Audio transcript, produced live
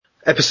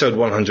Episode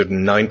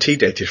 190,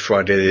 dated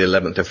Friday the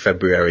 11th of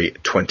February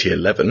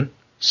 2011,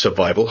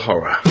 Survival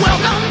Horror.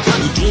 Welcome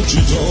to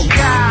the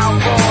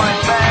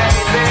Cowboys,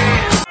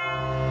 baby!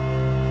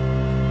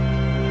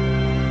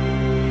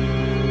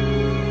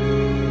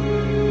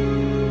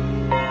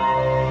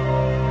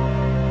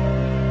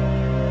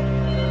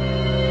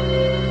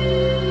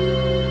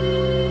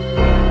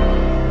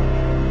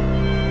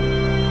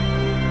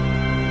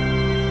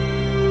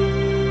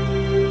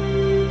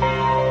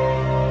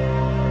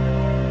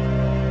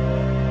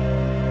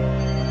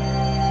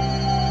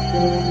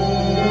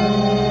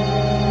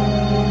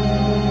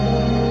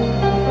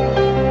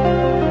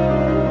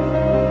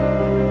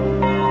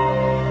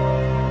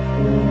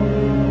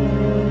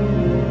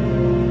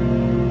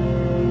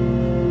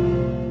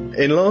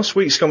 In last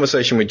week's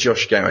conversation with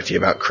Josh Garrity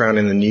about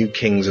crowning the new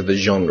kings of the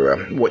genre,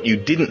 what you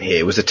didn't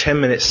hear was a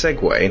 10-minute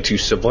segue into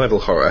survival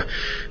horror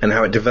and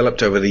how it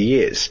developed over the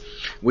years.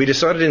 We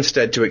decided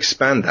instead to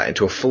expand that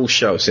into a full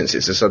show since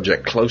it's a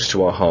subject close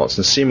to our hearts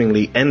and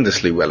seemingly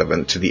endlessly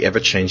relevant to the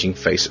ever-changing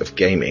face of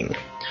gaming.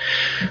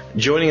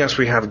 Joining us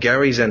we have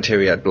Gary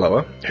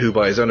Zantiriad-Blower, who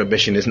by his own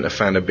admission isn't a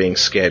fan of being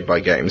scared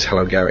by games.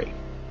 Hello, Gary.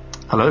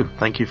 Hello,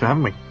 thank you for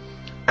having me.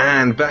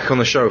 And back on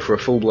the show for a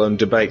full-blown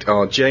debate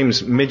are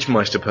James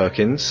Midgemeister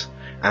Perkins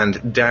and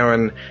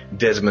Darren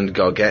Desmond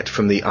Gargett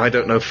from the I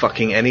Don't Know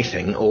Fucking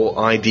Anything or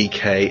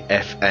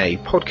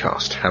IDKFA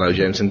podcast. Hello,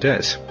 James and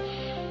Des.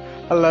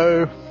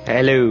 Hello.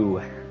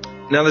 Hello.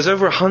 Now, there's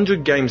over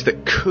 100 games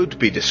that could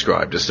be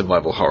described as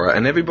survival horror,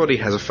 and everybody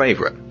has a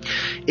favourite.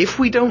 If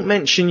we don't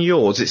mention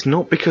yours, it's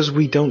not because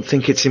we don't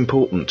think it's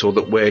important or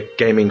that we're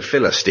gaming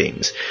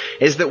Philistines.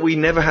 It's that we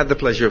never had the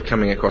pleasure of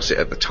coming across it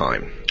at the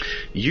time.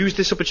 Use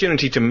this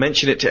opportunity to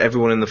mention it to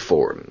everyone in the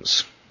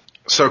forums.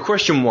 So,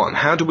 question 1.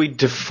 How do we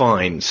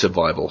define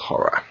survival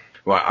horror?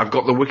 Right, I've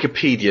got the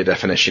Wikipedia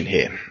definition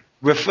here.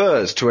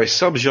 Refers to a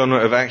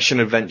subgenre of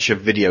action-adventure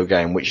video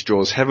game which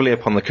draws heavily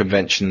upon the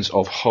conventions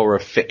of horror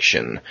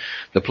fiction.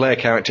 The player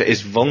character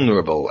is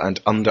vulnerable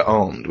and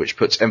underarmed, which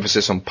puts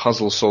emphasis on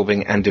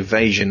puzzle-solving and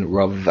evasion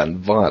rather than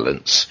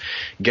violence.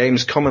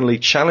 Games commonly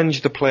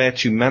challenge the player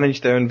to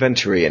manage their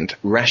inventory and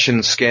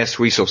ration scarce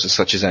resources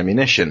such as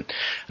ammunition.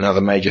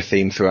 Another major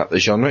theme throughout the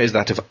genre is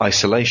that of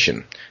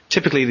isolation.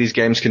 Typically, these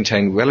games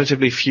contain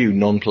relatively few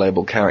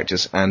non-playable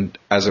characters and,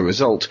 as a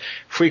result,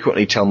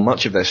 frequently tell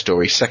much of their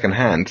story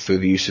second-hand through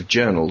the use of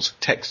journals,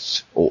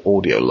 texts, or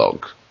audio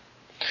log.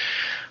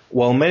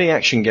 While many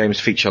action games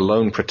feature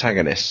lone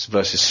protagonists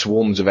versus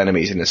swarms of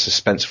enemies in a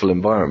suspenseful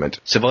environment,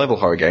 survival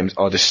horror games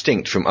are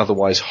distinct from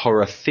otherwise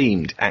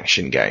horror-themed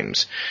action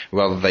games.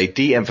 Rather, they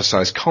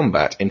de-emphasize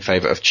combat in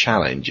favor of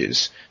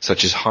challenges,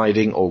 such as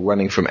hiding or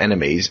running from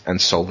enemies and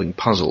solving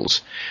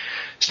puzzles.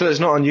 Still,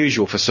 it's not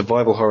unusual for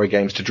survival horror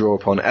games to draw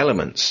upon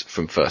elements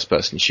from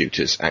first-person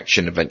shooters,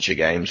 action-adventure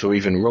games, or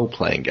even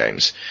role-playing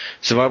games.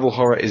 Survival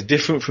horror is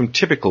different from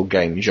typical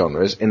game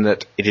genres in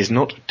that it is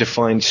not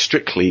defined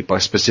strictly by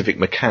specific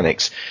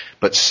mechanics,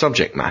 but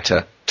subject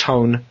matter,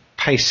 tone,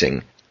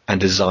 pacing,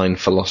 and design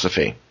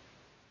philosophy.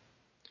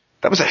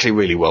 That was actually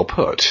really well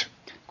put.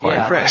 Quite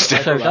impressed.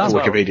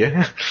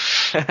 Wikipedia.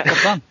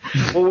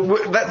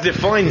 Well, that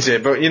defines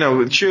it, but,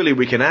 surely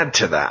we can add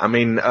to that. I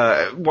mean,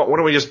 why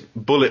don't we just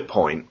bullet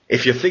point?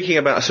 If you're thinking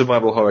about a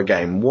survival horror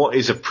game, what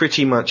is a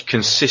pretty much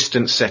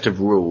consistent set of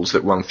rules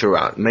that run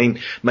throughout? I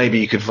mean, maybe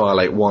you could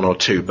violate one or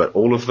two, but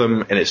all of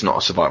them, and it's not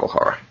a survival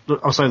horror.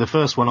 I'll say the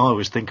first one I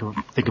always think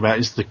about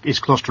is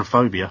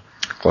claustrophobia.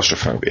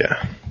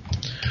 Claustrophobia.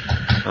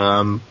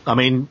 I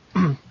mean,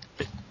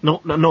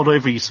 not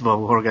every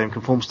survival horror game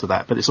conforms to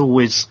that, but it's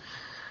always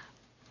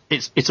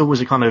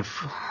a kind of,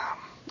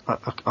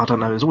 I don't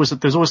know,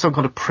 there's always some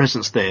kind of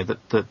presence there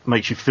that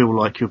makes you feel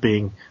like you're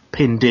being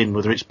pinned in,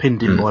 whether it's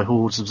pinned in by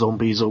hordes of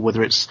zombies or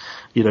whether it's,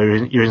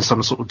 you're in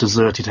some sort of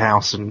deserted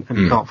house and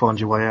you can't find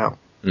your way out.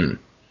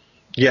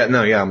 Yeah,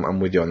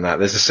 I'm with you on that.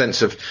 There's a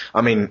sense of,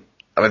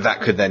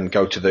 that could then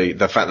go to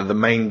the fact that the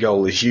main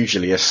goal is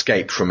usually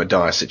escape from a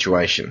dire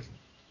situation.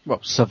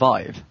 Well,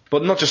 survive.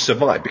 But not just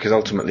survive, because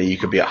ultimately you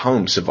could be at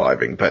home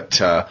surviving, but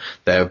there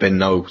have been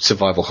no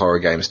survival horror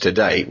games to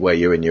date where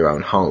you're in your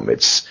own home.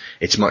 It's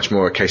much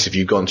more a case of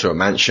you've gone to a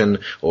mansion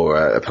or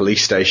a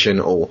police station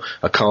or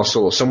a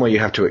castle or somewhere you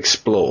have to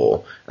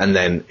explore and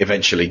then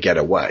eventually get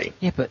away.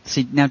 Yeah, but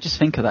see, now just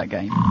think of that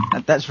game.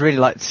 That's really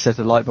like to set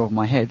a light bulb in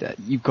my head.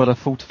 You've got to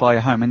fortify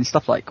your home, and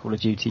stuff like Call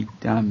of Duty,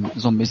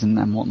 zombies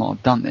and whatnot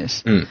have done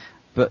this.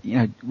 But,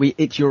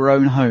 it's your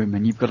own home,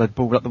 and you've got to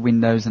board up the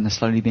windows, and they're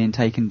slowly being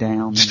taken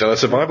down. Still a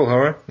survival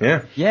horror,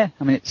 yeah. Yeah,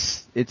 I mean,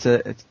 it's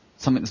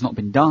something that's not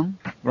been done,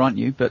 grant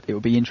you, but it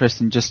would be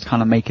interesting just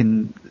kind of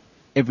making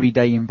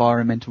everyday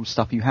environmental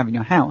stuff you have in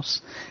your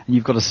house, and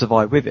you've got to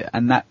survive with it,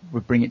 and that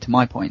would bring it to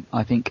my point.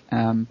 I think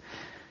item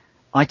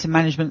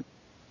management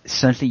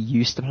certainly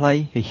used to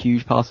play a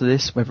huge part of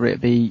this, whether it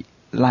be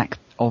lack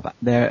of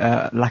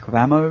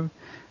ammo,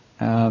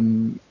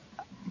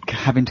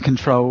 having to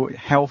control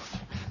health,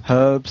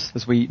 herbs,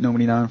 as we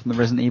normally know from the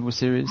Resident Evil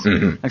series.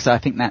 Mm-hmm. Like I say, I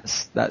think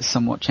that's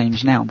somewhat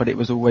changed now, but it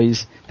was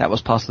always, that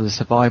was part of the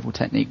survival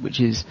technique, which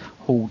is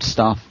hoard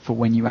stuff for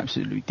when you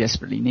absolutely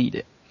desperately need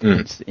it.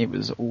 It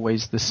was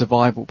always the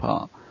survival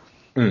part.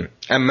 And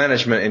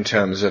management in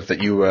terms of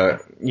that you were,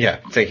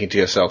 thinking to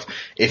yourself,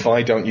 if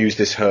I don't use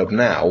this herb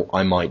now,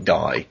 I might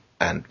die.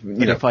 And,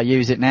 if I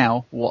use it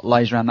now, what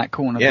lies around that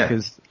corner? Yeah.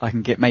 Because I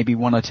can get maybe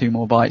 1 or 2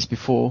 more bites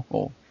before,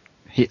 or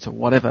hits or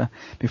whatever,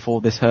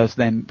 before this herb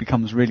then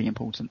becomes really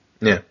important.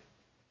 Yeah.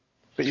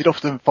 But you'd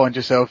often find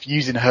yourself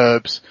using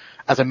herbs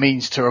as a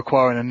means to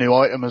acquiring a new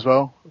item as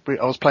well.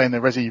 I was playing the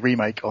Resi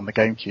remake on the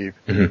GameCube,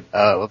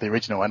 or the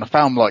original, and I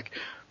found like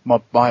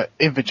my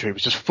inventory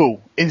was just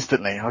full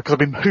instantly, because I've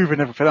been hoovering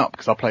everything up,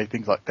 because I play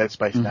things like Dead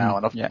Space now,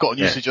 and I've gotten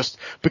used to just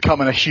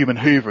becoming a human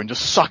hoover and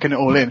just sucking it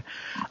all in.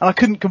 And I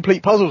couldn't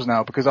complete puzzles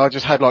now because I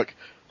just had like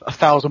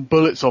 1,000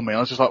 bullets on me. I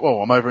was just like,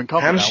 well, I'm over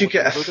encumbered. How did you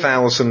get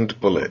 1,000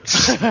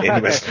 bullets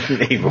in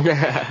Resident Evil?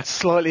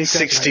 Slightly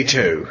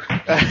 62.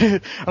 I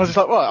was just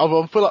like, right,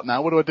 I'm full up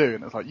now, what do I do?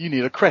 And it's like, you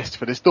need a crest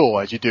for this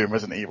door, as you do in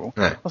Resident Evil.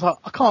 Yeah. I was like,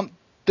 I can't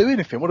do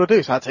anything, what do I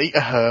do? So I had to eat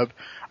a herb,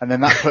 and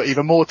then that put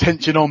even more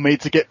tension on me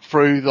to get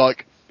through,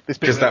 like, this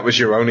bit. Because that was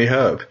your only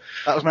herb.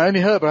 That was my only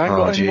herb, I haven't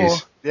got any more.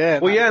 Yeah.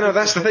 Well,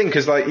 that's the thing,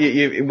 because like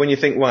you, when you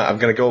think, right, I'm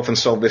going to go off and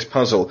solve this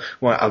puzzle,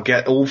 right, I'll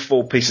get all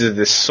 4 pieces of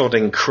this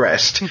sodding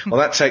crest. Well,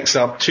 that takes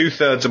up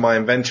 2/3 of my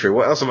inventory.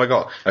 What else have I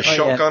got? A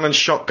shotgun and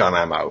shotgun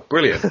ammo.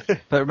 Brilliant.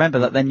 But remember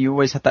that then you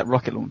always had that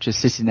rocket launcher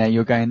sitting there.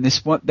 You're going,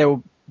 there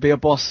will be a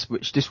boss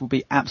which this will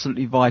be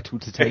absolutely vital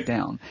to take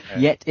down.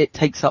 Yet it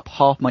takes up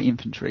half my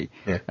infantry.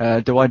 Yeah.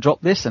 Do I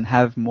drop this and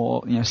have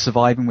more,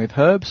 surviving with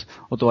herbs,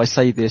 or do I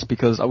save this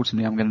because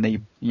ultimately I'm going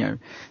to need,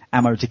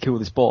 ammo to kill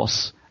this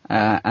boss?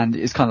 And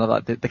it's kind of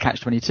like the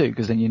catch-22,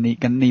 because then you're going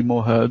to need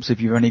more herbs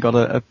if you've only got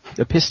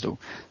a pistol.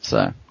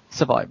 So,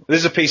 survival.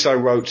 This is a piece I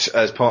wrote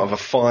as part of a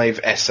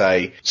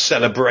 5-essay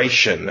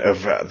celebration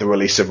of the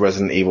release of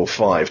Resident Evil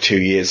 5 2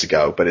 years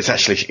ago, but it's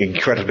actually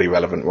incredibly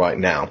relevant right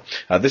now.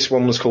 This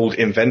one was called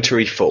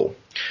Inventory Full.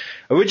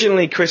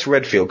 Originally, Chris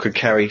Redfield could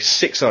carry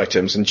 6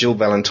 items, and Jill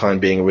Valentine,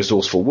 being a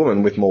resourceful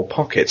woman with more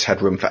pockets,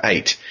 had room for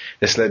 8.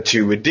 This led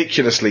to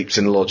ridiculous leaps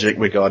in logic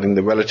regarding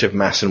the relative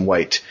mass and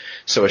weight.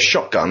 So a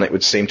shotgun, it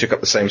would seem, took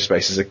up the same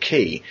space as a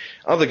key.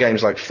 Other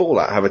games like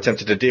Fallout have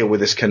attempted to deal with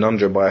this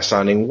conundrum by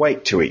assigning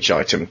weight to each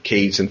item,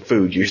 keys and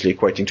food usually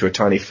equating to a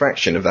tiny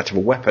fraction of that of a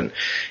weapon.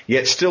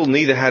 Yet still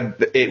neither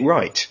had it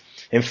right.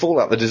 In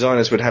Fallout, the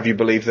designers would have you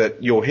believe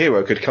that your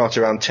hero could cart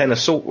around 10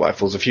 assault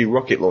rifles, a few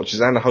rocket launchers,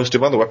 and a host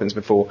of other weapons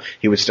before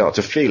he would start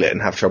to feel it and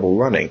have trouble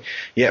running.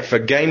 Yet for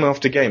game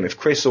after game, if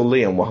Chris or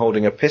Leon were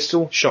holding a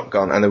pistol,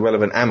 shotgun, and the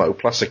relevant ammo,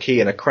 plus a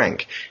key and a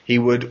crank, he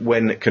would,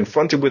 when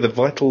confronted with a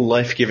vital,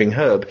 life-giving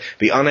herb,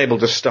 be unable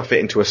to stuff it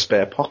into a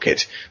spare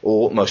pocket,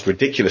 or, most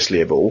ridiculously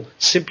of all,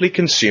 simply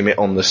consume it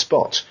on the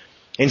spot.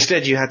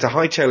 Instead, you had to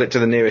hightail it to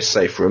the nearest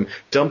safe room,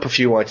 dump a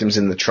few items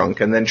in the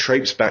trunk, and then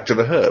traipse back to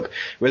the herb.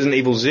 Resident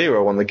Evil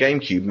 0 on the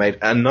GameCube made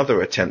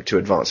another attempt to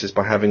advance this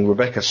by having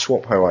Rebecca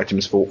swap her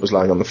items for what was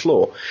lying on the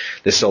floor.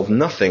 This solved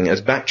nothing,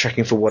 as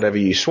backtracking for whatever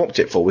you swapped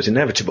it for was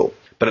inevitable,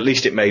 but at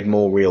least it made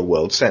more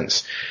real-world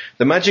sense.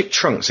 The magic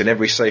trunks in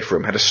every safe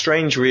room had a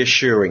strange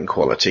reassuring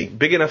quality,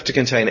 big enough to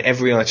contain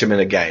every item in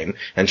a game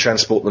and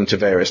transport them to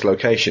various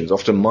locations,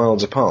 often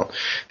miles apart.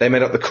 They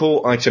made up the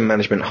core item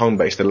management home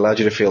base that allowed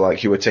you to feel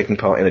like you were taking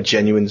part in a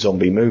genuine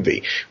zombie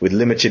movie, with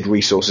limited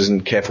resources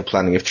and careful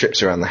planning of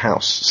trips around the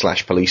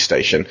house/police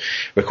station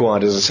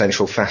required as a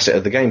central facet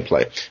of the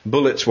gameplay.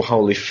 Bullets were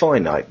wholly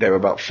finite. There were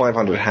about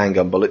 500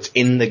 handgun bullets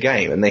in the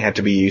game, and they had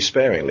to be used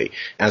sparingly,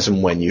 as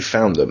and when you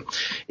found them.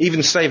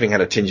 Even saving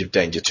had a tinge of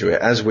danger to it,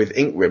 as with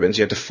ink ribbons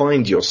you had to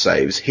find your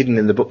saves hidden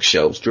in the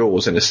bookshelves,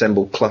 drawers, and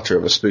assembled clutter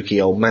of a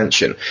spooky old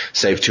mansion.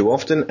 Save too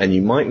often, and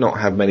you might not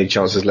have many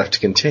chances left to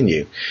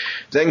continue.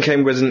 Then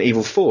came Resident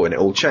Evil 4, and it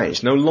all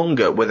changed. No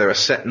longer were there a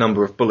set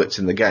number of bullets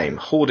in the game.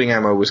 Hoarding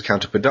ammo was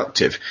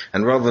counterproductive,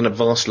 and rather than a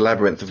vast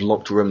labyrinth of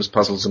locked rooms,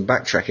 puzzles, and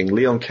backtracking,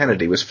 Leon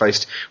Kennedy was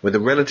faced with a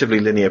relatively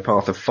linear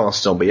path of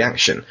fast zombie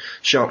action.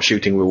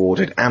 Sharpshooting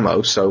rewarded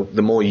ammo, so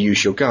the more you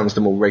use your guns,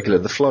 the more regular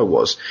the flow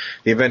was.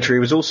 The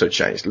inventory was also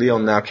changed.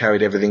 Leon now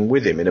carried everything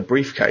with him in a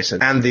briefcase,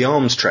 and the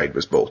arms trade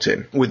was brought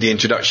in, with the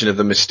introduction of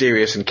the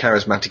mysterious and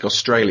charismatic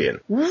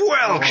Australian.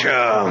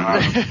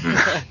 Welcome!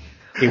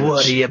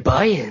 What are you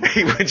buying?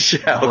 He would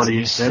shout, What are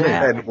you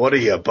selling? "What are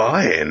you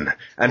buying?"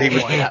 And he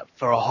would,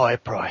 for a high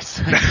price.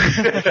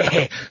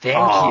 Thank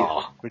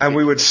you. and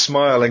we would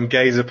smile and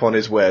gaze upon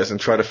his wares and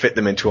try to fit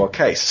them into our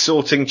case.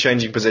 Sorting,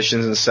 changing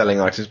positions, and selling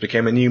items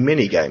became a new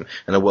mini-game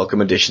and a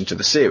welcome addition to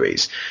the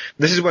series.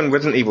 This is when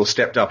Resident Evil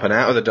stepped up and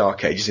out of the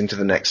Dark Ages into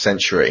the next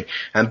century,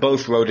 and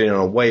both rode in on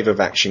a wave of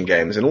action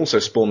games and also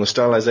spawned the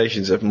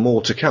stylizations of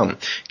more to come.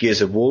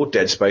 Gears of War,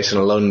 Dead Space,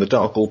 and Alone in the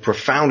Dark all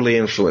profoundly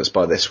influenced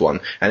by this one,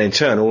 and in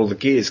turn all of the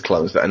Gears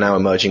clones that are now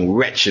emerging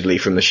wretchedly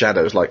from the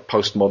shadows like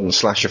postmodern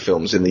slasher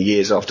films in the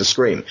years after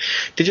screen.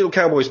 Digital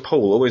Cowboys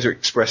Paul always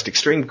expressed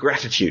extreme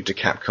gratitude to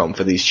Capcom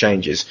for these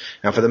changes,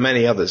 and for the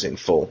many others in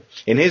full.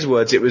 In his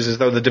words, it was as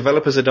though the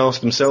developers had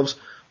asked themselves,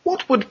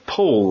 what would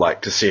Paul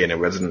like to see in a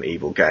Resident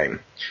Evil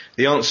game?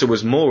 The answer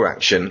was more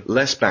action,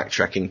 less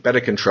backtracking, better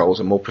controls,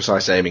 and more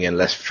precise aiming and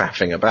less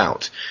faffing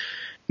about.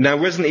 Now,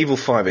 Resident Evil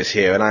 5 is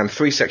here, and I am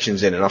 3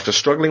 sections in, and after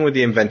struggling with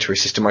the inventory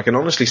system, I can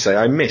honestly say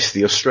I miss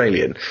the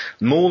Australian.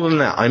 More than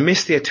that, I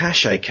miss the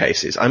attaché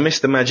cases, I miss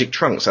the magic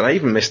trunks, and I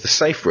even miss the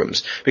safe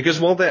rooms. Because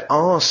while there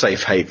are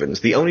safe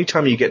havens, the only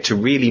time you get to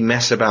really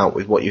mess about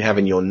with what you have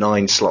in your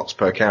 9 slots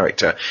per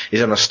character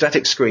is on a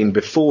static screen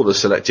before the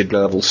selected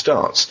level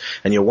starts,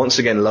 and you're once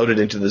again loaded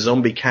into the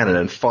zombie cannon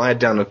and fired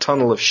down a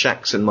tunnel of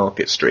shacks and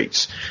market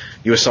streets.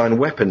 You assign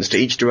weapons to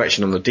each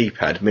direction on the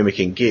D-pad,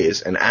 mimicking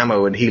gears, and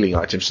ammo and healing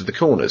items to the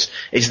corners.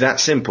 It's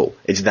that simple.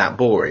 It's that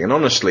boring. And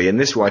honestly, in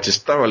this writer's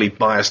thoroughly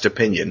biased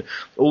opinion,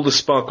 all the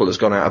sparkle has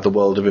gone out of the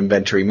world of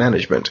inventory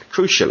management.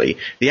 Crucially,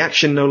 the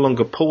action no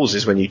longer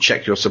pauses when you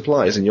check your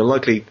supplies, and you're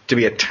likely to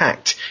be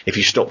attacked if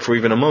you stop for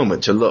even a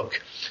moment to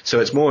look. So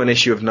it's more an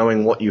issue of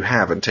knowing what you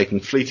have and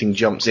taking fleeting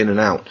jumps in and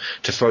out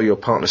to throw your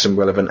partner some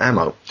relevant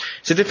ammo.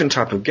 It's a different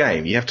type of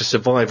game. You have to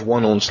survive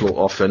one onslaught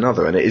after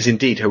another, and it is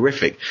indeed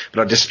horrific,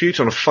 but I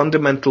dispute on a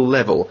fundamental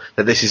level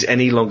that this is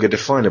any longer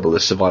definable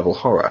as survival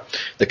horror.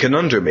 The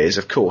conundrum is,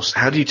 of course,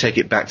 how do you take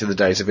it back to the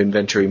days of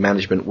inventory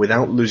management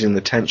without losing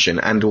the tension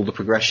and all the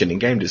progression in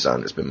game design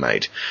that's been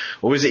made?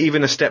 Or is it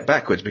even a step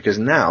backwards, because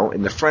now,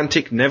 in the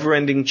frantic,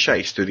 never-ending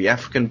chase through the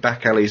African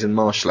back alleys and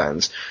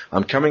marshlands,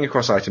 I'm coming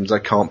across items I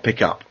can't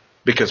pick up,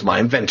 because my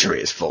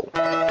inventory is full.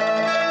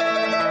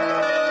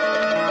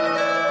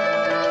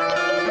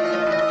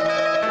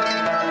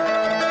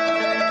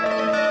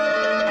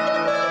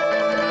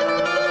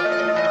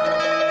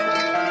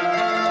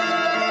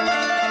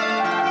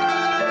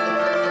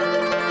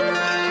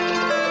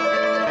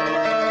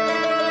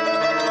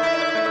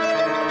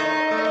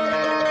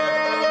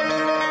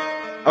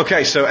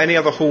 Okay, so any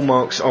other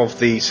hallmarks of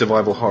the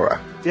survival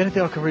horror? The only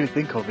thing I can really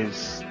think of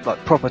is,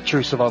 like, proper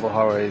true survival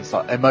horror is,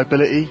 like,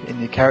 immobility in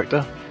your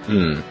character.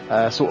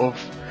 Sort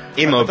of...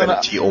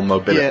 Immobility or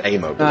mobility?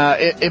 Yeah,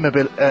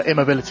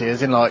 immobility,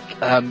 as in, like,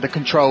 the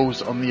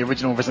controls on the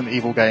original Resident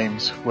Evil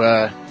games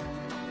were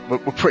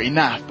pretty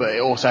naff, but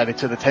it also added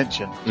to the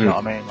tension. You know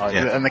what I mean? Like,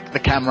 and the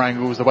camera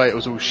angles, the way it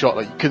was all shot,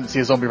 like you couldn't see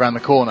a zombie around the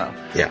corner.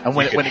 Yeah, and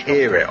when you could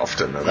hear it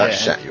often, though. That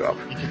shut you up.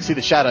 You could see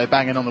the shadow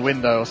banging on the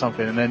window or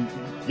something, and then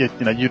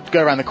you'd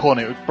go around the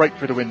corner, it would break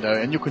through the window,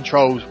 and your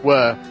controls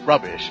were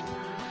rubbish.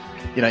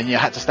 You know, and you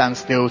had to stand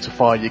still to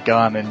fire your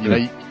gun, and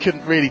you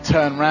couldn't really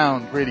turn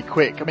around really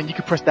quick. I mean, you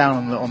could press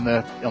down on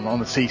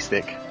the C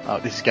stick.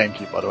 This is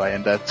GameCube, by the way,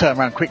 and turn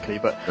around quickly.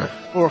 But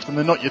more often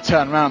than not, you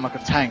turn around like a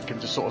tank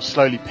and just sort of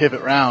slowly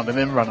pivot around and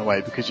then run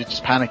away because you're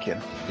just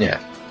panicking. Yeah.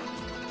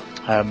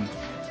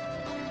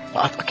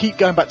 I keep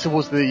going back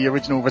towards the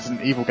original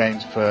Resident Evil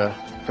games for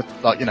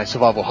like,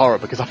 survival horror,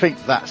 because I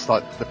think that's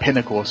like the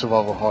pinnacle of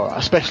survival horror,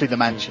 especially the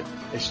mansion.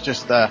 It's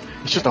just a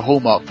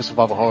hallmark for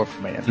survival horror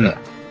for me. And,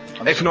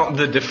 if not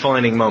the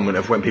defining moment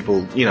of when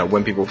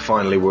people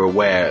finally were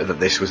aware that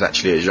this was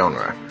actually a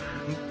genre.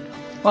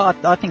 Well,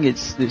 I think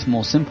it's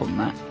more simple than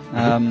that.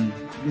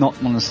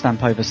 Not want to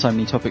stamp over so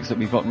many topics that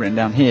we've got written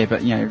down here,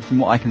 but from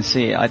what I can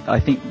see,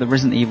 I think the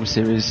Resident Evil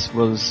series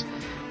was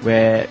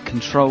where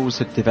controls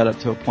had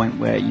developed to a point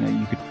where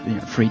you could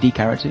 3D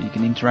character, you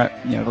can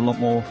interact a lot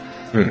more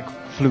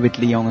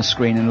fluidly on a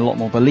screen and a lot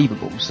more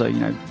believable. So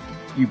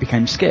you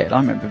became scared. I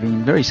remember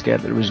being very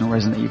scared of the original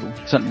Resident Evil.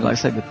 Certainly, like I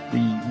say,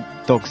 the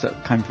dogs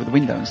that came through the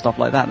window and stuff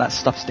like that. That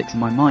stuff sticks in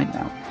my mind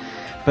now.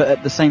 But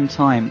at the same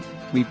time,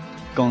 we've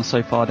gone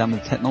so far down the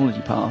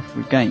technology path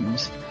with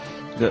games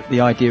that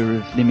the idea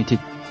of limited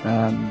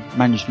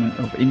management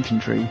of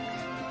infantry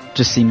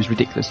just seems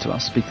ridiculous to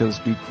us, because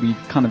we've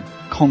kind of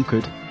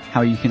conquered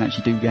how you can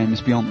actually do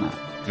games beyond that.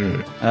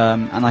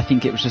 And I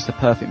think it was just a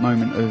perfect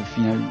moment of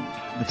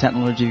the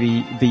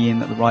technology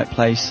being at the right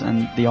place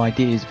and the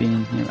ideas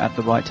being at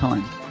the right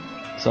time.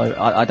 So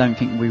I don't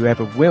think we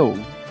ever will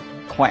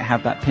quite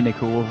have that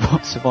pinnacle of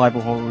what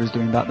survival horror was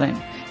doing back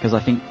then, because I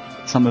think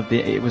some of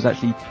it was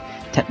actually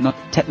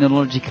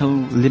technological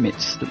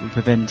limits that were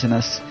preventing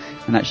us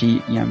and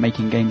actually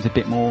making games a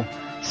bit more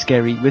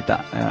scary with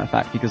that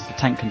fact, because the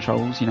tank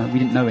controls, we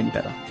didn't know any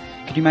better.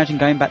 Could you imagine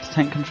going back to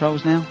tank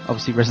controls now?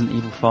 Obviously Resident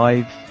Evil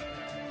 5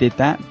 did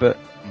that, but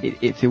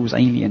it feels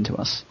alien to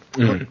us.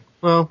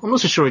 Well, I'm not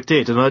so sure it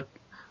did, and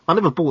I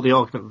never bought the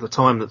argument at the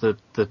time that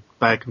the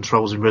bad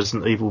controls in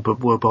Resident Evil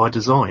were by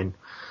design.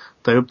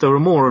 They were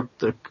more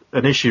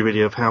an issue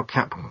really of how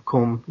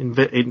Capcom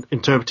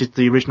interpreted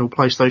the original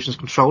PlayStation's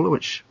controller,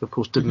 which of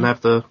course didn't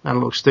have the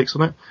analog sticks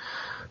on it.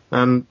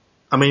 And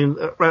I mean,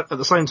 at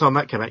the same time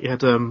that came out, you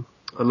had a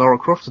Lara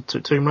Croft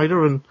Tomb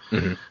Raider, and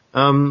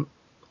I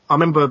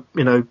remember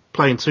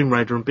playing Tomb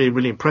Raider and being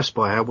really impressed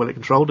by how well it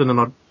controlled, and then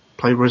I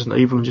played Resident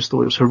Evil and just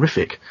thought it was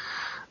horrific.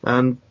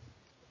 And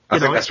I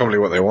think that's probably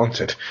what they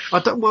wanted.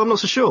 I'm not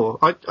so sure.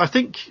 I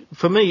think,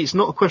 for me, it's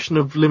not a question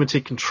of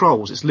limited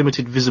controls, it's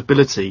limited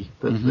visibility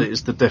that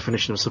is the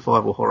definition of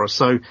survival horror.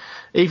 So,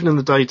 even in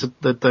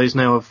the days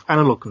now of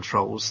analog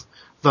controls,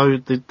 though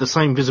the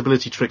same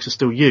visibility tricks are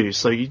still used,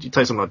 so you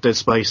take something like Dead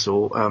Space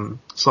or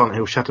Silent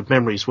Hill Shattered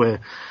Memories, where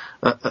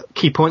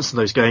key points in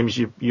those games,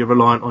 you're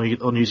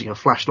reliant on using a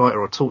flashlight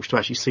or a torch to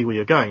actually see where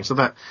you're going. So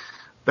that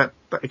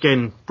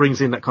again brings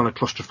in that kind of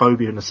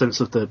claustrophobia in the sense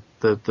of the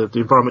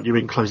environment you're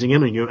in closing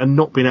in on you and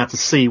not being able to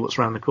see what's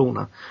around the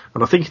corner.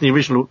 And I think in the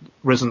original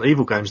Resident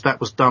Evil games that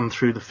was done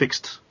through the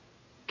fixed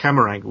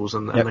camera angles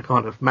and the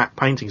kind of matte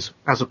paintings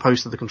as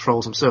opposed to the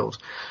controls themselves.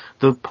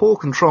 The poor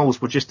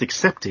controls were just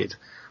accepted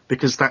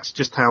because that's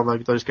just how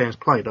those games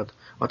played.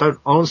 I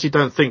honestly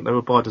don't think they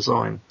were by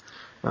design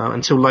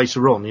until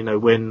later on,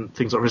 when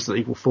things like Resident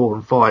Evil 4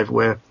 and 5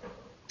 where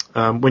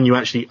when you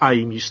actually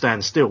aim you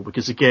stand still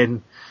because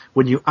again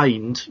when you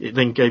aimed, it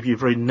then gave you a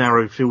very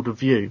narrow field of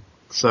view.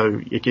 So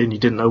again, you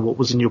didn't know what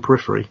was in your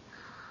periphery.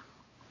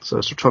 So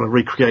it's trying to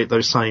recreate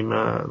those same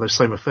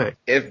effects.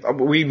 If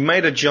we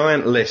made a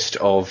giant list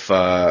of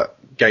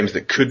games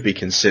that could be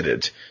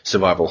considered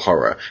survival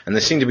horror, and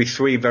there seemed to be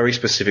three very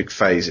specific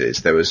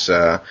phases. There was,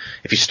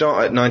 if you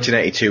start at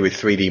 1982 with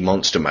 3D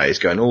Monster Maze,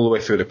 going all the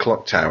way through to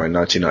Clock Tower in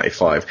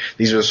 1995,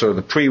 these were sort of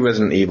the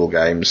pre-Resident Evil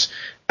games.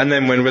 And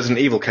then when Resident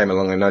Evil came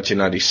along in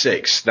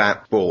 1996,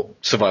 that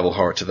brought survival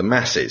horror to the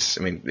masses.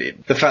 I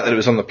mean, the fact that it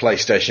was on the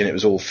PlayStation, it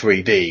was all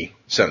 3D,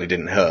 certainly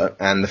didn't hurt.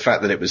 And the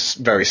fact that it was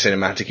very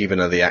cinematic, even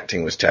though the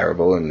acting was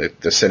terrible and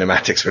the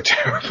cinematics were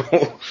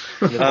terrible,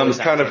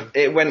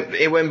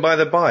 it went by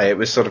the by. It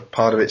was sort of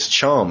part of its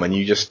charm.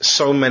 And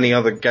so many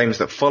other games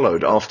that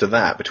followed after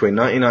that, between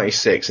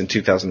 1996 and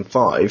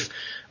 2005,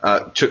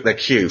 took their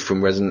cue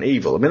from Resident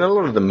Evil. I mean, a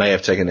lot of them may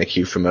have taken their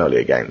cue from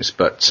earlier games,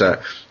 but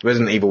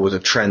Resident Evil was a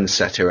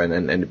trendsetter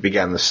and it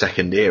began the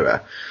second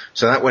era.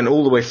 So that went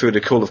all the way through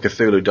to Call of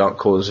Cthulhu Dark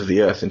Corners of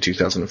the Earth in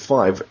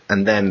 2005,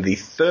 and then the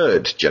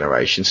third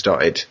generation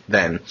started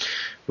then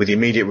with the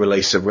immediate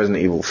release of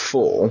Resident Evil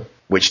 4,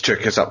 which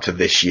took us up to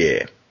this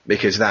year.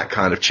 Because that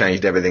kind of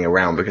changed everything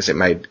around, because it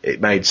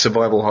made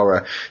survival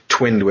horror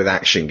twinned with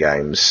action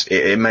games.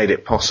 It made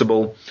it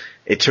possible.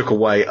 It took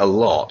away a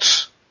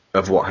lot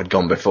of what had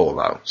gone before,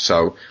 though.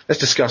 So let's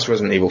discuss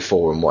Resident Evil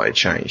 4 and what it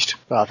changed.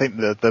 Well, I think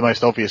the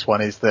most obvious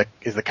one is the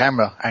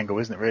camera angle,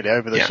 isn't it? Really,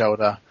 over the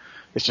shoulder.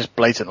 It's just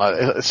blatant. Like,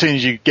 as soon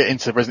as you get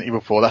into Resident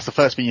Evil 4, that's the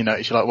first thing you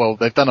notice. You're like, well,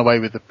 they've done away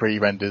with the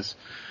pre-renders,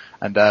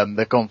 and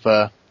they've gone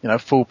for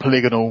full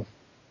polygonal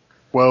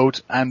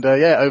world and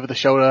over the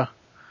shoulder.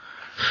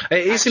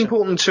 It is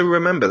important to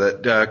remember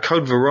that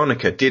Code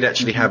Veronica did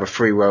actually have a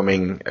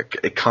free-roaming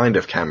kind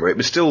of camera. It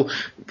was still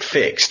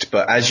fixed,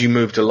 but as you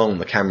moved along,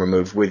 the camera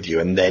moved with you,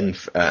 and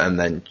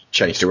then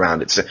changed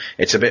around.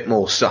 It's a bit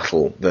more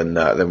subtle than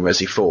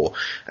Resi 4.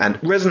 And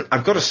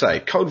I've got to say,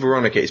 Code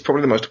Veronica is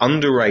probably the most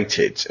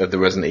underrated of the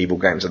Resident Evil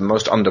games, and the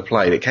most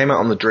underplayed. It came out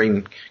on the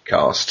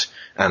Dreamcast,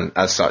 and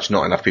as such,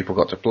 not enough people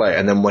got to play it.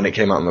 And then when it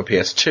came out on the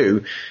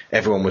PS2,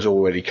 everyone was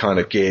already kind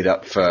of geared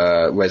up for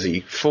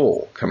Resi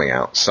 4 coming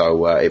out.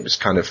 So it was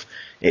kind of,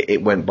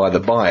 it went by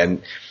the by.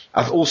 And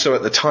also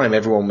at the time,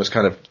 everyone was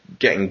kind of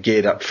getting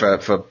geared up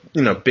for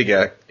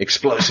bigger,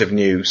 explosive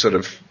new sort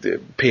of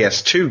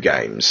PS2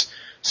 games.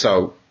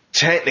 So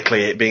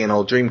technically, it being an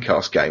old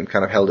Dreamcast game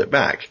kind of held it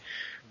back.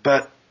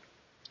 But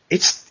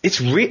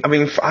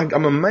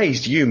I'm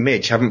amazed you,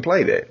 Midge, haven't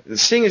played it.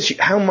 Seeing as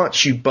how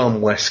much you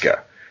bum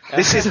Wesker.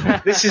 This is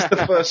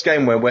the first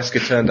game where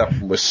Wesker turned up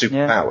and was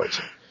superpowered.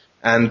 Yeah.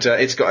 And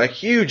it's got a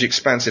huge,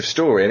 expansive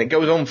story, and it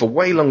goes on for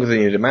way longer than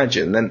you'd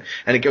imagine. And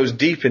it goes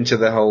deep into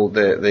the whole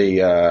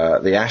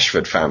the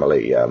Ashford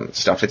family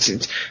stuff.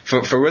 It's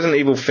for Resident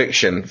Evil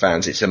fiction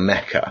fans, it's a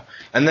mecca.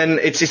 And then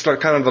it's just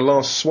like kind of the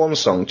last swan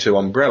song to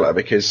Umbrella,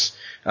 because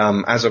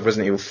as of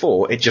Resident Evil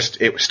 4,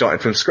 it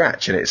started from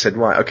scratch, and it said,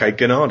 right, okay,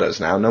 Ganadas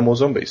now, no more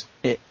zombies.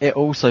 It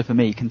also, for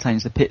me,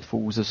 contains the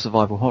pitfalls of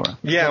survival horror.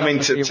 Yeah, I mean,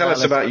 tell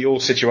us about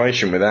your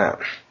situation with that.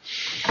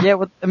 Yeah,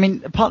 well, I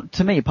mean, part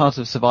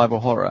of survival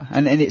horror,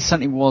 and it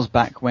certainly was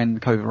back when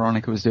Code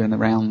Veronica was doing the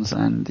rounds,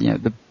 and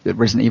the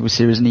Resident Evil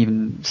series, and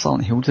even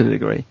Silent Hill to a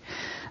degree,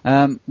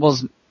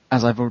 was,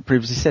 as I've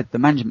previously said, the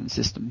management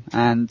system,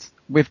 and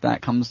with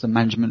that comes the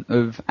management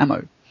of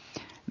ammo.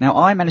 Now,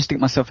 I managed to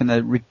get myself in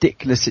a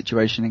ridiculous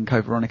situation in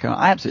Code Veronica.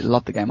 I absolutely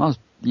loved the game. I was,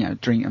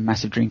 a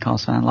massive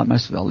Dreamcast fan, like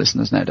most of our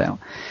listeners, no doubt.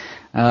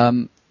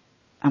 And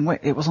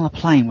it was on a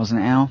plane,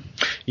 wasn't it, Al?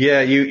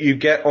 Yeah, you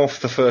get off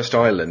the first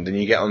island and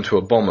you get onto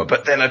a bomber,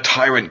 but then a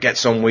tyrant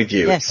gets on with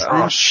you. Yes.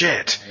 Oh,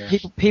 shit.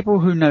 People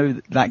who know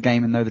that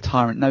game and know the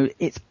tyrant know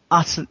it's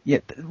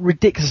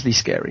ridiculously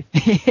scary.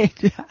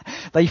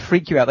 They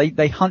freak you out.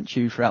 They hunt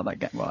you throughout that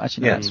game. Well,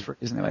 actually, no, that's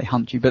isn't it? They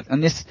hunt you. But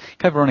in this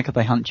Code Veronica,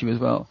 they hunt you as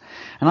well.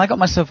 And I got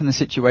myself in a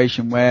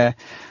situation where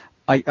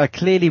I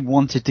clearly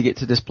wanted to get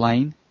to this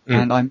plane.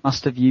 And I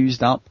must have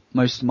used up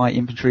most of my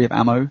inventory of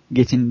ammo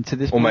getting to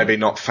this point. Or maybe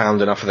not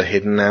found enough of the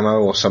hidden ammo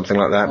or something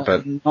like that.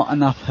 But not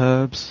enough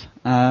herbs.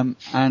 And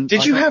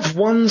did you have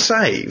one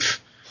save?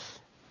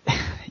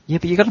 Yeah,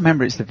 but you got to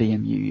remember it's the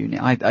VMU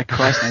unit. I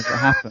Christ knows what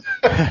happened.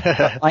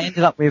 I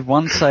ended up with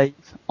one save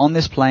on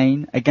this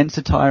plane against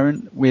a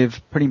tyrant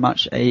with pretty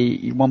much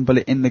a 1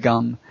 bullet in the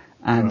gun,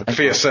 and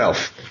For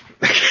yourself.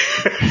 and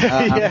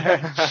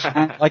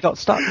I got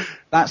stuck.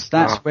 That's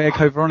where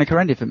Code Veronica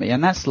ended for me,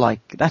 and it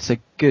was a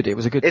good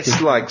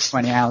It's like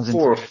 20 hours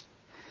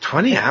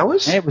 20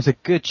 hours? It was a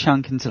good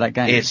chunk into that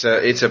game. It's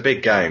a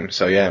big game,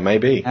 so yeah,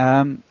 maybe.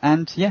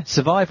 And yeah,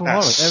 survival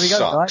horror. There we go,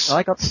 sucks. guys.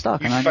 I got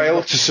stuck. You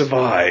failed to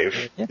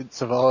survive. Didn't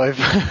survive.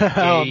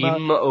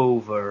 Game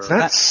over.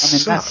 That's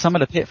some of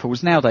the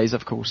pitfalls nowadays,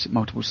 of course,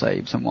 multiple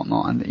saves and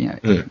whatnot, and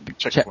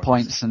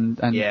checkpoints and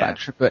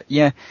backtrack. But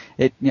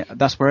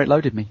that's where it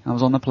loaded me. I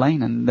was on the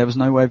plane, and there was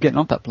no way of getting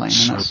off that plane,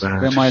 and that's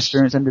where my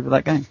experience ended with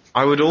that game.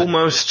 I would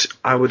almost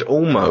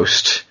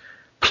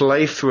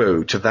play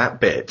through to that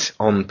bit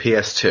on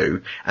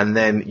PS2, and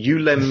then you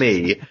lend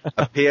me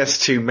a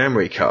PS2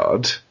 memory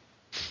card.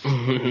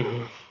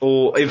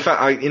 Or, in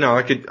fact,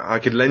 I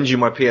could lend you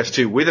my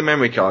PS2 with a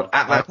memory card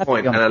at that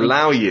point and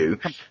allow you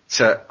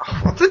to...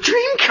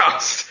 the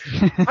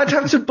Dreamcast! I'd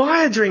have to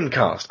buy a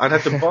Dreamcast. I'd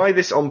have to buy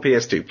this on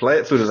PS2, play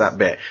it through to that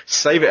bit,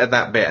 save it at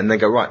that bit, and then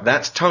go, right,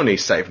 that's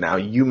Tony's save now.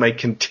 You may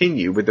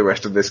continue with the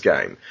rest of this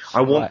game. I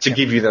want to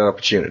give you that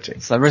opportunity.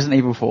 So Resident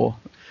Evil 4.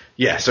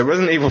 Yeah, so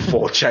Resident Evil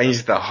 4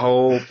 changed the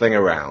whole thing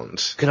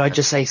around. Could I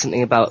just say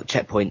something about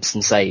checkpoints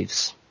and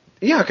saves?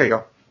 Yeah, okay,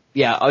 go.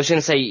 Yeah, I was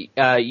going to say,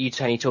 you,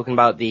 Tony, talking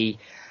about the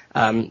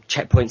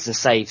checkpoints and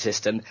save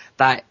system.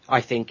 That, I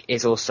think,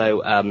 is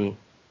also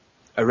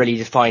a really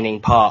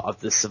defining part of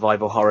the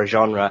survival horror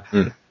genre.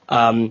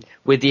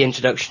 With the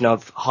introduction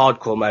of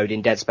hardcore mode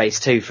in Dead Space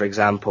 2, for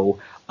example,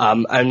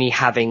 only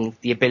having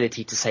the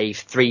ability to save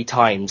 3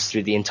 times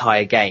through the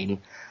entire game,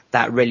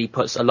 that really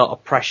puts a lot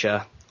of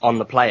pressure on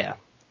the player.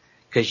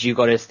 Because you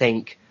got to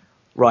think,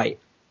 right,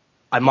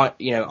 I might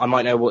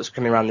know what's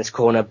coming around this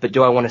corner, but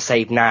do I want to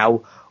save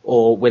now,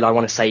 or will I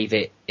want to save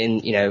it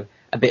in,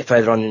 a bit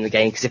further on in the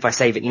game? Because if I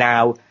save it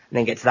now and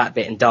then get to that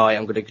bit and die,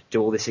 I'm going to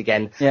do all this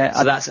again. Yeah,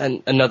 so that's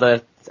another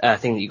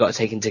thing that you've got to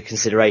take into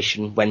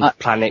consideration when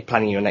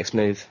planning your next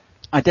move.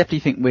 I definitely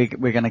think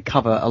we're going to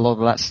cover a lot of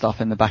that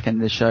stuff in the back end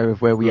of the show of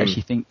where we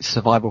actually think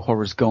survival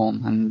horror's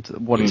gone and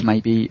what it's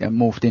maybe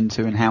morphed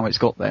into and how it's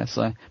got there.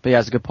 So, but yeah,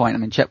 that's a good point. I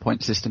mean,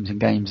 checkpoint systems in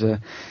games are,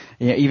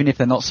 even if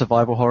they're not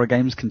survival horror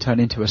games, can turn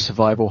into a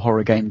survival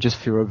horror game just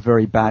through a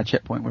very bad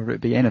checkpoint, whether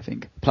it be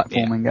anything,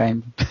 platforming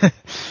game,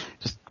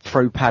 just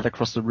throw pad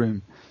across the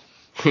room.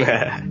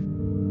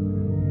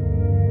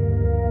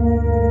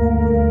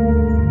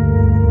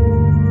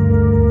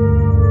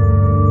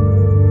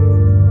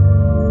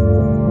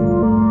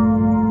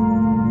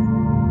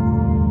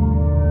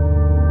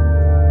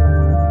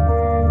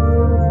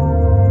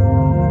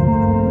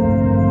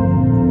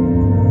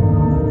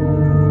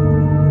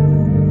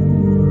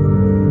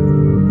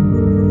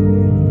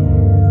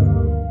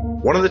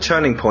 One of the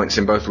turning points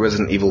in both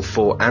Resident Evil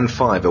 4 and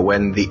 5 are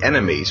when the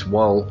enemies,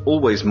 while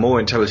always more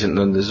intelligent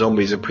than the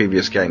zombies of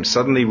previous games,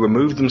 suddenly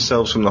remove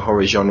themselves from the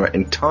horror genre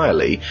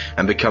entirely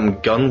and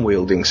become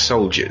gun-wielding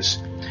soldiers.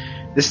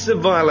 This is a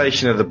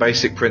violation of the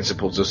basic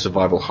principles of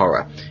survival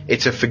horror.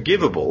 It's a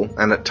forgivable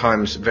and at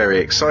times very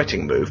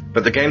exciting move,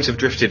 but the games have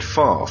drifted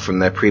far from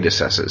their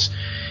predecessors.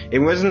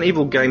 In Resident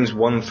Evil games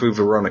 1 through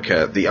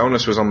Veronica, the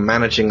onus was on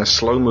managing a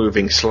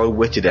slow-moving,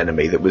 slow-witted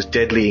enemy that was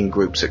deadly in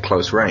groups at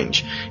close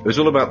range. It was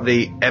all about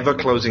the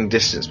ever-closing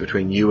distance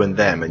between you and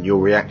them and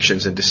your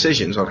reactions and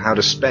decisions on how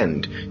to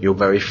spend your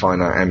very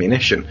finite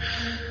ammunition.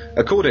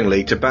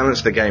 Accordingly, to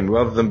balance the game,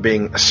 rather than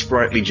being a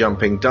sprightly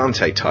jumping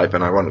Dante type,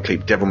 and ironically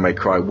Devil May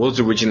Cry was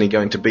originally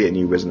going to be a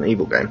new Resident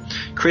Evil game,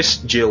 Chris,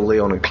 Jill,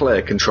 Leon and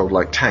Claire controlled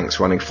like tanks,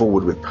 running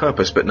forward with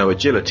purpose but no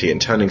agility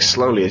and turning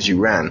slowly as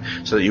you ran,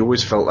 so that you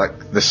always felt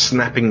like the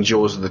snapping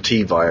jaws of the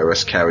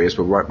T-virus carriers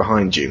were right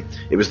behind you.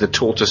 It was the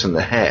tortoise and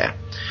the hare.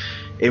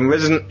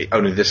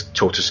 Only this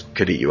tortoise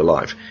could eat you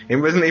alive.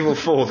 In Resident Evil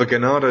 4, the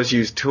Ganados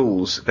use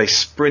tools. They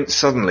sprint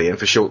suddenly and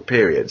for short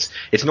periods.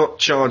 It's not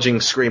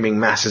charging, screaming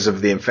masses of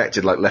the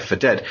infected like Left 4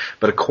 Dead,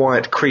 but a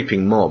quiet,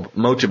 creeping mob,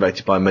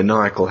 motivated by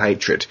maniacal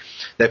hatred.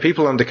 They're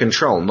people under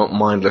control, not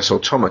mindless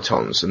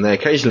automatons, and they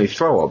occasionally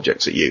throw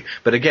objects at you,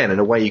 but again in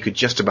a way you could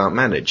just about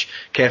manage.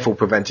 Careful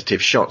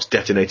preventative shots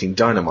detonating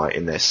dynamite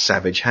in their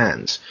savage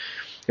hands.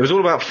 It was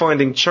all about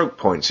finding choke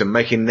points and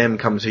making them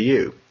come to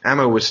you.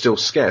 Ammo was still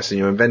scarce and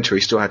your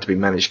inventory still had to be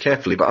managed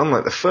carefully, but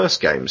unlike the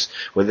first games,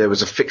 where there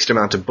was a fixed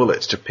amount of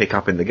bullets to pick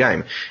up in the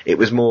game, it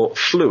was more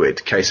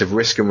fluid, case of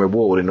risk and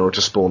reward in order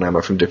to spawn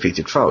ammo from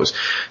defeated foes.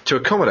 To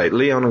accommodate,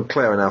 Leon and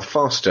Claire are now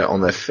faster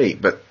on their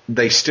feet, but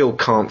they still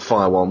can't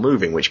fire while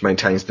moving, which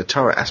maintains the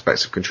turret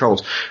aspects of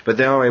controls, but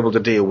they are able to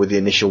deal with the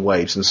initial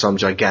waves and some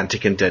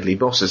gigantic and deadly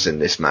bosses in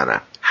this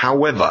manner.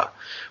 However,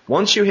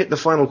 once you hit the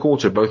final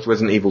quarter of both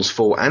Resident Evils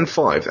 4 and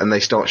 5 and they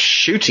start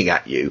shooting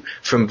at you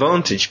from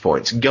vantage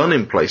points, gun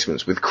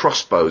emplacements with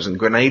crossbows and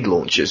grenade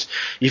launchers,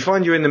 you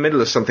find you're in the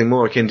middle of something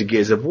more akin to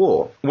Gears of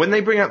War. When they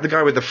bring out the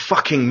guy with the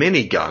fucking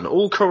minigun,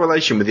 all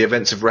correlation with the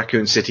events of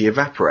Raccoon City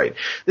evaporate.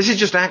 This is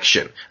just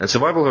action, and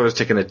survival horror has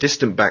taken a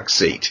distant back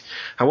seat.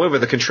 However,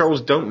 the control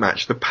controls don't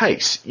match the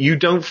pace. You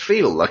don't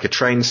feel like a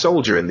trained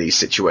soldier in these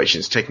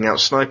situations, taking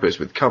out snipers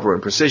with cover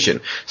and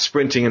precision,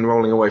 sprinting and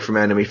rolling away from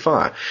enemy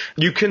fire.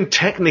 You can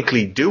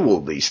technically do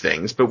all these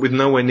things, but with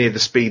nowhere near the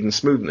speed and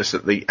smoothness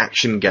that the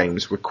action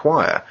games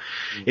require.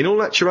 In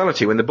all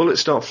actuality, when the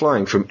bullets start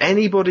flying from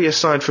anybody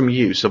aside from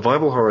you,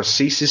 survival horror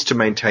ceases to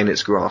maintain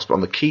its grasp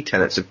on the key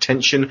tenets of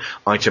tension,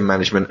 item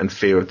management, and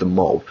fear of the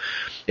mob.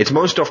 It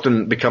most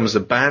often becomes a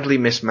badly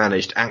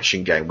mismanaged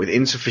action game with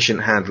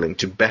insufficient handling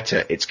to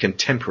better its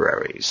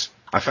contemporaries.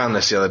 I found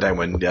this the other day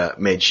when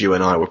Midge, you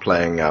and I were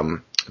playing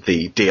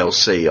the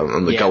DLC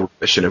on the gold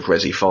edition of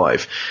Resi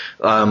 5.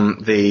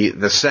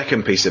 The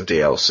second piece of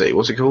DLC,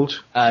 what's it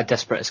called?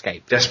 Desperate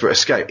Escape. Desperate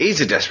Escape is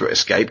a Desperate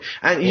Escape,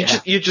 and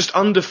you're just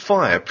under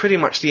fire pretty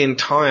much the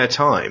entire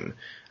time.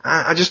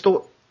 I just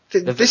thought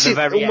this is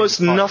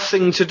almost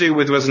nothing to do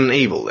with Resident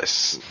Evil.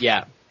 This.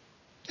 Yeah.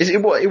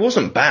 It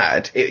wasn't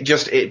bad.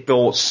 It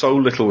bore so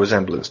little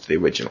resemblance to the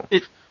original.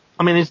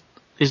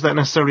 Is that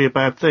necessarily a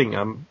bad thing?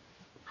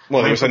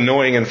 Well, it was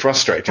annoying and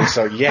frustrating,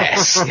 so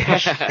yes.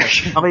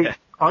 I mean,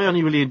 I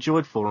only really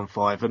enjoyed 4 and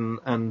 5,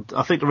 and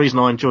I think the reason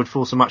I enjoyed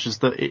 4 so much is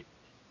that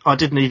I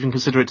didn't even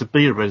consider it to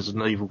be a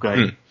Resident Evil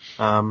game.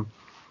 I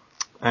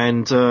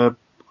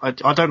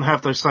don't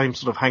have those same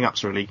sort of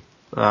hang-ups, really,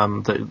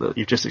 that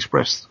you've just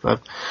expressed. For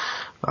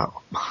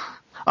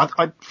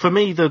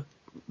me,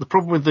 the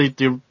problem with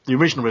the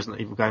original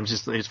Resident Evil games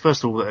is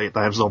first of all, they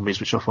have zombies,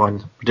 which I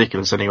find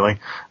ridiculous anyway,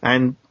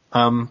 and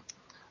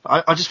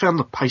I just found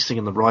the pacing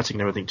and the writing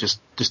and everything just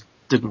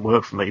didn't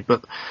work for me.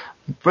 But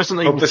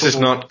Resident Evil 4... this is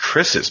not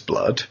Chris's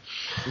blood.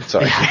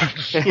 Sorry.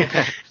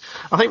 Yeah.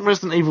 I think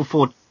Resident Evil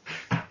 4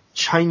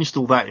 changed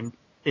all that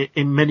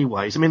in many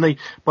ways. I mean,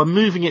 by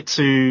moving it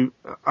to...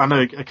 I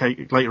know,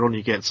 okay, later on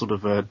you get sort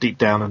of deep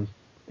down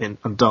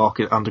and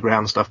dark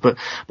underground stuff, but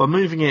by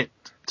moving it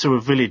to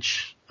a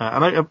village...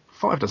 I know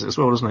 5 does it as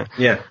well, doesn't it?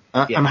 Yeah.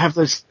 And have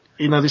this,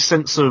 this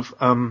sense of,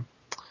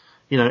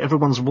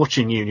 everyone's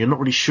watching you and you're not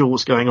really sure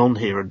what's going on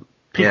here, and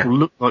people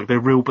look like they're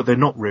real, but they're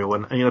not real,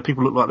 and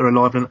people look like they're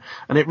alive,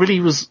 and it really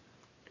was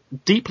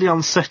deeply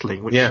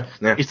unsettling, which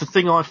is the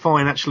thing I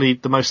find actually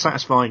the most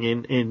satisfying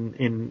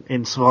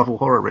in survival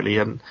horror, really,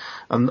 and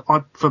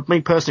for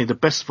me personally, the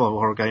best survival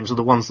horror games are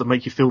the ones that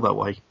make you feel that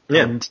way.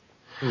 Yeah. And,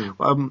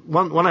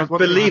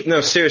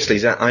 no, seriously,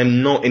 Zach,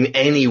 I'm not in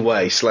any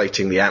way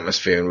slating the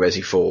atmosphere in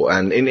Resi 4,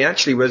 and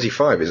actually Resi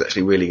 5 is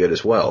actually really good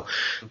as well.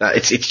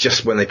 It's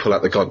just when they pull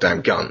out the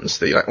goddamn guns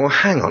that you're like, well,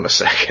 hang on a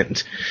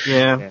second.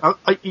 Yeah.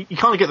 You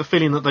kind of get the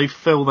feeling that they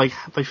feel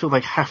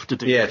they have to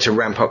do. Yeah, to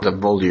ramp up the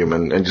volume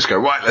and just go,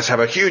 right, let's have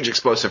a huge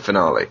explosive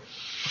finale.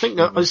 I think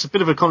it's a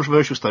bit of a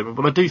controversial statement,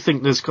 but I do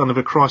think there's kind of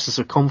a crisis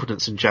of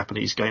confidence in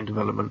Japanese game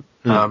development.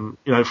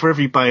 For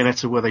every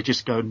Bayonetta where they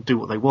just go and do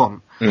what they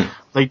want,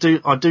 I do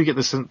get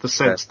the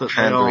sense that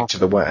pandering to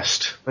the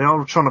West. They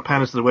are trying to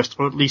pander to the West,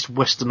 or at least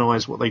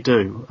westernise what they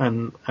do,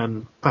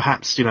 and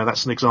perhaps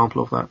that's an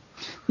example of that.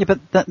 Yeah,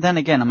 but then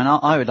again, I mean,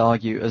 I would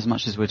argue, as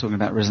much as we're talking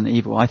about Resident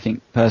Evil, I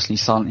think personally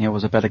Silent Hill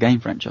was a better game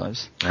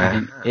franchise.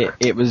 I think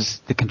it was,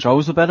 the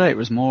controls were better, it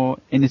was more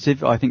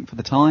innovative, I think, for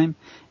the time.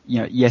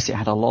 Yes, it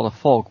had a lot of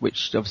fog,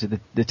 which obviously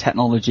the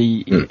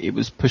technology, it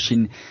was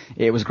pushing,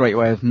 it was a great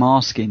way of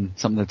masking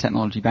some of the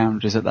technology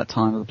boundaries at that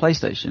time of the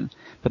PlayStation.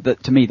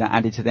 But to me, that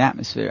added to the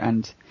atmosphere.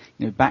 And,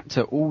 back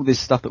to all this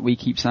stuff that we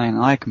keep saying,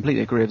 and I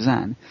completely agree with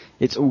Zan,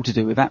 it's all to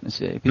do with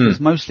atmosphere. Because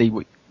mostly,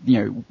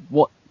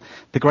 what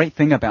the great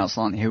thing about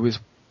Silent Hill was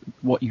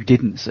what you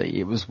didn't see.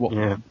 It was what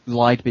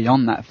lied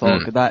beyond that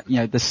fog. That,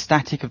 the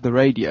static of the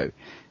radio.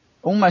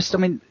 Almost, I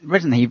mean,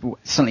 Resident Evil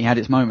certainly had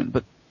its moment,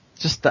 but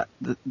just that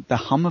the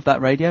hum of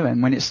that radio,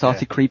 and when it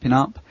started creeping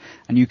up,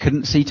 and you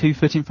couldn't see 2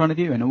 foot in front of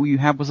you, and all you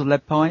had was a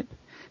lead pipe.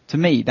 To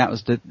me, that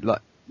was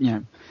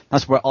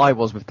that's where I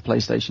was with the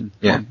PlayStation.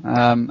 Yeah.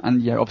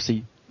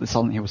 Obviously the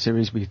Silent Hill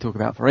series we could talk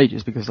about for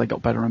ages because they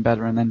got better and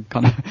better, and then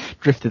kind of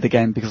drifted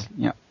again because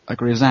I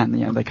agree with Zan.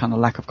 They kind of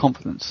lack of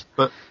confidence.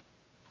 But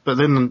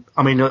then,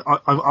 I mean,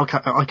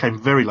 I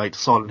came very late to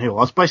Silent Hill.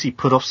 I was basically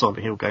put off Silent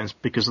Hill games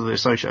because of the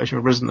association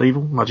with Resident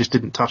Evil, and I just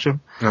didn't touch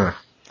them.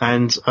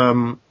 And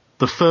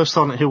the first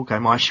Silent Hill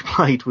game I actually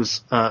played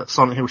was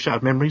Silent Hill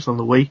Shattered Memories on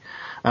the Wii,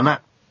 and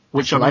that,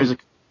 which I know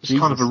is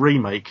kind of a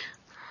remake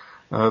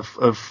of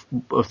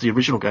the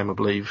original game, I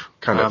believe.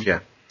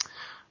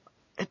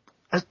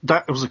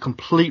 That was a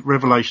complete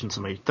revelation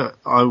to me. That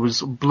I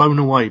was blown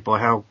away by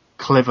how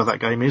clever that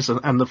game is,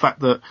 and the fact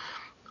that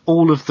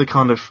all of the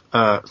kind of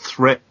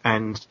threat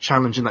and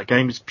challenge in that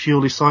game is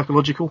purely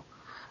psychological.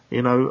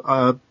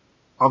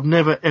 I've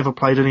never ever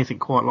played anything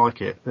quite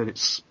like it, and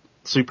it's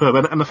superb.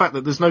 And the fact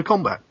that there's no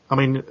combat. I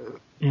mean,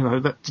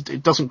 that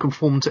it doesn't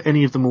conform to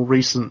any of the more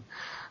recent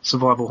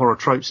survival horror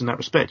tropes in that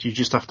respect. You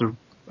just have to,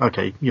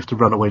 you have to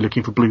run away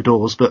looking for blue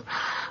doors, but,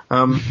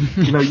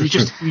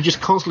 you just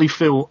constantly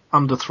feel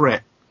under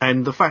threat.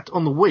 And the fact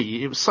on the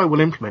Wii, it was so well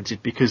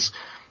implemented because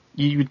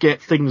you would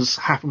get things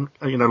happen,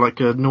 like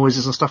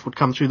noises and stuff would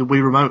come through the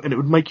Wii remote, and it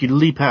would make you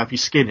leap out of your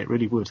skin. It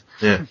really would.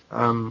 Yeah.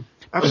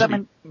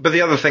 Absolutely But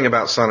the other thing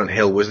about Silent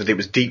Hill was that it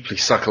was deeply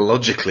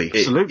psychologically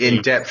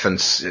in depth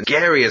and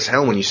scary as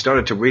hell when you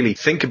started to really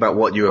think about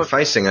what you were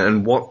facing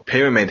and what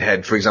Pyramid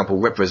Head, for example,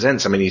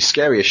 represents. I mean, he's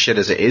scary as shit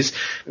as it is,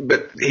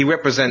 but he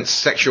represents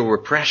sexual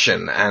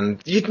repression,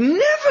 and you'd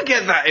never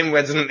get that in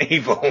Resident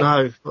Evil.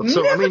 No.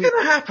 So, never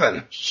gonna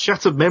happen.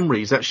 Shattered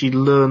Memories actually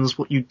learns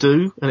what you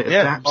do, and it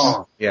adapts.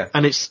 Oh, yeah.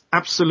 And it's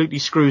absolutely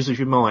screws with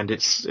your mind.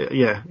 It's,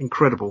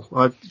 incredible.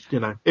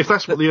 If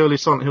that's what the early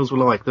Silent Hills were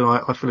like, then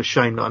I feel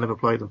ashamed that I never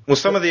played them. Well,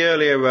 some of the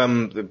earlier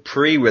the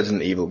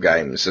pre-Resident Evil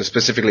games,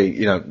 specifically,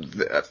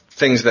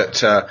 things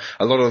that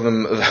a lot of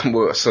them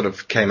were sort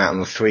of came out on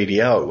the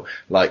 3DO,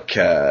 like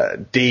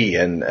D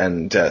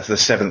and The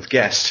Seventh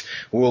Guest,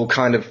 were all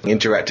kind of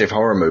interactive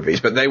horror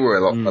movies, but they were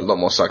a lot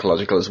more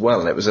psychological as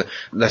well, and it was a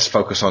less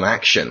focus on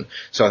action.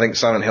 So I think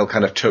Silent Hill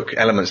kind of took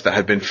elements that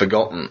had been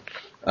forgotten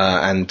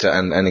and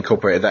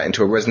incorporated that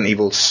into a Resident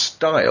Evil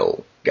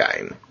style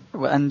game.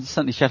 Well, and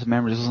certainly Shattered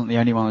Memories wasn't the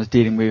only one that was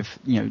dealing with,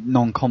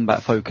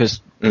 non-combat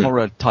focused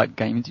horror type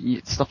games.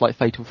 Stuff like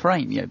Fatal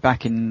Frame,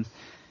 back in,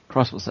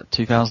 Christ, what's that,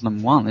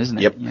 2001, isn't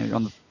it? Yep.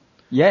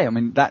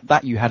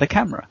 That you had a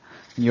camera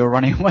and you were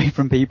running away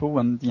from people,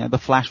 and the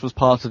flash was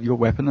part of your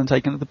weapon and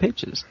taking the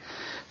pictures.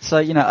 So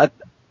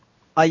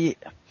I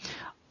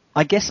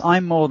guess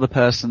I'm more the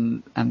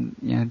person,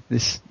 and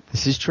this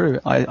is true.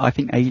 I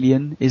think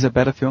Alien is a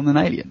better film than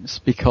Aliens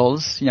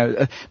because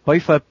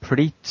both are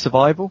pretty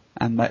survival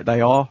and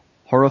they are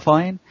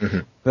horrifying. Mm-hmm.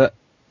 But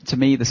to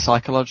me, the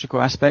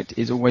psychological aspect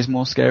is always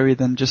more scary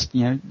than just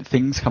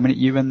things coming at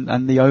you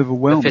and the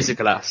overwhelming the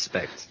physical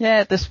aspect.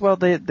 Yeah,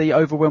 the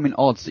overwhelming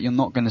odds that you're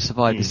not going to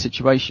survive this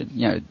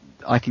situation.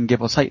 I can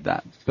give or take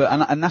that. But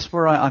and that's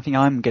where I think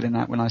I'm getting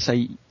at when I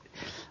say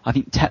I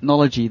think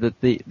technology,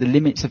 that the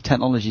limits of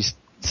technology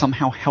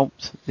somehow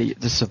helped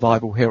the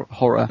survival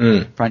horror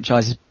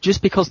franchises,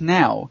 just because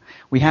now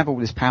we have all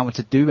this power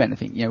to do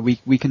anything.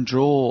 We can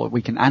draw,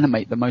 we can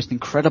animate the most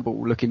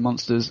incredible looking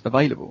monsters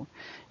available.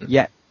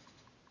 Yet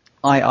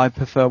I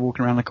prefer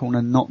walking around the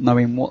corner not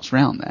knowing what's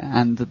around there,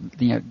 and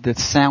the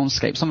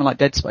soundscape. Something like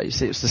Dead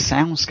Space, it was the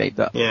soundscape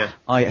that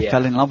I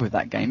fell in love with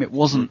that game. It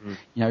wasn't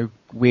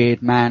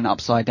weird man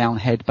upside down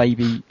head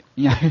baby.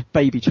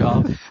 Baby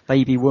child,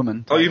 baby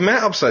woman. Oh, you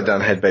met upside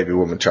down head baby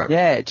woman child?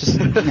 Yeah, just,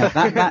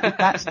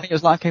 that's, it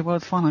was like, okay, well,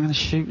 fine, I'm going to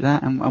shoot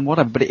that and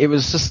whatever. But it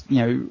was just,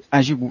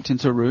 as you walked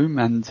into a room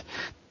and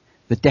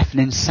the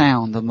deafening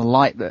sound and the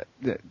light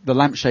the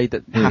lampshade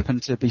that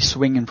happened to be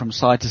swinging from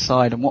side to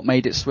side and what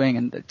made it swing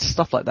and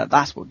stuff like that,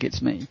 that's what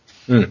gets me.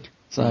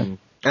 So.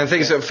 And the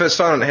thing is that for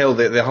Silent Hill,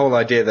 the whole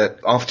idea that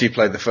after you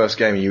played the first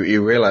game,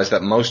 you realise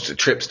that most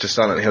trips to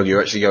Silent Hill, you're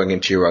actually going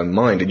into your own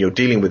mind and you're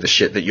dealing with the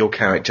shit that your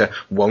character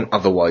won't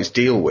otherwise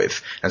deal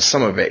with. And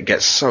some of it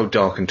gets so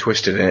dark and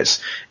twisted,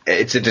 and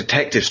it's a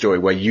detective story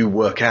where you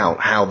work out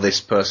how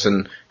this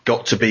person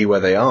got to be where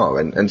they are.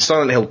 And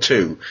Silent Hill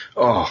 2,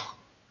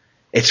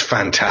 it's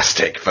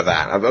fantastic for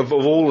that. Of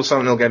all the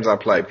Silent Hill games I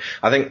played,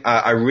 I think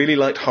I really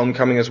liked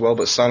Homecoming as well,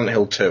 but Silent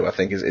Hill 2 I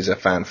think is a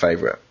fan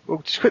favourite.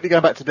 Well, just quickly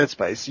going back to Dead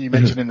Space, you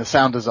mentioned in the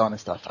sound design and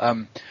stuff.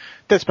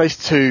 Dead Space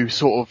 2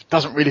 sort of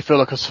doesn't really feel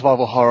like a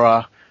survival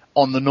horror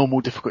on the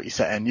normal difficulty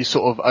setting. You're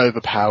sort of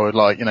overpowered,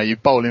 like, you're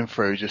bowling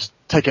through, just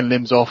taking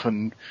limbs off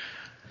and...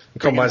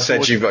 Combine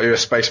said you're a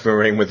space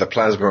marine with a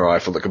plasma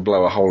rifle that can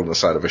blow a hole in the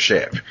side of a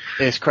ship.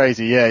 It's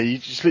crazy, yeah. You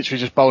just literally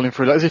just bowling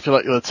through, like, as if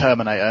you're the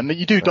Terminator. And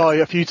you do die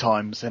a few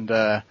times, and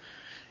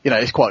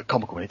it's quite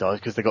comical when he dies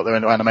because they got their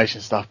own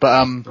animation stuff.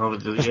 But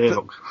the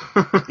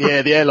airlock.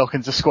 Yeah, the airlock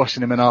and just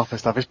squashing him in half and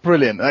stuff. It's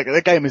brilliant.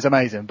 The game is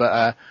amazing,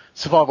 but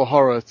survival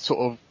horror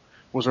sort of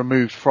was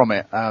removed from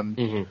it.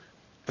 The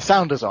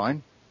sound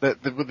design.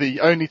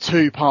 The only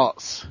two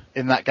parts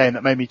in that game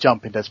that made me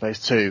jump in Dead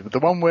Space 2, the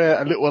one where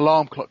a little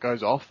alarm clock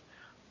goes off,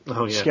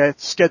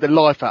 scared the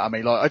life out of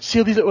me. Like, I'd see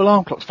all these little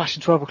alarm clocks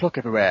flashing 12 o'clock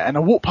everywhere, and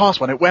I walked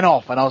past one, it went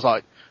off, and I was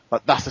like,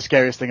 that's the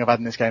scariest thing I've had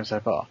in this game so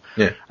far.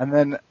 Yeah. And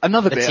then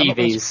another bit.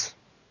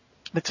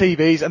 The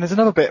TVs, and there's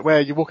another bit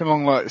where you're walking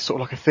along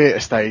like a theatre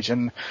stage,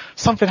 and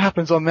something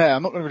happens on there.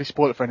 I'm not going to really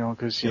spoil it for anyone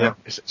because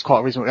it's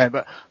quite a reasonable game,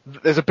 but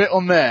there's a bit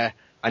on there.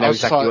 I know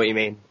exactly what you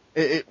mean.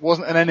 It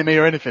wasn't an enemy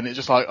or anything. It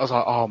just I was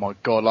like, oh my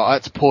god! Like, I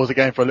had to pause the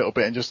game for a little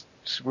bit and just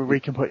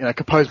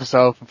compose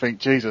myself and think,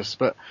 Jesus.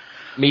 But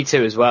me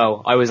too as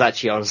well. I was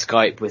actually on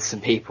Skype with some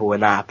people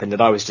when that happened,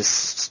 and I was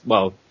just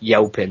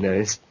yelping.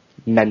 And it's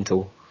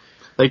mental.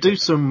 They do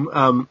some.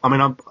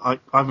 I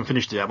haven't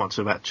finished it yet. I'm up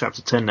to about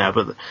chapter 10 now,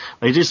 but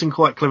they do some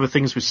quite clever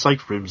things with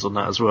safe rooms on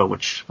that as well,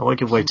 which I won't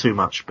give away too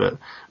much. But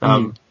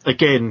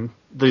again,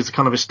 there's a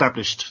kind of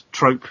established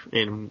trope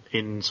in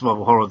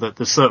survival horror that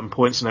there's certain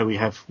points we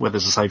have where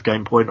there's a safe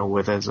game point or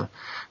where there's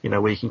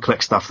where you can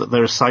collect stuff that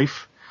they're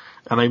safe,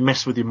 and they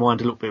mess with your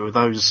mind a little bit with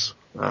those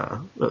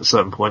at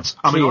certain points.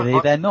 Clearly,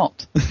 they're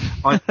not.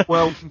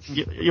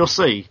 You'll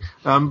see.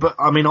 But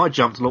I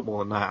jumped a lot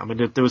more than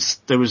that.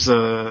 There was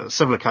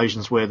several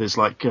occasions where there's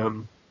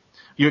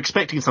you're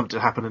expecting something to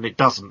happen and it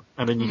doesn't,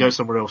 and then you go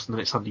somewhere else and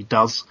then it suddenly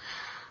does.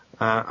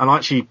 And I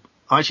actually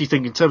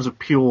think in terms of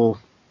pure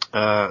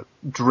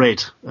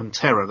dread and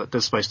terror that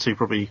Dead Space 2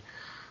 probably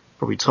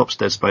probably tops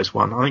Dead Space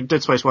 1. I think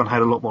Dead Space 1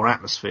 had a lot more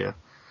atmosphere.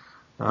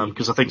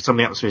 Because I think some of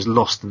the atmosphere is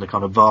lost in the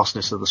kind of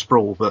vastness of the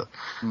sprawl, but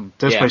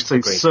Dead Space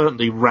 2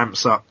 certainly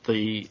ramps up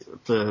the.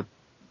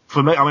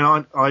 For me, I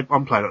mean,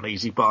 I'm playing it on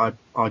easy, but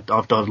I've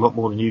died a lot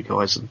more than you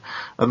guys,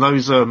 and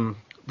those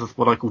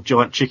what I call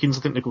giant chickens,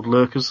 I think they're called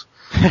lurkers.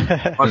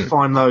 I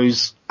find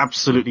those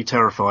absolutely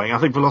terrifying. I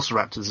think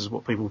velociraptors is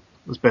what people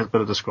is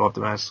better describe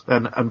them as,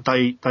 and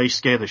they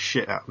scare the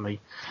shit out of me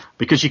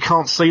because you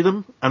can't see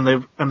them and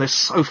they're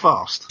so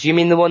fast. Do you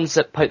mean the ones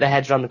that poke their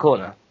heads around the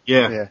corner?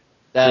 Yeah.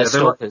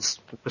 Stalkers.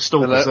 The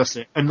stalkers, that's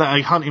it. And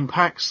they hunt in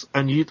packs,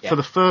 and for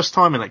the first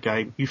time in that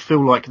game, you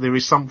feel like there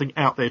is something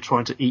out there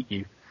trying to eat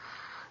you.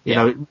 You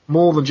know,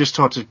 more than just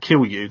trying to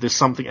kill you, there's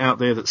something out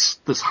there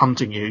that's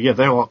hunting you. Yeah,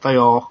 they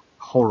are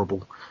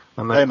horrible.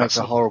 And they make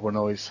a horrible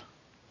noise.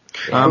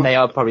 And they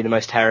are probably the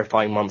most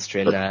terrifying monster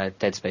in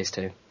Dead Space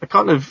 2. A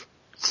kind of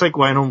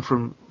segueing on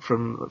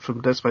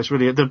from Dead Space,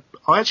 really,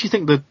 I actually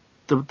think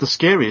the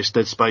scariest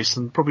Dead Space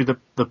and probably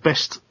the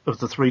best of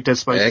the three Dead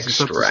Spaces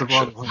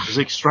is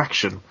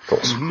Extraction.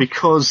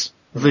 Because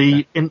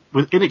in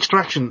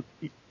Extraction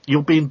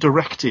you're being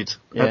directed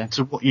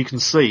to what you can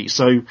see.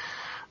 So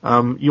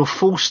you're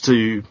forced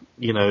to,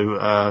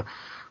 not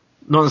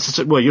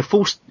necessarily, well, you're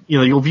forced,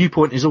 your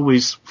viewpoint is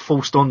always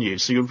forced on you.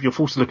 So you're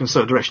forced to look in a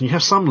certain direction. You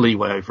have some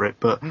leeway over it,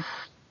 but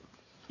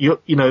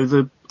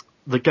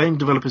the game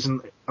developers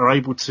are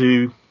able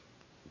to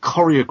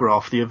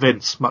choreograph the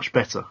events much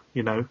better.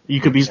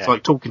 You could be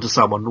like talking to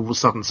someone and all of a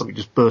sudden something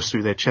just bursts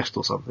through their chest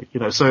or something,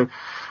 so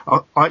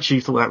I actually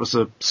thought that was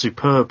a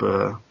superb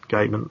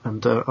game,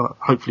 and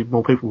hopefully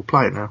more people will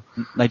play it now.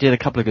 They did a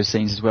couple of good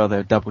scenes as well. They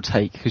were double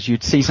take, because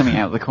you'd see something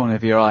out of the corner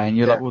of your eye and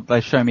you're like, well,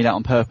 they've shown me that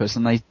on purpose,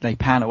 and they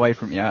pan away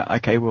from you.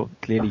 Okay, well,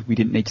 clearly we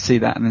didn't need to see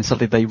that, and then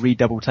suddenly they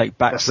re-double take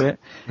back to it,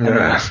 and then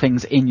that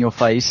thing's in your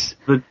face,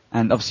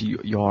 and obviously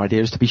your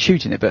idea is to be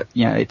shooting it, but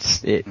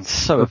it's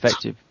so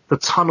effective. The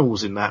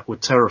tunnels in that were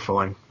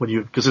terrifying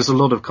because there's a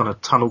lot of kind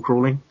of tunnel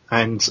crawling,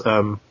 and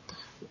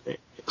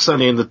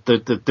certainly in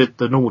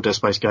the normal Dead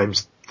Space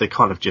games, they're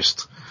kind of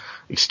just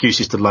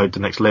excuses to load the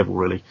next level,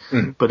 really.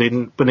 But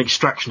in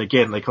Extraction,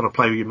 again, they kind of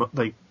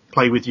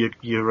play with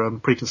your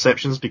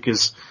preconceptions,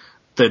 because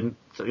then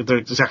they're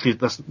exactly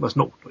that's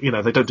not,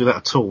 they don't do that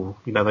at all.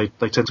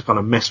 They tend to kind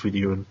of mess with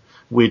you, and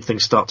weird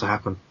things start to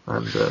happen,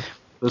 and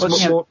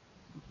there's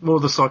more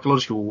of the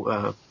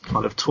psychological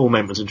kind of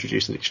torment was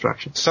introduced in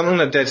Extraction. Something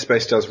that Dead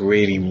Space does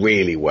really,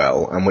 really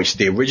well, and which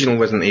the original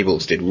Resident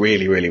Evils did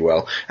really, really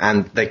well,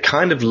 and they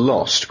kind of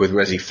lost with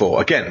Resi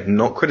 4. Again,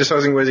 not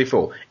criticising Resi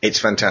 4, it's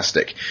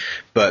fantastic.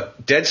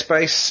 But Dead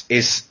Space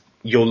is,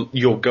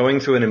 you're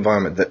going through an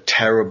environment that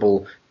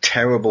terrible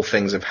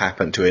things have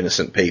happened to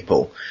innocent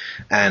people,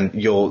 and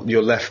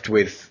you're left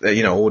with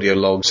audio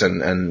logs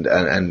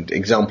and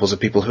examples of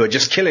people who are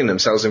just killing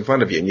themselves in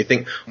front of you, and you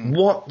think,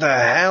 what the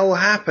hell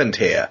happened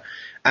here?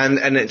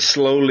 And it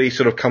slowly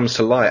sort of comes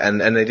to light,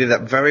 and they did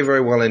that very,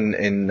 very well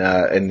in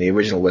the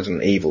original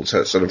Resident Evil. So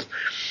it's sort of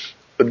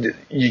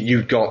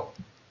you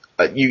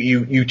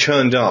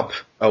turned up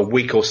a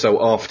week or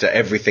so after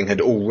everything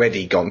had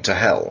already gone to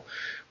hell.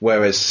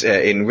 Whereas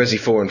in Resi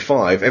 4 and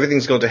 5,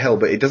 everything's gone to hell,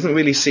 but it doesn't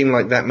really seem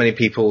like that many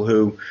people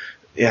who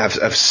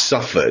have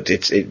suffered.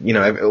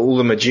 All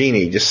the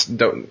Magini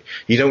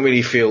you don't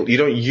really feel, you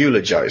don't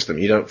eulogize them.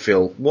 You don't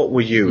feel, what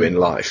were you in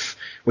life?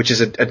 Which is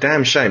a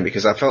damn shame,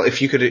 because I felt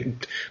if you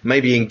could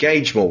maybe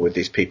engage more with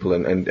these people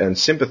and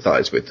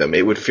sympathize with them,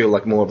 it would feel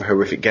like more of a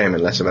horrific game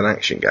and less of an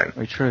action game.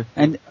 Very true.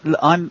 And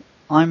I'm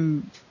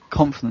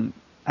confident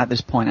at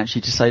this point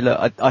actually to say,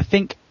 look, I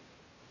think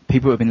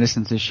people who have been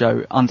listening to the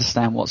show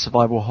understand what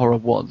survival horror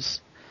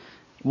was.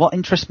 What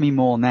interests me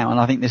more now, and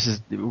I think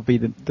it will be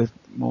the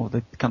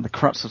kind of the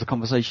crux of the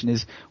conversation,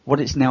 is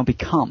what it's now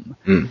become.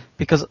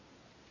 Because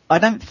I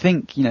don't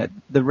think,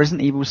 the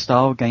Resident Evil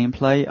style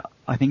gameplay,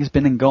 I think, has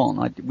been and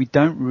gone. We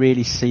don't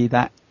really see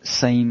that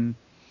same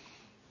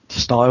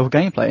style of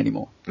gameplay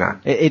anymore. No.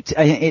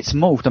 It's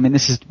morphed. I mean,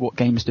 this is what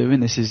games do,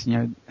 and this is,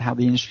 how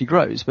the industry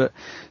grows. But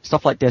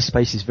stuff like Dead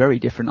Space is very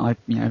different,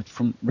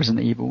 from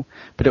Resident Evil,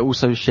 but it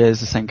also shares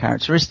the same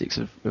characteristics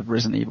of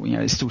Resident Evil.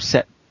 It still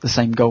set the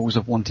same goals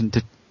of wanting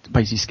to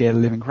basically scare the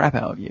living crap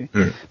out of you.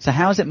 So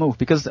how has it moved?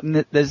 Because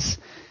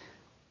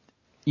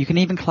you can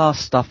even class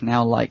stuff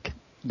now like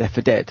Left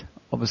 4 Dead.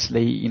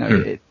 Obviously,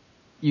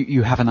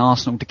 you have an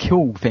arsenal to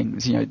kill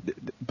things.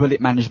 Bullet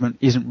management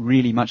isn't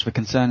really much of a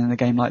concern in a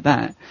game like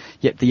that.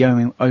 Yet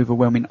the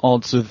overwhelming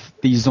odds of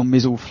these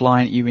zombies all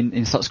flying at you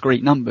in such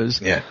great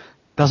numbers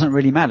doesn't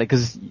really matter,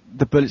 because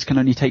the bullets can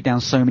only take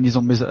down so many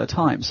zombies at a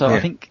time. So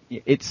I think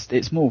it's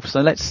morphed.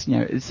 So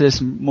there's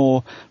some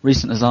more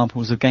recent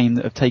examples of game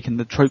that have taken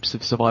the tropes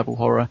of survival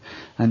horror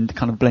and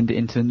kind of blend it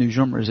into the new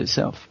genres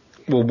itself.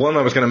 Well, one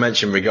I was going to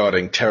mention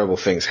regarding terrible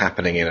things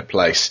happening in a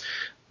place,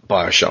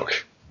 BioShock.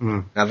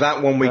 Now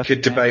that one we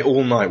could debate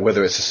all night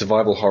whether it's a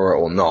survival horror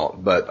or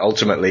not, but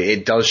ultimately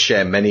it does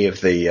share many of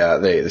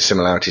the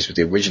similarities with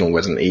the original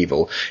Resident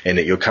Evil in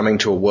that you're coming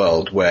to a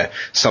world where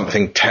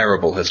something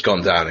terrible has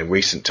gone down in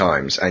recent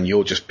times and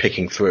you're just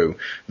picking through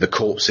the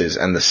corpses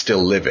and the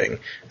still living,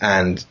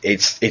 and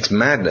it's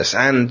madness.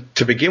 And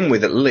to begin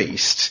with, at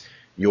least,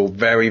 you're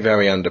very,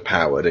 very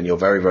underpowered and you're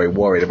very, very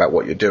worried about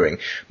what you're doing.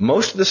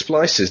 Most of the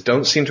splicers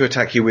don't seem to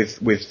attack you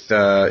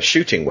with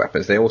shooting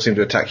weapons. They all seem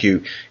to attack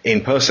you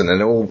in person, and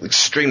they're all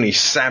extremely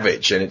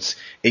savage, and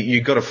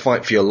you've got to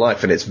fight for your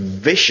life, and it's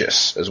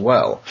vicious as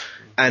well.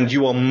 And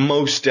you are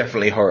most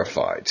definitely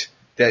horrified.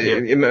 Do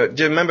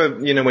you remember,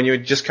 when you were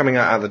just coming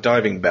out of the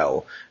diving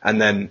bell, and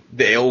then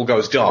it all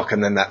goes dark,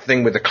 and then that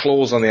thing with the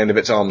claws on the end of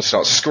its arms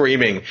starts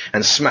screaming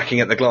and smacking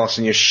at the glass,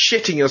 and you're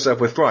shitting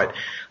yourself with fright?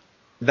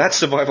 That's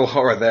survival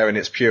horror there in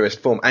its purest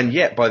form, and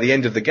yet by the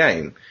end of the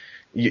game,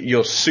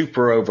 you're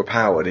super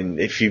overpowered. And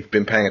if you've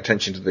been paying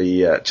attention to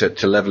the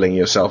to leveling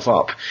yourself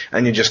up,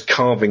 and you're just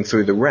carving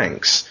through the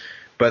ranks.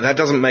 But that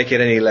doesn't make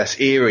it any less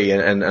eerie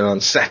and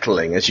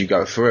unsettling as you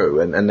go through.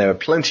 And there are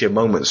plenty of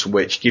moments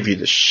which give you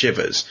the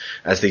shivers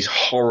as these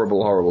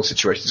horrible, horrible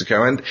situations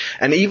occur.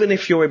 And even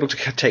if you're able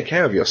to take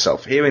care of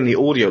yourself, hearing the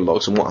audio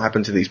logs and what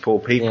happened to these poor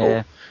people.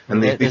 Yeah.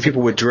 And these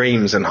people with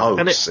dreams and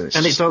hopes.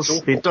 And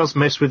it does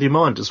mess with your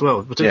mind as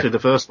well, particularly the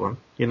first one.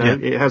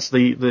 It has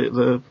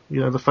the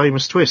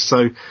famous twist.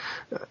 So,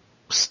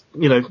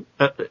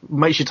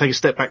 makes you take a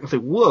step back and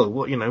think, whoa,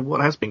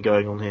 what has been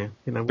going on here?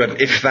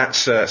 But if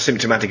that's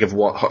symptomatic of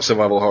what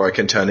survival horror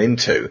can turn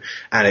into,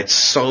 and it's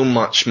so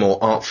much more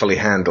artfully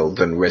handled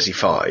than Resi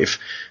 5,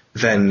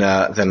 then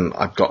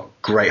I've got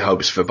great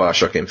hopes for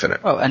Bioshock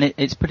Infinite. Oh, and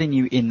it's putting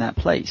you in that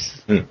place.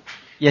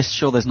 Yes,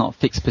 sure, there's not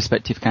fixed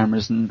perspective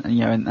cameras and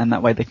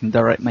that way they can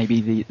direct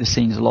maybe the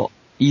scenes a lot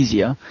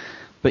easier,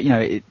 but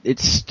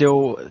it's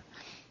still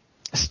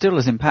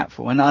as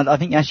impactful. And I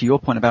think actually your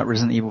point about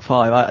Resident Evil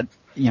 5,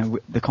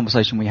 the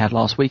conversation we had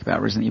last week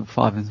about Resident Evil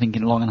 5 and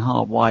thinking long and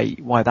hard why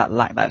that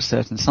lacked that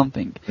certain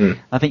something.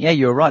 I think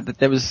you're right that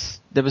there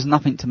was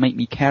nothing to make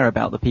me care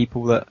about the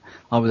people that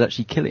I was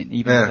actually killing,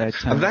 even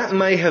though that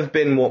may have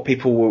been what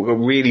people were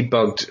really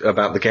bugged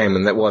about the game,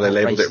 and that why they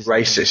labelled it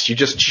racist. You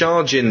just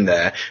charge in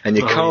there and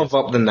you carve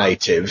up the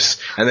natives,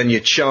 and then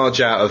you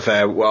charge out of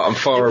there and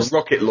fire a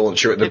rocket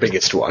launcher at the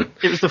biggest one.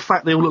 It was the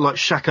fact they all looked like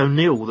Shaq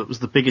O'Neal that was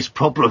the biggest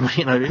problem.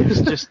 It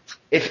was just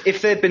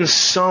if there'd been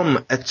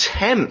some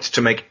attempt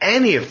to make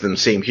any of them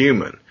seem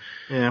human.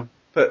 Yeah.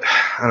 But,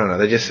 I don't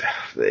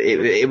know,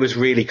 it was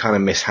really kind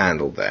of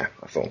mishandled there,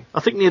 I thought. I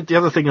think the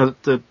other thing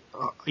that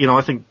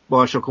I think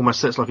Bioshock almost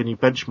sets like a new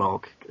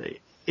benchmark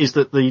is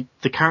that the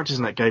characters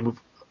in that game have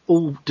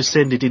all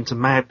descended into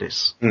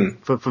madness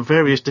for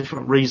various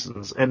different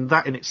reasons, and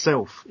that in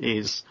itself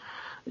is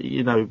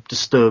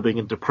disturbing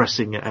and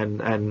depressing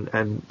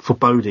and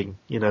foreboding.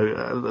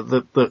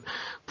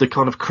 The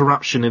kind of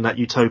corruption in that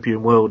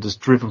utopian world has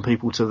driven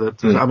people to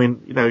the. I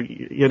mean,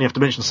 you only have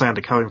to mention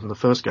Sander Cohen from the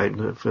first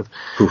game for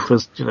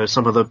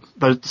some of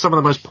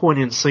the most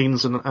poignant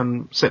scenes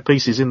and set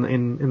pieces in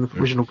the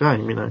original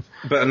game.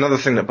 But another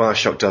thing that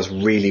Bioshock does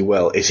really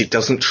well is it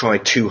doesn't try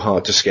too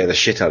hard to scare the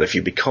shit out of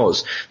you,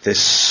 because there's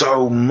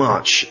so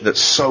much that's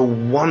so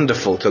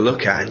wonderful to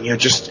look at, and you're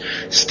just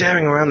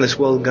staring around this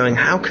world going,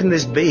 how can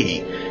this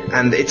be?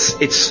 And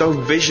it's so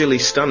visually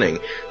stunning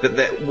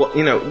that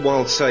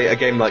while say a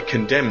game like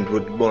Condemned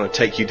would want to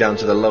take you down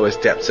to the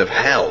lowest depths of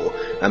hell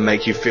and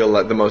make you feel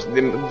like the most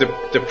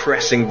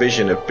depressing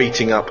vision of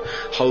beating up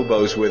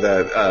hobos with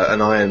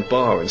an iron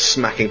bar and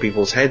smacking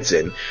people's heads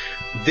in,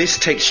 this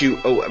takes you.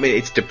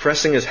 It's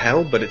depressing as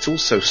hell, but it's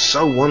also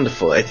so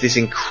wonderful. It's this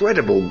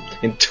incredible,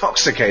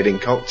 intoxicating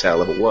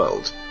cocktail of a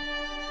world.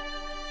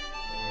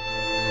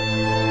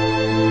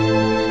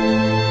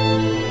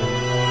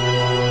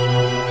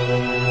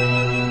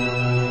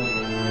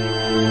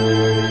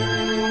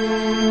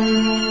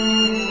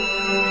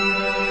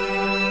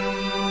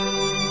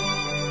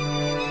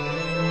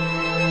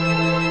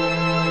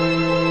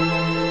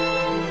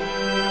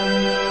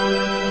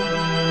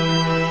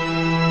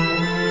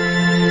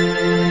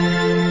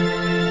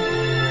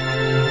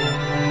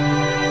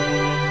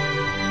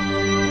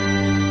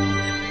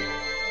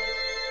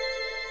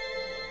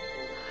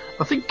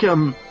 I think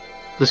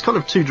there's kind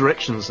of two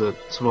directions that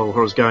survival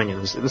horror is going in.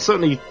 There's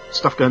certainly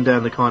stuff going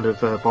down the kind of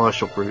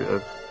Bioshock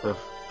route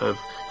of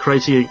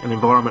creating an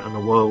environment and a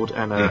world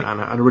and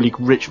a really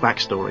rich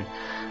backstory.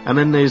 And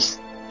then there's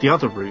the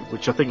other route,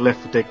 which I think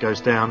Left 4 Dead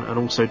goes down, and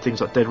also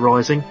things like Dead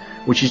Rising,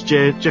 which is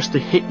just to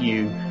hit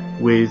you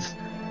with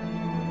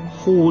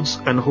hordes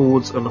and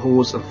hordes and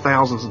hordes and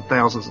thousands and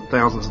thousands and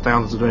thousands and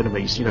thousands of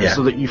enemies,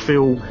 so that you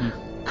feel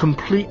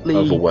completely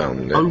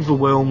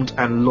overwhelmed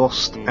and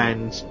lost,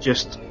 and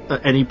just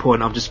at any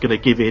point I'm just going to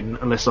give in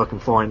unless I can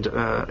find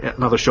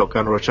another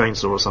shotgun or a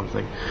chainsaw or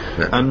something.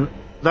 Yeah. And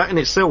that in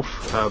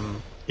itself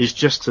is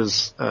just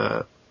as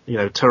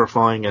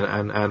terrifying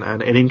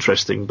and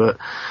interesting, but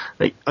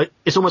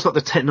it's almost like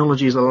the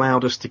technology has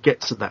allowed us to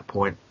get to that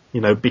point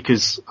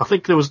because I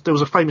think there was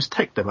a famous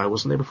tech demo,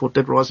 wasn't there, before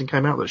Dead Rising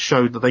came out, that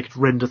showed that they could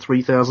render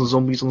 3,000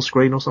 zombies on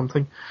screen or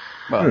something.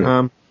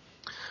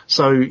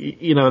 So,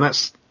 and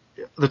that's,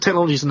 the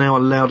technology's now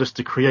allowed us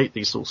to create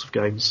these sorts of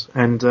games,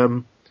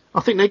 and I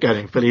think they're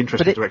going in fairly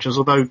interesting directions,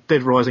 although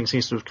Dead Rising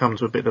seems to have come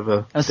to a bit of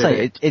a... I'd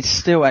say it's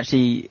still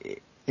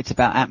actually, it's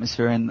about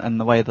atmosphere and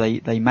the way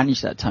they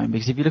manage that tone,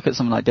 because if you look at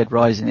something like Dead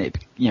Rising,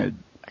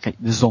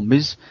 the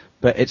zombies,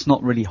 but it's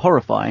not really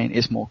horrifying,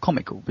 it's more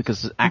comical,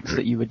 because the acts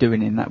that you were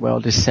doing in that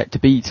world is set to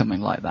be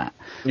something like that.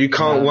 You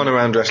can't run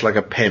around dressed like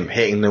a pimp,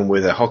 hitting them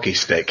with a hockey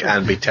stick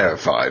and be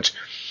terrified.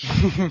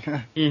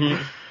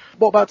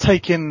 What about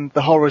taking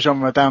the horror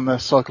genre down the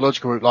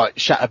psychological route, like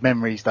Shattered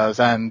Memories does,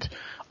 and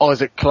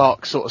Isaac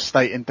Clarke's sort of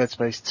state in Dead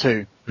Space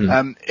 2?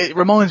 It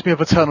reminds me of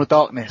Eternal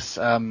Darkness,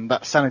 that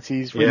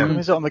Sanity's remake,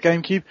 is it, on the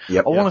GameCube?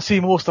 I want to see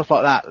more stuff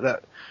like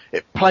that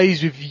it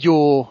plays with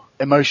your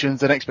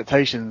emotions and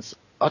expectations.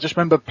 I just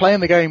remember playing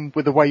the game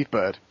with the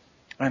Wavebird,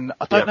 and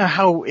I don't know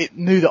how it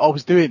knew that I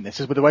was doing this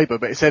with the Wavebird,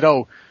 but it said,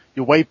 "Oh,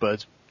 your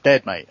Wavebird's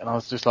dead, mate." And I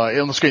was just like,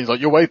 on the screen, it's like,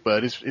 "Your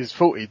Wavebird is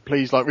faulty,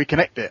 please like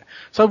reconnect it."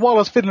 So while I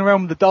was fiddling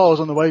around with the dials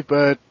on the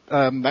Wavebird,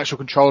 the actual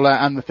controller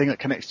and the thing that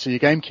connects to your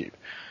GameCube,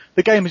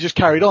 the game has just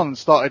carried on and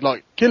started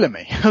like killing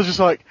me. I was just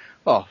like,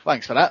 "Oh,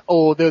 thanks for that."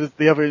 Or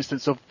the other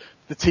instance of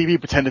the TV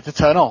pretended to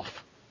turn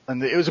off.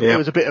 And it was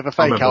a bit of a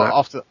fake out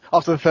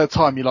after the third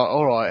time. You're like,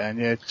 all right,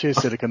 and cheers,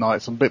 Silicon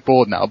Knights. I'm a bit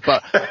bored now,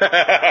 but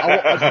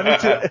I need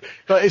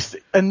to.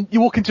 And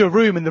you walk into a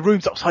room and the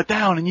room's upside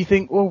down, and you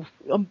think, well,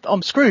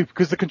 I'm screwed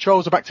because the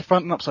controls are back to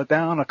front and upside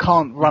down. I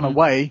can't run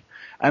away,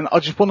 and I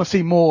just want to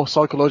see more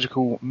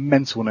psychological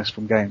mentalness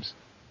from games.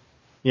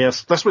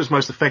 Yes, that's what's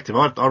most effective.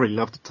 I really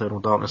loved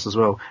Eternal Darkness as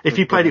well. If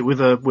you played it with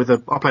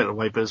a, I played it on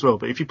Wavebird as well,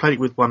 but if you played it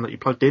with one that you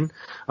plugged in,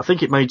 I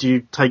think it made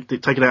you take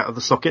it out of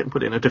the socket and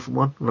put it in a different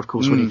one. And of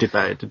course, when you did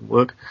that, it didn't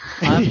work.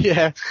 Was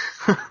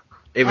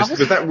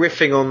that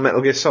riffing on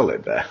Metal Gear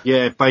Solid there?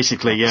 Yeah,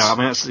 basically, yeah. I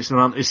mean,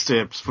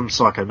 it's from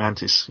Psycho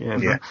Mantis.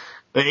 Yeah.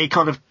 But it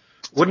kind of...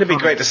 Wouldn't it be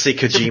great to see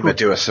Kojima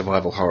do a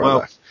survival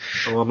horror?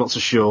 I'm not so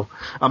sure.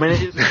 I mean,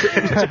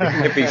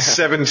 it'd be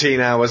 17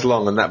 hours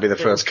long, and that'd be the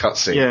first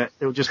cutscene. Yeah,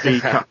 it would just be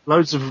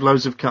loads of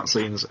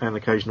cutscenes and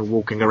occasional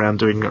walking around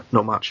doing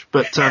not much.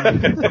 But I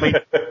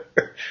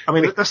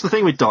mean, that's the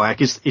thing with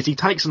Dyack is he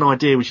takes an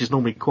idea which is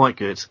normally quite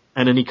good,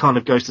 and then he kind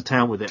of goes to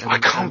town with it. I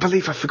can't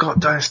believe I forgot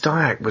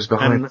Dyack was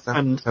behind that.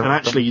 And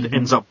actually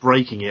ends up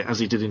breaking it as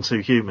he did in 2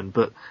 Human.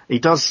 But he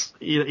does.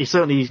 He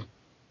certainly.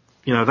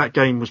 That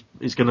game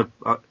is going to,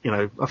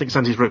 I think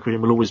Santi's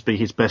Requiem will always be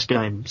his best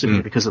game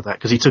simply because of that,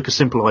 because he took a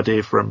simple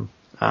idea from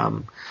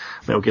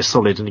Metal Gear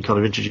Solid and he kind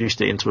of introduced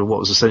it into what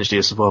was essentially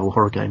a survival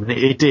horror game, and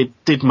it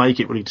did make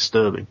it really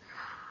disturbing.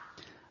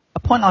 A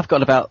point I've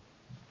got about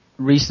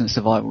recent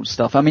survival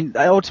stuff, I mean,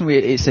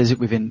 ultimately it says it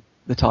within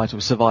the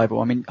title,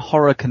 survival. I mean,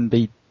 horror can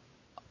be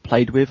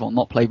played with or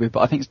not played with, but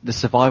I think the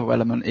survival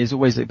element is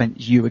always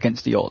you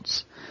against the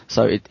odds.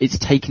 So it's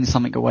taking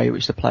something away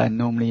which the player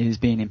normally is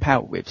being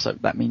empowered with. So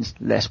that means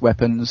less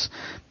weapons,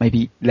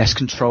 maybe less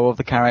control of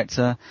the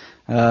character,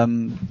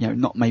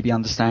 not maybe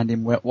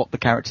understanding what the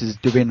character is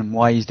doing and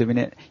why he's doing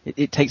it.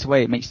 It takes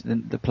away, it makes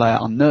the player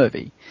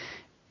unnervy.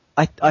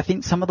 I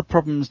think some of the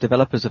problems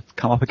developers have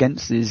come up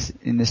against is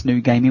in this new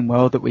gaming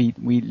world that we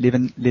live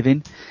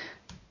in.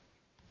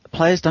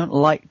 Players don't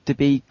like to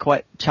be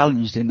quite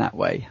challenged in that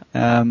way.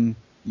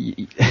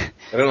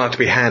 I don't like to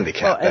be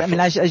handicapped. Well, I mean,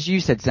 as you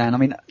said, Zan, I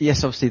mean,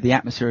 yes, obviously the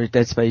atmosphere of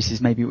Dead Space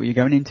is maybe what you're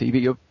going into,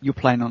 but you're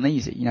playing on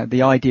easy.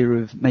 The idea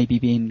of maybe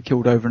being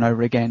killed over and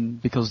over again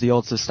because the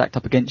odds are stacked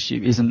up against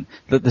you isn't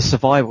the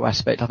survival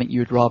aspect. I think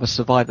you would rather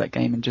survive that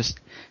game and just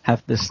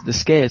have the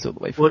scares all the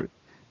way through. Well,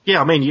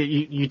 yeah, I mean,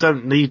 you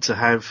don't need to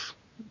have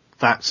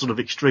that sort of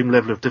extreme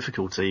level of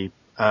difficulty,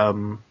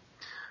 and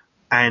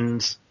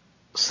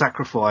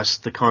sacrifice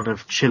the kind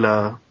of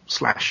chiller /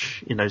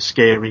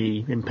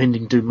 scary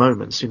impending doom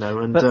moments,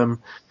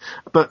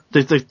 but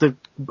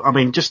I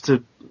mean, just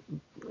to,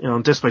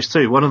 on Dead Space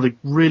 2, one of the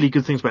really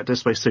good things about Dead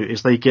Space 2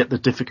 is they get the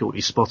difficulty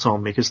spot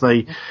on, because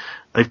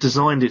they've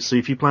designed it so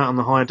if you play it on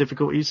the higher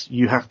difficulties,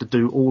 you have to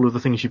do all of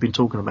the things you've been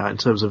talking about in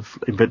terms of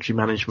inventory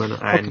management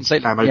and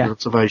ammo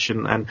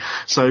conservation, and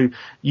so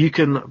you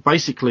can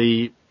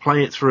basically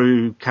play it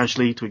through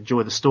casually to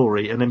enjoy the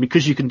story, and then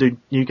because you can do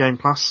New Game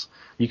Plus,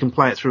 you can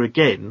play it through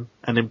again,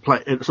 and then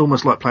it's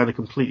almost like playing a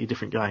completely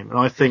different game. And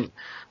I think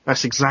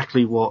that's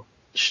exactly what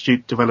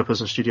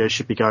developers and studios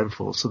should be going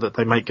for, so that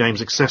they make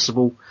games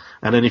accessible,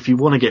 and then if you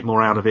want to get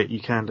more out of it, you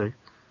can do.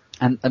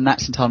 And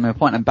that's entirely my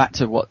point. And back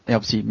to what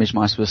obviously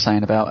Mijmeister was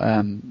saying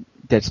about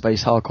Dead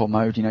Space hardcore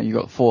mode, you've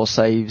got 4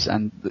 saves,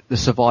 and the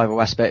survival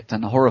aspect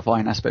and the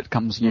horrifying aspect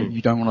comes,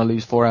 you don't want to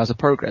lose 4 hours of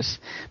progress.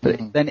 But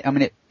then, I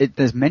mean,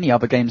 there's many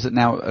other games that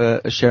now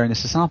are sharing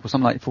this example.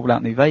 Something like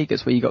Fallout New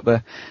Vegas, where you've got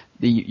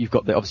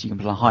obviously you can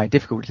play a higher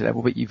difficulty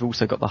level, but you've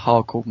also got the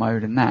hardcore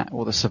mode and that,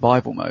 or the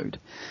survival mode,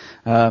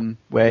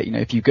 where,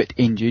 if you get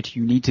injured,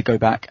 you need to go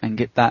back and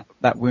get that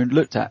wound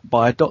looked at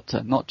by a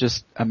doctor, not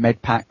just a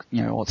med pack,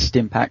 or a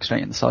stim pack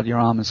straight in the side of your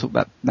arm and sort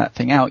that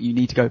thing out. You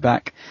need to go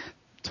back,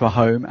 to a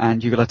home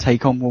and you've got to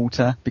take on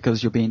water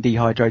because you're being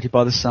dehydrated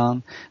by the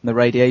sun and the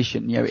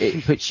radiation. You know,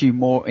 it puts you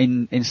more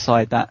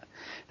inside that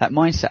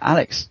mindset.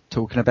 Alex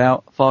talking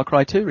about Far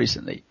Cry 2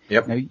 recently.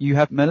 Yep. You know, you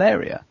have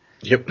malaria.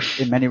 Yep.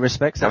 In many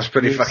respects. That's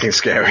pretty fucking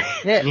scary.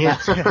 Yeah,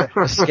 that's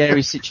a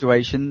scary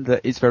situation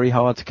that is very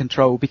hard to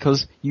control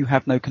because you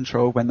have no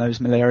control when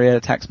those malaria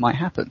attacks might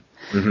happen.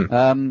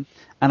 Mm-hmm.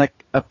 And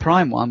a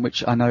prime one,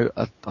 which I know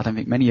I don't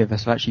think many of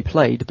us have actually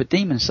played, but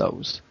Demon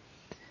Souls.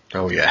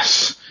 Oh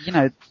yes. You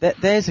know,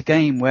 there's a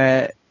game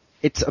where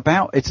it's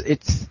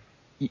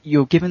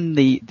you're given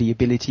the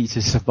ability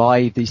to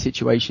survive these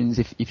situations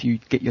if you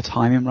get your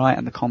timing right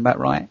and the combat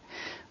right,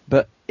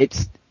 but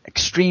it's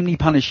extremely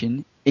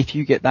punishing if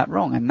you get that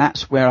wrong, and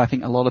that's where I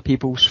think a lot of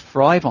people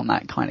thrive on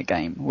that kind of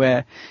game,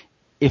 where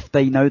if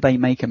they know they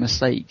make a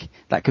mistake,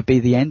 that could be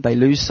the end, they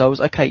lose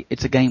souls. Okay,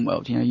 it's a game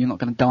world, you know, you're not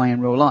going to die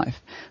in real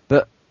life,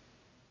 but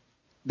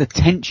the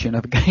tension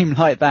of a game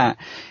like that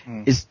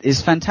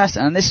is fantastic,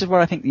 and this is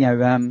where I think, you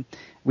know,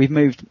 we've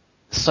moved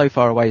so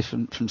far away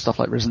from stuff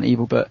like Resident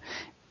Evil, but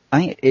I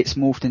think it's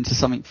morphed into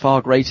something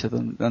far greater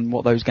than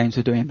what those games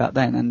were doing back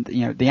then. And,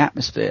 you know, the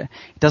atmosphere,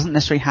 it doesn't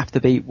necessarily have to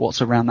be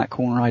what's around that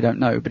corner, I don't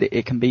know, but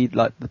it can be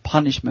like the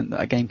punishment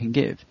that a game can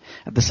give.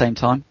 At the same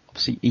time,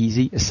 obviously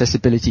easy,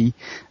 accessibility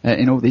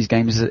in all these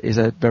games is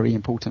a very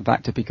important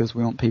factor because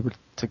we want people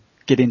to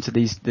get into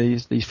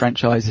these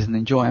franchises and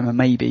enjoy them and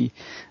maybe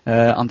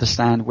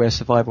understand where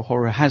survival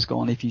horror has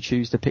gone if you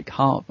choose to pick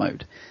hard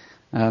mode.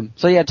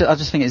 So yeah, I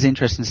just think it's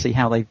interesting to see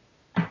how they've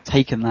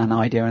taken that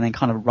idea and then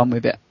kind of run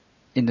with it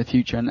in the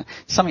future, and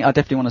something I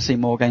definitely want to see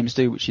more games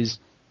do, which is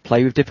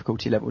play with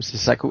difficulty levels.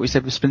 It's like what we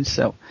said with Splinter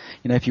Cell.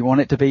 You know, if you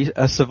want it to be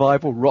a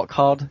survival, rock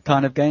hard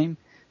kind of game,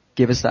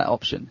 give us that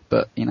option.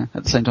 But, you know,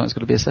 at the same time, it's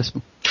got to be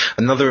accessible.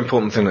 Another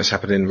important thing that's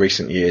happened in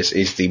recent years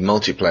is the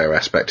multiplayer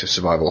aspect of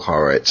survival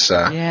horror. It's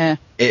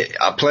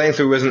playing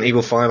through Resident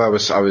Evil 5. I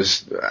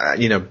was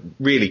you know,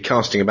 really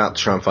casting about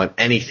to try and find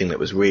anything that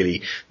was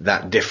really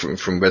that different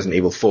from Resident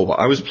Evil 4, but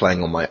I was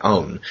playing on my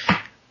own.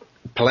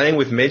 Playing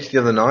with Midge the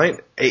other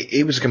night,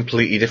 it was a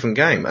completely different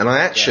game, and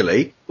I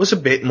actually was a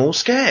bit more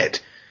scared.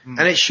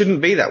 And it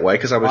shouldn't be that way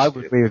because I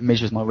would agree with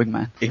Midge as my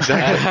wingman.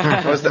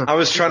 Exactly. I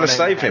was trying to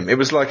save him. It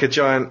was like a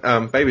giant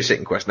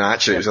babysitting quest. No,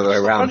 actually, it was the other way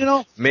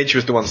around. Midge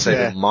was the one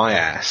saving my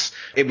ass.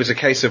 It was a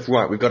case of,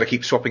 right, we've got to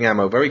keep swapping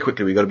ammo very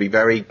quickly. We've got to be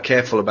very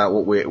careful about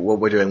what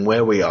we're doing,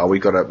 where we are.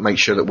 We've got to make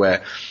sure that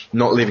we're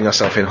not leaving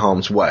ourselves in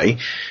harm's way.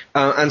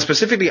 And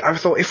specifically, I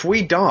thought if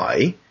we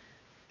die,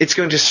 it's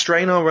going to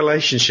strain our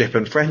relationship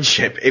and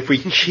friendship if we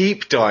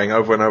keep dying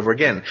over and over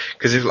again.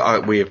 Because it's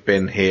like, we have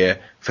been here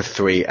for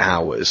 3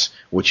 hours.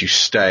 Would you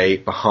stay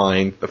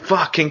behind the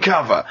fucking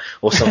cover?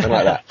 Or something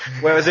like that.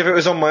 Whereas if it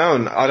was on my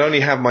own, I'd only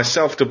have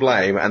myself to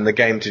blame and the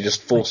game to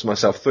just force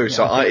myself through.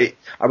 So I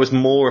was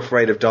more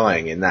afraid of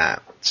dying in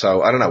that.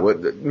 So, I don't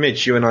know.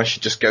 Midge, you and I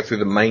should just go through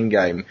the main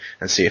game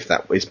and see if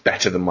that is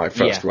better than my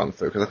first run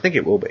through. Because I think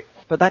it will be.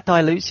 But that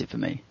dilutes it for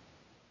me.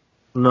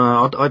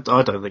 No, I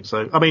don't think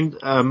so. I mean,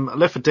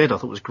 Left 4 Dead I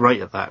thought was great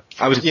at that.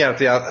 That's the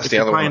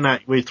other one. Playing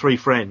that with 3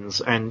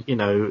 friends and, you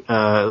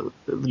know,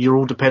 you're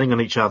all depending on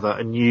each other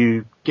and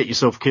you get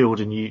yourself killed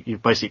and you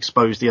basically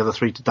expose the other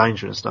 3 to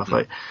danger and stuff.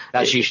 Like,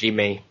 that's usually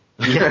me.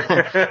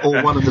 Yeah.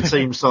 Or one of the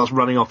team starts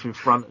running off in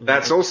front.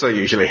 That's also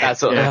usually.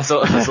 That's also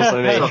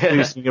me. Start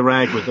boosting a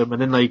rag with them and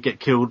then they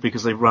get killed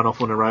because they've run off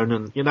on their own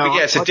and, you know. But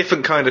yeah, it's a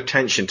different kind of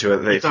tension to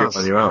it if you're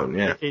on your own,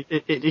 yeah.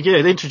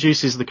 It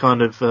introduces the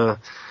kind of,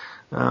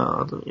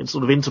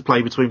 sort of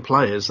interplay between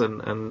players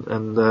and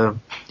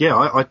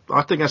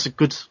I think that's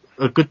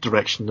a good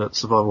direction that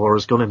survival horror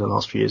has gone in the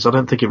last few years. I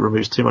don't think it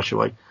removes too much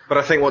away. But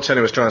I think what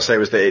Tony was trying to say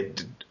was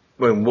that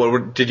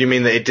did you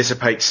mean that it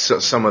dissipates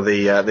some of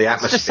the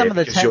atmosphere? Just some of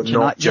the tension, you're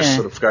not just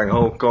sort of going,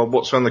 oh god,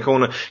 what's around the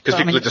corner? Because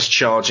people are just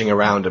charging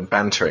around and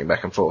bantering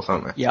back and forth,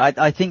 aren't they? Yeah,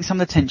 I think some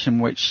of the tension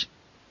which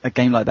a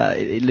game like that,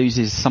 it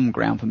loses some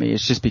ground for me.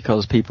 It's just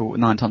because people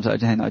 9 times out of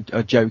 10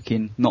 are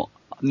joking, not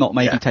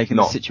maybe taking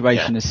the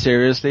situation as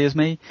seriously as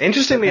me.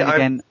 Interestingly,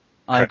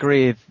 I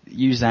agree with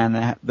you, Zan,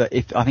 that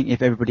if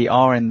everybody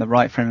are in the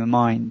right frame of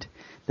mind,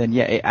 then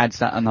it adds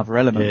that another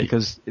element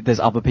because there's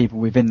other people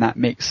within that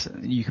mix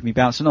you can be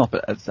bouncing off.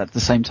 But at the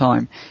same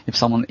time, if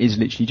someone is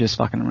literally just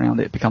fucking around,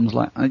 it becomes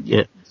like,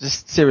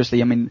 just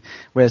seriously, I mean,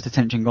 where's the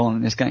tension gone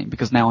in this game?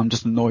 Because now I'm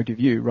just annoyed with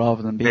you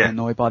rather than being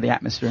annoyed by the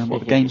atmosphere and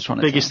what the game's trying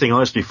to do. The biggest thing I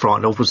used to be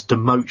frightened of was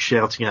Demote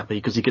shouting at me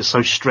because he gets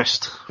so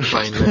stressed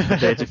playing Left 4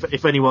 Dead.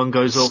 If anyone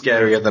goes off...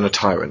 Scarier than a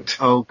tyrant.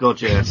 Oh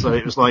god, yeah. So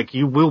it was like,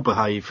 you will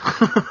behave.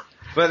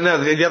 But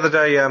no, the other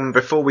day,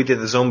 before we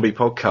did the zombie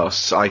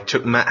podcasts, I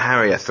took Matt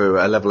Harrier through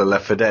a level of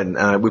Left 4 Dead,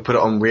 and we put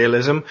it on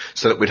realism,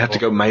 so that we'd have to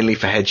go mainly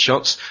for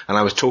headshots, and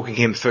I was talking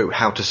him through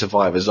how to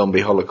survive a zombie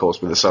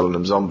holocaust with a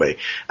Solanum zombie,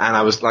 and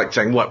I was like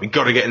saying, we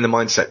gotta get in the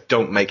mindset,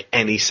 don't make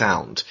any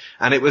sound.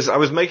 And I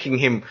was making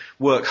him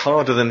work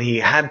harder than he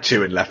had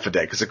to in Left 4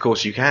 Dead, because of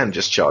course you can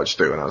just charge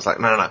through, and I was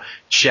like, no,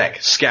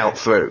 scout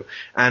through.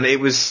 And it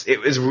was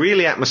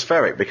really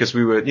atmospheric, because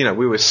we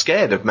were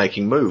scared of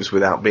making moves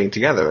without being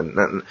together,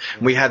 and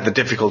we had the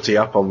difficulty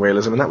up on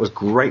realism, and that was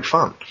great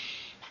fun.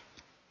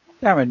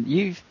 Darren,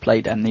 you've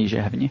played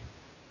Amnesia, haven't you?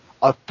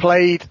 I've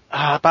played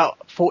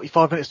about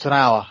 45 minutes to an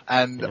hour,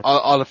 and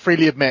I'll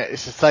freely admit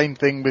it's the same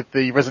thing with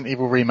the Resident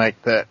Evil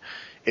remake, that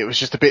it was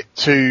just a bit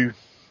too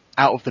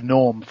out of the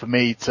norm for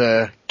me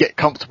to get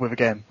comfortable with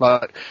again.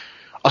 Like,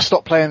 I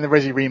stopped playing the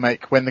Resi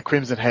remake when the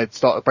Crimson Head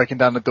started breaking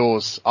down the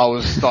doors. I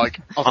was like,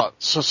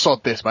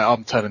 sod this, mate,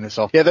 I'm turning this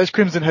off. Yeah, those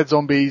Crimson Head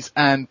zombies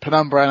and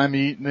Penumbra and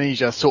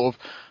Amnesia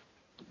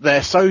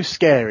they're so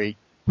scary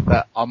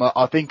that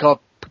I think I've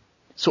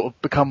sort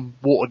of become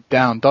watered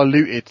down,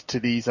 diluted to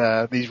these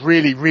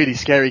really, really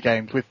scary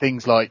games with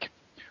things like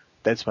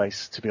Dead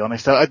Space, to be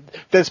honest.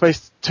 Dead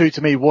Space 2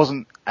 to me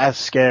wasn't as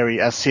scary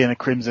as seeing a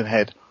Crimson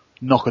Head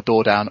knock a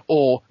door down,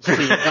 or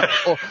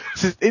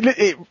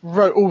it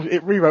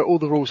rewrote all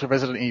the rules for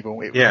Resident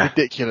Evil. It was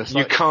ridiculous.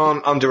 You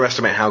can't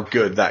underestimate how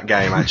good that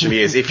game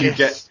actually is. If you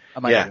get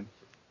amazing. Yeah.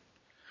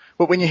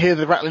 But when you hear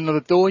the rattling of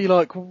the door, you're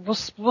like,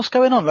 what's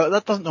going on? Like,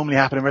 that doesn't normally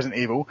happen in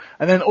Resident Evil.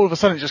 And then all of a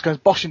sudden it just goes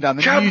boshing down.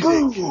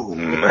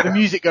 The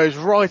music goes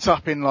right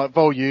up in like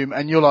volume,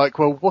 and you're like,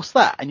 well, what's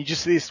that? And you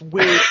just see this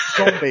weird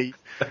zombie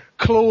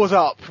claws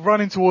up,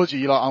 running towards you.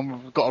 You're like,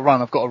 I've got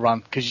to run,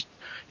 because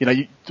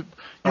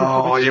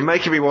you're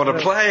making me want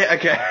to play it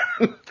again.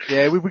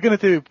 Yeah, we were going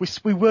to do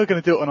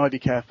it on ID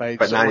Cafe.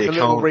 But now you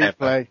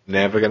can't.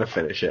 Never going to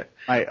finish it.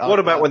 Mate, what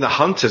about when the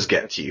hunters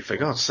get to you? For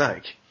God's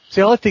sake.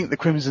 See, I think the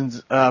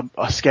Crimsons are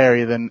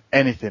scarier than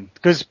anything,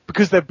 because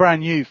they're brand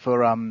new for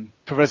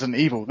Resident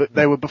Evil.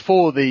 They were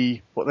before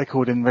what they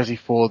called in Resi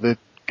 4 the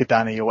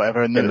Gadani or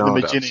whatever, and the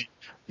Magini.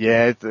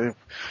 Yeah,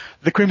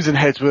 the Crimson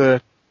Heads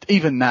were,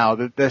 even now,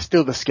 they're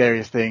still the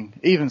scariest thing,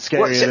 even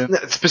scarier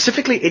than...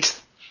 Specifically,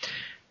 it's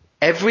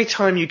every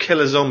time you kill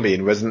a zombie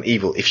in Resident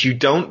Evil, if you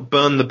don't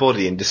burn the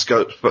body and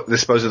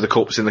dispose of the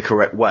corpse in the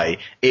correct way,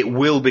 it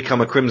will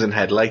become a Crimson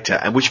Head later,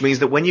 and which means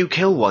that when you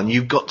kill one,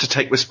 you've got to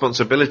take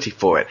responsibility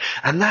for it.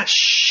 And that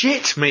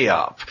shit me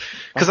up.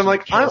 Because I'm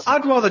like,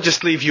 I'd rather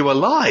just leave you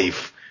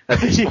alive at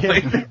this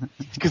point.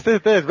 Because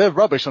they're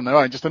rubbish on their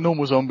own, just a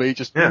normal zombie,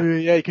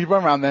 you can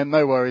run around them,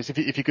 no worries, if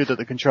you're good at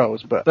the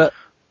controls, but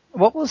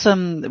what was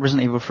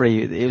Resident Evil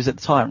 3? It was at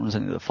the Tyrant,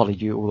 wasn't it, that followed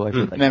you all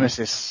over?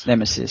 Nemesis. So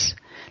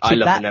I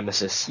love the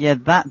Nemesis. Yeah,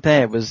 that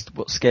there was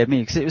what scared me,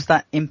 because it was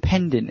that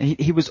impending.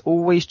 He was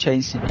always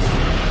chasing me.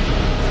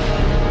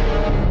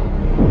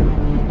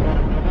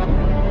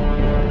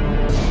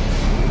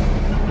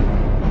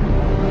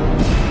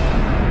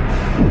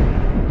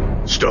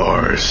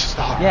 Stars.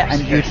 Yeah,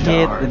 and you'd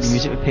hear the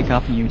music would pick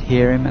up, and you'd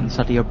hear him, and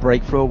suddenly you'd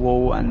break through a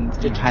wall, and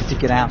you had to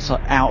get out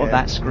of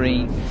that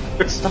screen.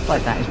 Stuff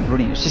like that is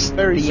brilliant. It's just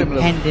very the similar.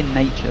 Impending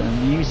nature,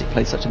 and music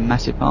plays such a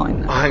massive part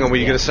in that. Oh, hang on, were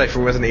you going to say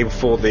from Resident Evil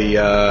 4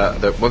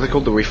 the what are they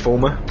called, the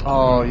Reformer?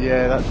 Oh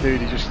yeah, that dude,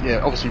 he just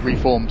obviously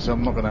reformed, so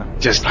I'm not gonna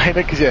just play it,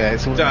 because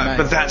it's all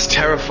but that's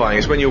terrifying.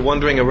 It's when you're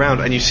wandering around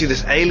and you see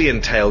this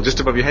alien tail just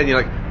above your head, and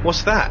you're like,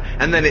 what's that?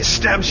 And then it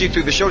stabs you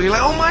through the shoulder, and you're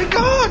like, oh my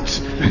god!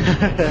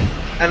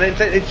 And then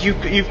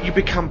you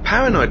become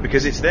paranoid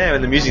because it's there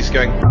and the music's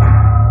going.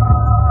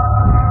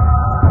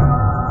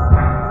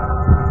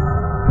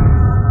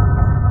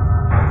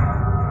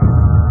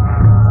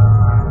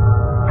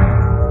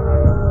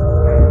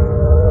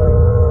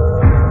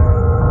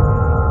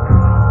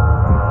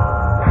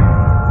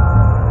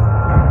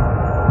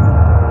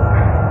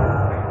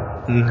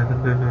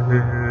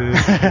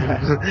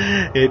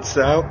 It's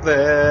out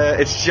there.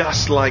 It's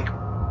just like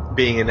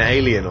being an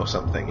alien or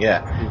something.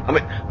 Yeah. I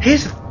mean,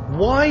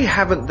 why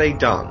haven't they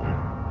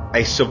done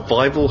a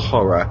survival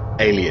horror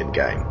alien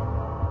game?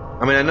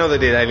 I mean, I know they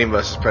did Alien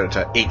vs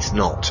Predator. It's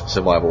not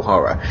survival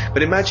horror,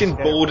 but imagine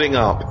boarding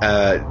up,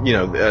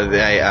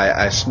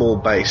 a small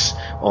base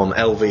on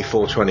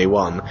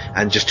LV-421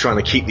 and just trying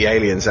to keep the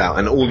aliens out,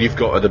 and all you've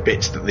got are the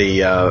bits that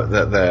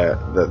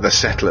the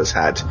settlers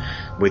had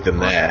with them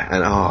there.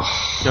 And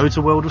go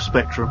to World of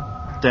Spectrum,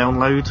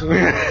 download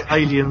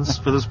Aliens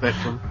for the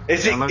Spectrum.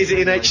 Is it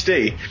in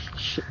HD?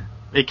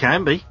 It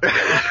can be.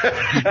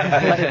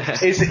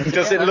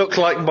 Does it look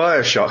like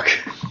BioShock?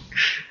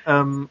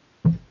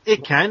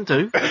 It can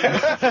do.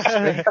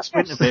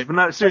 Sprint a bit, but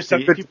no,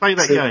 seriously, if you play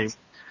that game,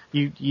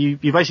 you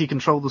basically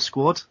control the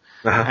squad,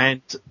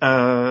 and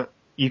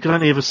you can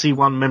only ever see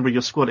one member of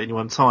your squad at any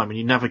one time, and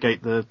you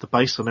navigate the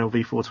base on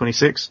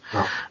LV-426.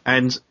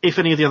 And if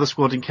any of the other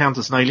squad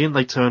encounters an alien,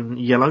 they turn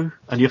yellow,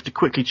 and you have to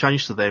quickly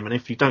change to them. And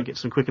if you don't get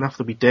to them quick enough,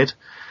 they'll be dead.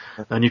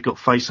 And you've got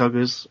face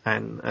huggers,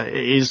 and it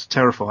is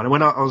terrifying. And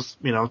when I was,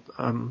 when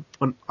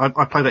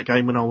I played that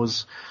game when I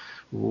was,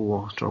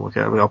 I'm trying to work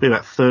out, I'll be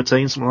about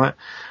 13, something like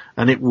that.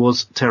 And it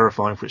was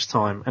terrifying for its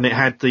time. And it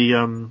had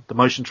the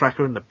motion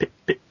tracker and the pip,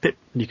 pip, pip,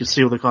 and you could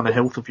see all the kind of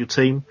health of your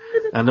team.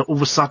 And all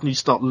of a sudden you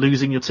start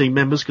losing your team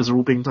members because they're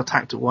all being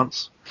attacked at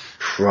once.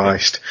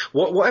 Christ.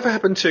 Whatever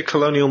happened to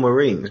Colonial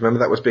Marines? Remember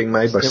that was being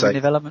made by, say...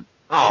 development.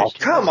 Oh,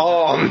 come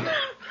on!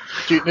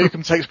 Duke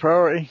Nukem takes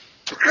priority.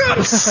 For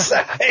God's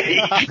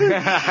sake!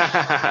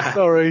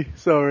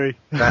 Sorry.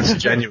 That's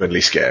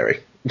genuinely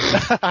scary.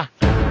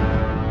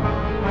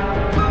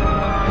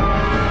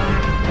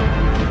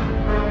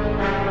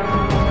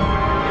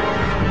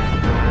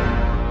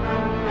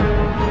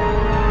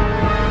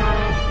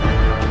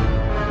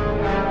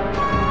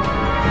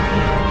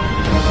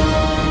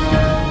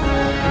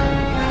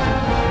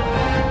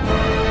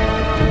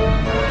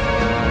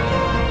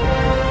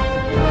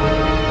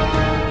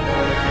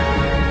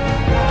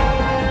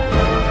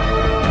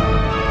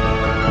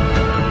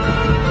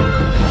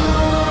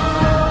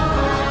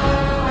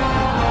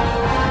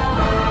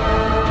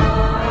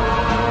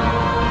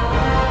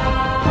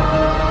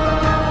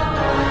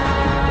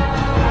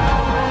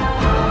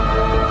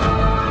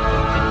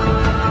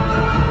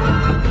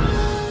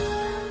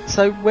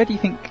 So where do you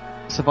think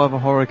survival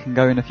horror can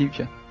go in the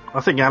future?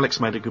 I think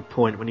Alex made a good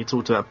point when he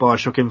talked about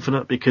Bioshock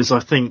Infinite, because I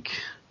think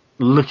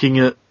looking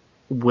at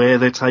where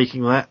they're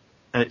taking that,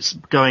 it's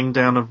going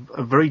down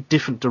a very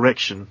different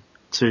direction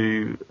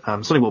to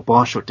certainly what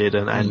Bioshock did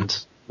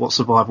and what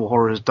survival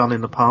horror has done in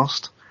the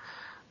past.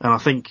 And I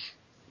think,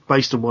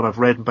 based on what I've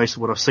read and based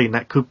on what I've seen,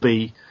 that could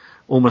be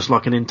almost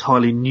like an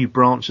entirely new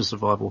branch of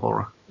survival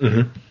horror.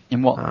 Mm-hmm.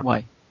 In what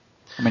way?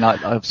 I mean,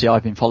 obviously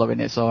I've been following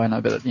it, so I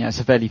know, but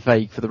it's fairly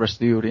vague for the rest of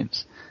the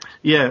audience.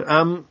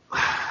 Yeah,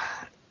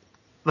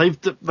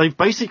 they've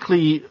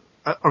basically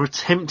are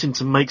attempting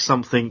to make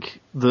something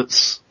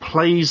that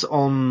plays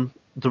on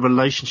the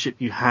relationship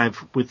you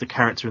have with the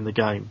character in the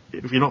game.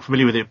 If you're not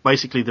familiar with it,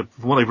 basically from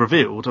what they've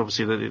revealed,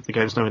 obviously the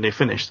game's nowhere near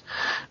finished,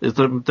 is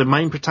the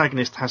main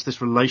protagonist has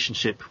this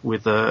relationship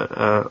with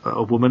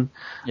a woman,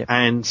 Yep.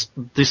 and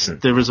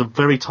there is a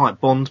very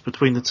tight bond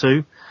between the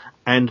two,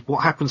 and what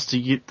happens to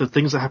you, the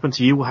things that happen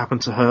to you will happen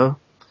to her.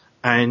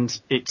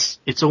 And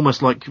it's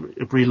almost like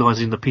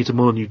realizing the Peter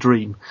Molyneux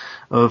dream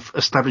of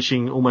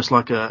establishing almost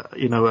like a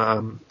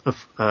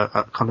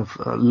kind of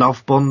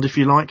love bond, if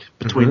you like,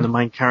 between the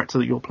main character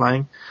that you're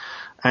playing.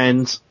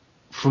 And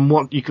from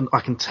what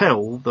I can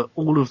tell that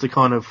all of the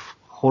kind of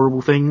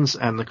horrible things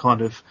and the kind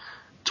of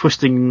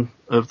twisting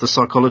of the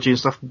psychology and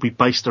stuff will be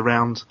based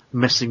around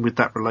messing with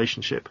that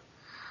relationship,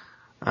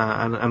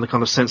 and the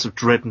kind of sense of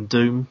dread and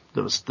doom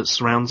that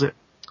surrounds it.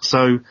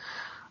 So,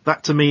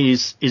 that to me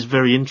is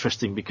very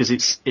interesting, because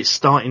it's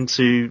starting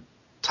to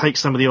take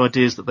some of the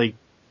ideas that they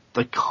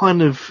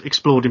kind of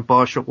explored in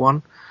Bioshock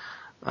 1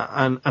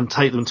 and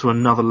take them to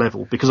another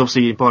level, because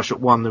obviously in Bioshock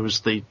 1 there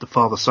was the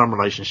father-son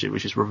relationship,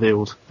 which is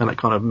revealed, and it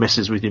kind of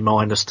messes with your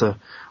mind as to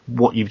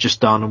what you've just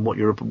done and what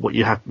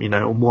you have,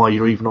 and why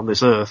you're even on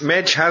this earth.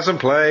 Mitch hasn't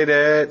played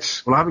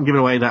it. Well, I haven't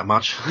given away that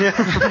much.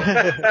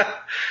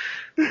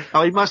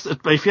 Oh, you must.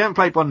 If you haven't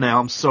played one now,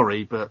 I'm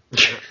sorry, but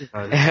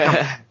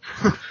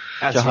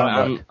That's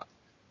right.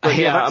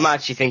 I'm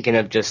actually thinking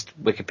of just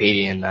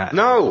Wikipedia and that.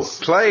 No,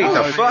 play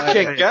the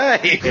fucking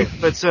game.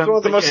 But, It's one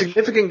of the most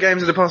significant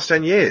games of the past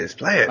 10 years.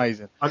 Play it.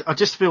 Amazing. I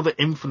just feel that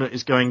Infinite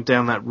is going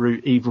down that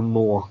route even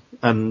more,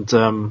 and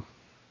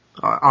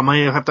I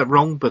may have that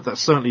wrong, but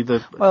that's certainly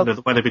the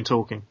way they've been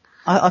talking.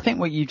 I think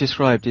what you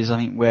described is,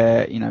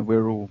 where,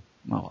 we're all,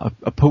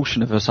 a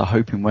portion of us are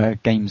hoping where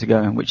games are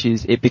going, which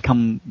is it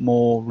become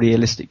more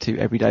realistic to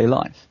everyday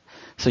life.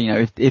 So,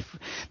 if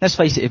let's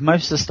face it, if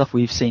most of the stuff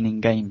we've seen in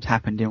games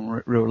happened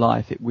in real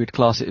life, we'd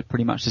class it as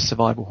pretty much as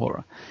survival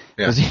horror.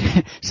 Because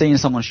seeing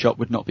someone shot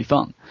would not be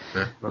fun.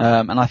 Yeah, right.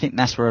 And I think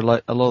that's where a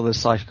lot of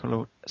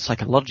the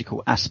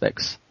psychological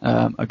aspects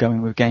are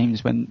going with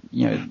games, when,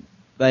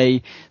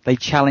 they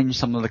challenge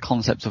some of the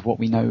concepts of what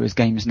we know as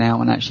games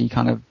now and actually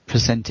kind of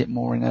present it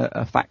more in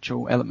a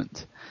factual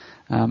element.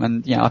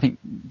 I think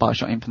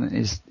Bioshock Infinite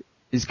is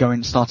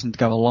starting to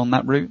go along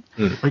that route.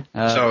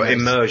 So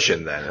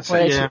immersion then,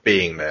 essentially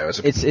being there as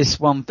a it's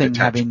one thing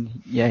attachment.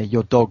 having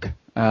your dog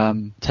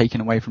taken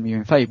away from you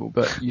in Fable,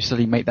 but you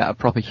suddenly make that a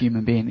proper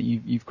human being that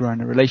you've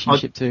grown a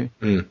relationship to.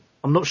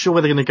 I'm not sure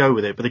where they're going to go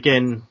with it, but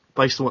again,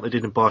 based on what they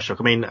did in Bioshock,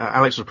 I mean,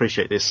 Alex will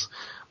appreciate this.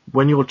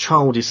 When your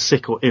child is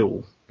sick or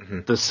ill,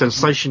 the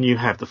sensation you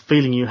have, the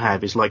feeling you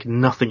have, is like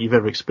nothing you've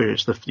ever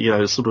experienced.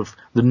 Sort of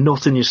the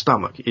knot in your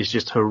stomach is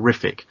just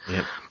horrific.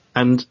 Yep.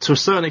 And to a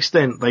certain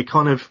extent, they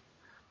kind of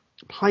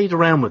played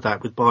around with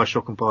that with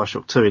Bioshock and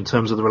Bioshock 2 in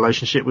terms of the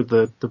relationship with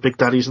the big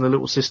daddies and the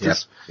little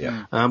sisters.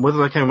 Whether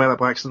they came about that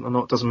by accident or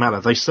not doesn't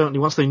matter. They certainly,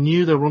 once they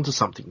knew they were onto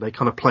something, they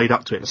kind of played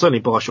up to it. And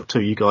certainly Bioshock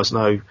 2, you guys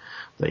know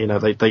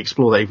that, they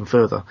explore that even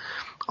further.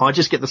 I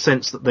just get the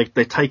sense that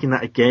they're taking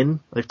that again.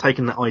 They've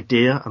taken that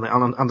idea and they're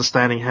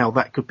understanding how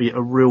that could be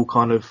a real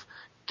kind of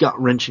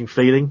gut-wrenching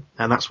feeling,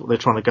 and that's what they're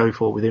trying to go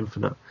for with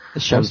Infinite. The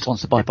show's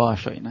sponsored by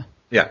Bioshock,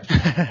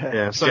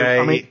 Yeah. So,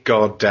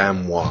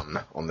 goddamn one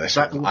on this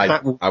one.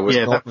 I was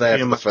not there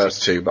for the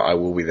first two, but I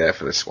will be there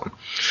for this one.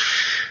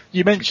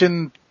 You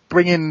mentioned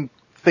bringing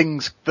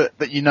things that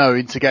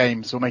into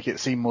games will make it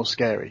seem more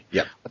scary.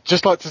 Yeah. I'd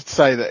just like to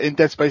say that in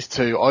Dead Space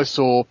 2, I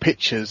saw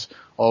pictures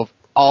of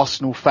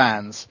Arsenal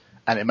fans,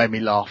 and it made me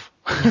laugh.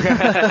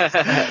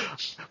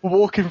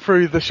 Walking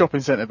through the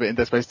shopping centre bit in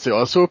Dead Space 2,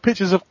 I saw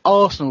pictures of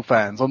Arsenal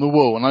fans on the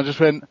wall, and I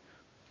just went,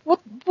 what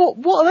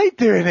are they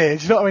doing here?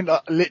 Do you know what I mean? I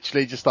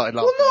literally just started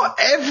laughing. Well, not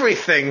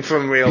everything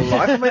from real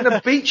life. I mean,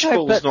 a beach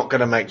ball's not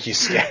going to make you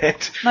scared.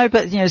 No,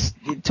 but,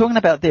 talking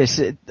about this,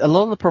 a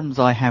lot of the problems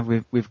I have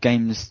with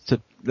games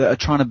that are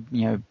trying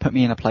to, put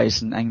me in a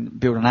place and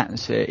build an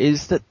atmosphere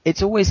is that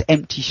it's always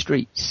empty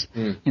streets.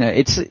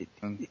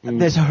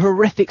 There's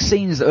horrific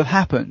scenes that have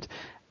happened,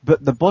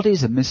 but the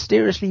bodies have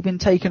mysteriously been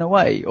taken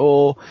away,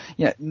 or,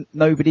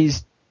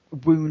 nobody's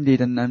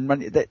wounded and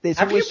running.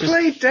 Have you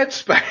played Dead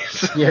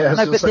Space? Yeah.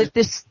 No, but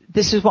this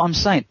is what I'm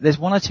saying. There's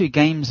one or two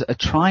games that are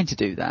trying to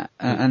do that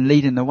and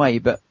leading the way,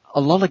 but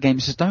a lot of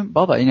games just don't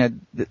bother.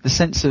 The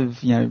sense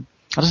of, the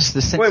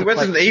sense of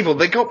Resident Evil,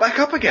 they got back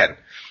up again.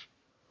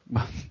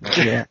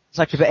 Yeah.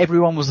 Exactly, but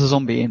everyone was a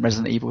zombie in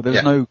Resident Evil. There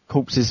was no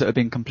corpses that had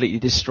been completely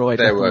destroyed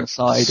There left were on the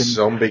side and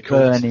zombie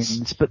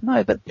burnings. But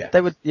no, Yeah.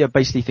 they were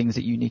basically things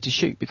that you need to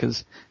shoot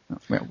because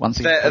once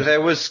again,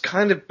 There was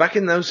kind of, back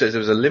in those days, there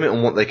was a limit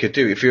on what they could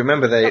do. If you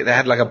remember, they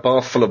had like a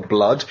bath full of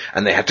blood,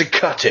 and they had to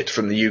cut it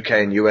from the UK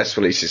and US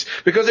releases,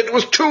 because it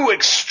was too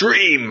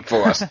extreme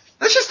for us.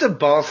 That's just a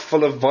bath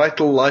full of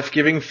vital,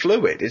 life-giving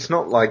fluid. It's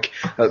not like,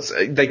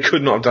 they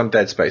could not have done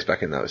Dead Space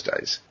back in those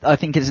days. I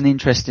think it's an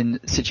interesting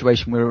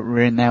situation we're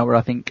in now, where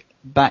I think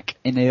back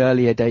in the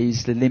earlier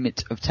days, the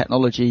limit of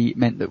technology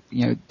meant that,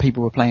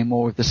 people were playing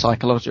more with the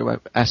psychological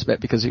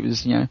aspect because it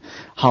was,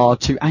 hard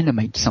to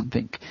animate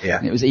something. Yeah.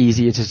 And it was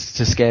easier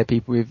to scare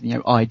people with,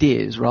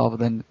 ideas rather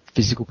than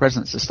physical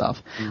presence of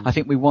stuff. I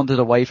think we wandered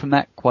away from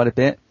that quite a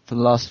bit for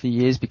the last few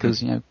years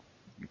because,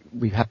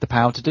 we have the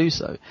power to do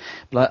so.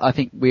 But I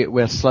think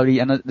we're slowly,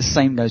 and the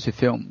same goes with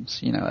films,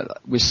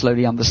 we're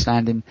slowly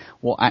understanding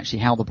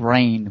how the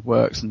brain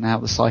works and how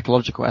the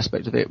psychological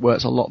aspect of it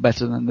works a lot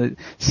better than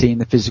seeing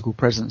the physical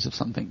presence of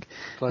something.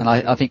 And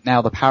I think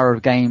now the power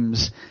of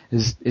games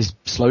is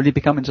slowly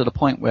becoming to the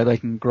point where they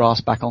can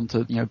grasp back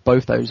onto,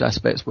 both those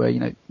aspects where,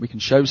 we can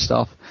show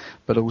stuff,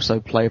 but also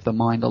play with the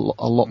mind a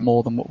lot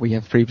more than what we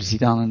have previously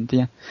done.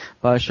 And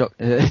Bioshock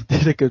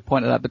did a good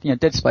point of that. But,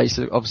 Dead Space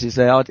obviously is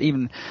there. I'd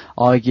even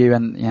argue,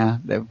 and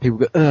people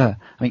go, I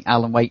think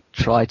Alan Wake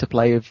tried to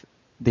play with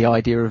the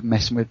idea of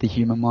messing with the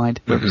human mind,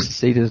 but we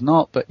succeeded as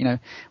not. But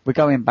we're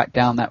going back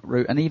down that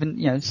route, and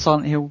even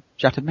Silent Hill: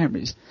 Shattered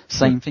Memories,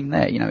 same thing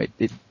there.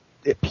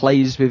 It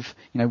plays with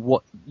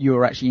what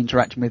you're actually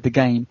interacting with. The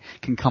game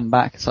can come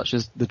back, such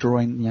as the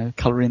drawing,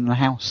 colouring the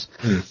house.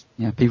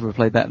 People who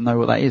played that know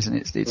what that is, and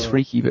it's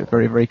freaky but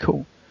very, very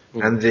cool.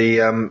 And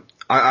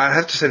I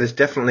have to say, there's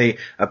definitely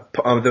there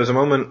was a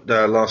moment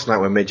last night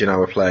when Midge and I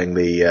were playing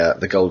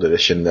the Gold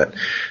Edition that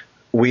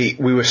we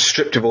were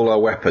stripped of all our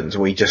weapons.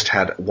 We just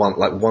had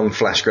one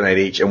flash grenade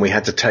each, and we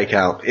had to take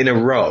out in a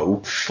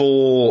row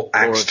 4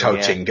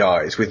 axe-toting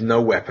guys with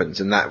no weapons,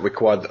 and that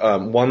required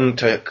one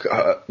to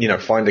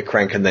find a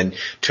crank and then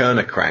turn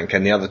a crank,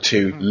 and the other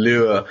 2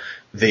 lure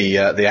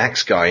the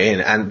axe guy in.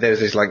 And there's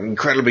this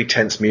incredibly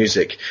tense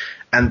music,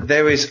 and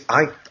there is,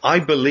 I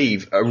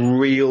believe, a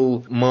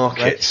real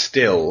market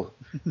still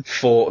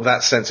for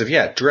that sense of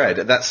dread,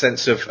 that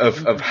sense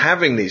of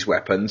having these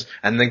weapons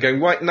and then going,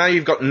 right, now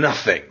you've got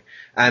nothing.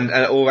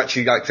 Or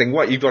actually saying,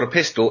 right, you've got a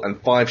pistol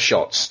and 5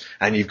 shots,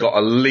 and you've got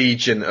a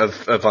legion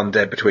of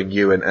undead between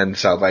you and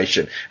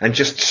salvation, and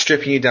just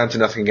stripping you down to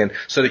nothing again,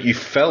 so that you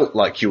felt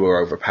like you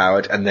were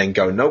overpowered, and then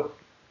go, nope,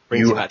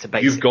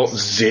 you've got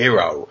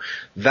 0.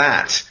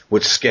 That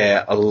would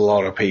scare a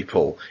lot of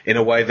people in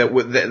a way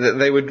that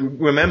they would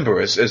remember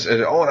as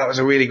oh, that was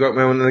a really great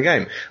moment in the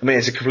game. I mean,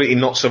 it's a completely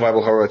not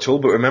survival horror at all,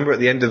 but remember at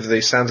the end of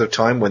the Sands of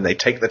Time when they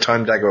take the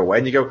time dagger away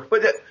and you go,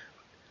 but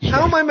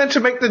how am I meant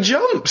to make the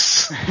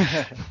jumps?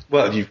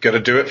 Well, you've got to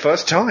do it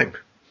first time.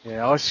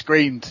 Yeah, I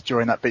screamed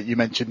during that bit you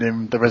mentioned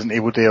in the Resident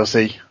Evil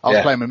DLC. I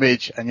was playing with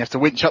Midge, and you have to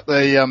winch up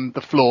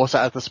the floor so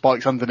it has the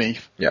spikes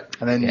underneath. Yeah.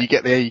 And then you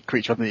get the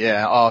creature under the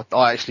air.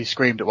 I actually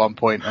screamed at one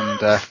point,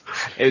 and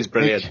it was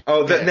brilliant.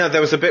 No,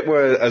 there was a bit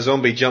where a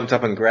zombie jumped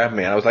up and grabbed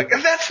me, and I was like,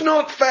 that's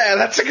not fair,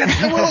 that's against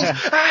the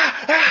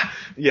rules!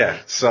 Yeah,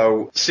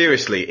 so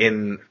seriously,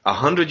 in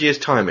 100 years'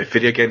 time, if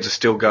video games are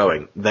still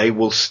going, they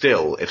will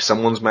still, if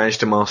someone's managed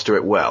to master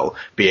it well,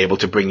 be able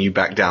to bring you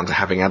back down to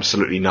having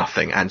absolutely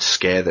nothing and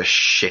scare the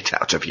shit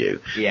out of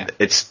you. Yeah.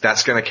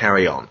 That's going to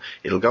carry on.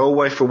 It'll go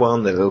away for a while,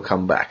 and then it'll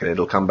come back, and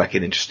it'll come back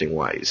in interesting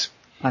ways.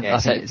 Yeah,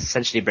 so it's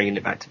essentially bringing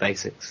it back to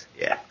basics.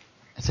 Yeah.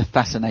 It's a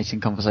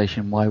fascinating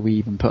conversation why we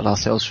even put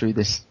ourselves through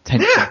this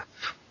tension.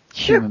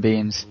 Human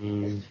beings.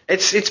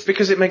 It's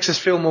because it makes us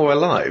feel more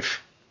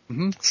alive.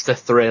 It's the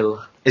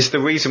thrill. It's the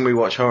reason we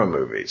watch horror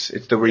movies.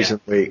 It's the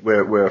reason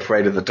we're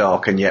afraid of the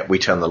dark, and yet we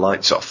turn the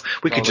lights off.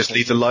 We could just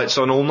leave the lights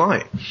on all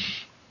night.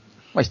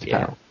 Waste of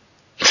power.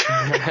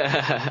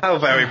 How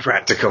very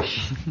practical.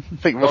 I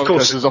think roller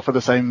coasters offer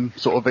the same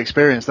sort of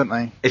experience, don't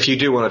they? If you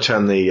do want to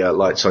turn the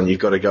lights on, you've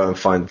got to go and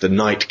find the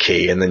night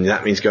key, and then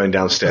that means going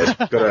downstairs.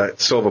 You've got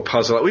to solve a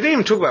puzzle. We didn't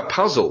even talk about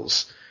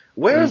puzzles.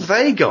 Where have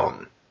they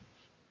gone?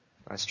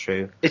 That's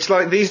true. It's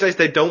like these days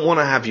they don't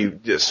want to have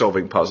you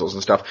solving puzzles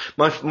and stuff.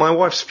 My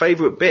wife's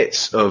favourite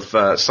bits of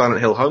Silent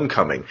Hill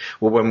Homecoming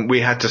were when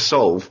we had to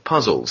solve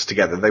puzzles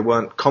together. They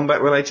weren't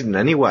combat related in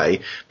any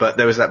way, but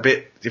there was that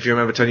bit, if you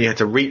remember, Tony, you had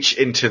to reach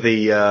into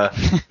the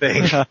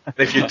thing.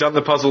 If you'd done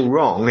the puzzle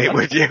wrong,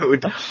 it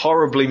would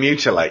horribly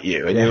mutilate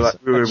you, and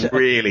we were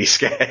really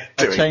scared.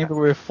 A chamber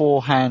with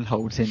 4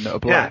 handholds in that are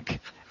black. Yeah.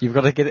 You've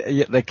got to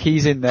get the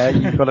keys in there.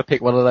 You've got to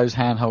pick one of those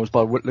handholds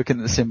by looking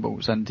at the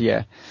symbols. And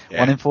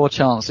 1 in 4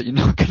 chance that you're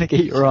not going to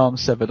get your arm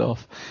severed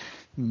off.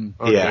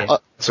 Yeah,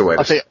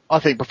 I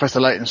think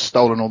Professor Layton's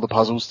stolen all the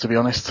puzzles, to be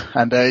honest,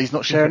 and he's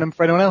not sharing them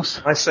for anyone else.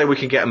 I say we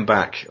can get them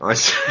back. I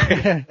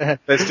say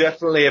there's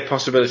definitely a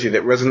possibility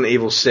that Resident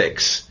Evil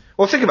 6.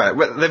 Well, think about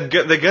it.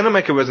 They're going to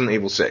make a Resident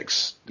Evil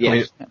 6. Yeah. I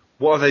mean,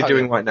 what are they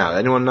doing right now?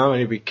 Anyone know?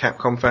 Any big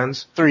Capcom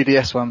fans?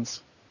 3DS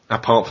ones.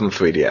 Apart from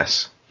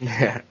 3DS.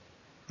 Yeah.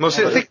 Well,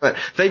 see, think about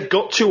it. They've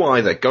got to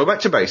either go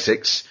back to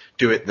basics,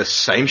 do it the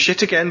same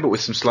shit again, but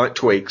with some slight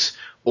tweaks,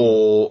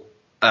 or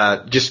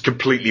just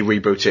completely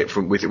reboot it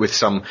with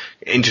some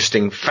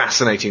interesting,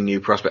 fascinating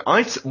new prospect.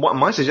 What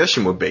my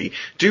suggestion would be,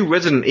 do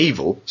Resident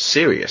Evil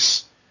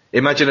serious.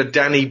 Imagine a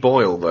Danny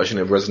Boyle version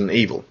of Resident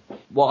Evil.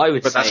 What I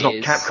would say But that's not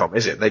is, Capcom,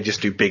 is it? They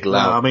just do big No,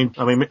 loud.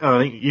 I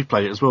think you've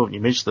played it as well.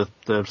 You mentioned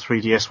the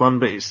 3DS one,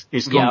 but it's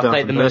gone yeah, I down.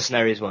 played the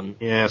Mercenaries one.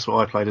 Yeah, that's what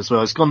I played as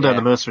well. It's gone down Yeah.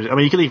 the mercenaries. I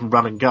mean, you can even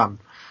run and gun.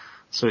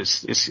 So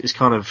it's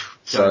kind of.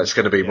 So it's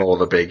going to be more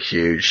the big,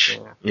 huge.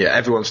 Yeah,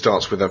 everyone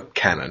starts with a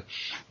cannon.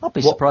 I'll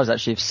be surprised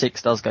actually if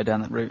 6 does go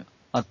down that route.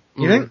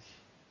 You think?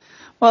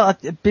 Well,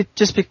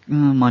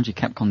 mind you,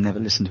 Capcom never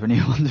listen to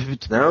anyone.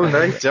 No,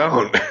 they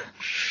don't.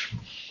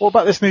 What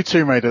about this new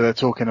Tomb Raider they're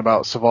talking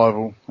about,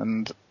 survival,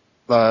 and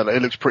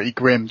it looks pretty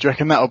grim. Do you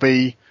reckon that'll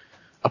be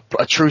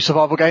a true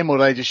survival game, or are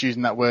they just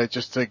using that word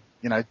just to,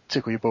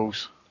 tickle your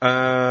balls?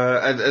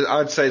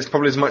 I'd say it's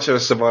probably as much of a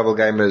survival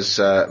game as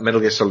Metal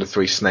Gear Solid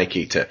 3 Snake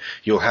Eater.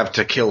 You'll have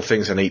to kill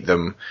things and eat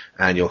them,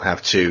 and you'll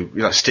have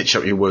to stitch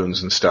up your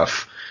wounds and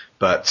stuff.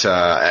 But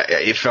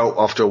it felt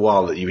after a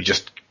while that you were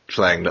just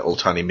playing little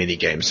tiny mini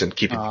games and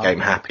keeping the game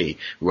happy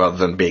rather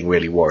than being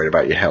really worried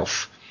about your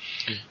health.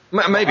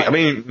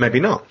 Maybe, maybe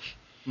not.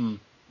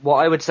 What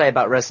I would say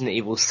about Resident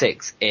Evil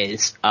 6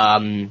 is,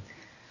 well,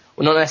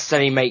 not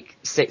necessarily make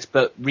 6,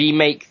 but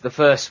remake the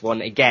first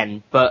one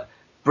again, but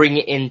bring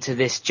it into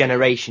this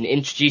generation,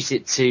 introduce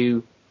it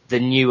to the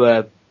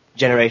newer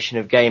generation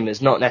of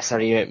gamers, not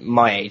necessarily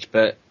my age,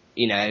 but,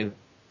 Well,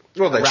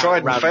 they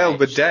tried and failed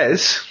with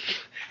Dez.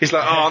 He's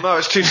like, oh no,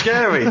 it's too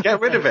scary, get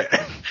rid of it.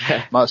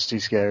 Much too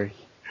scary.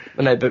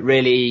 Well, no, but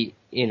really,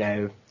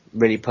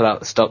 really pull out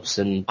the stops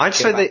and I'd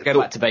say go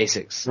back to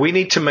basics. We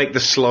need to make the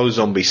slow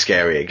zombie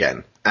scary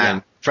again.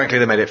 And frankly,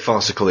 they made it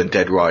farcical in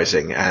Dead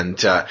Rising. And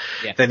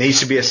there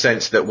needs to be a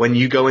sense that when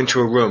you go into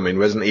a room in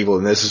Resident Evil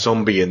and there's a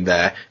zombie in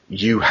there,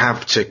 you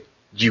have to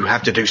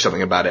do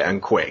something about it,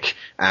 and quick.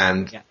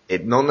 And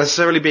it not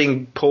necessarily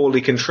being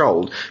poorly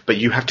controlled, but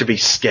you have to be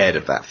scared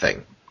of that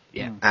thing.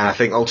 Yeah. And I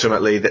think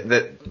ultimately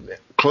that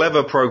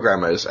clever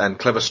programmers and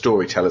clever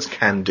storytellers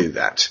can do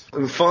that.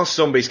 Fast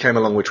Zombies came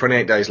along with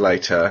 28 Days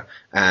Later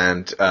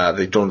and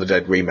the Dawn of the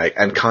Dead remake,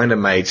 and kind of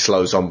made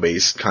Slow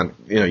Zombies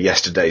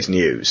yesterday's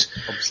news.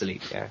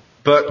 Obsolete, yeah.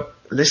 But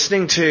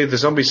listening to the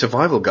Zombie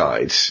Survival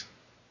Guides,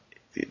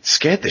 it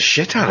scared the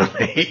shit out of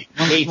me.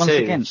 Once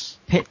again,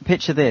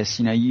 picture this,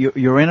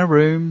 you're in a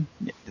room,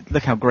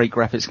 look how great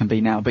graphics can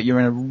be now, but you're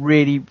in a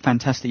really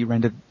fantastically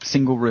rendered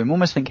single room,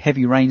 almost think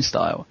Heavy Rain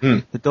style.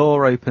 The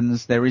door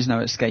opens, there is no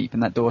escape,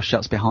 and that door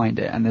shuts behind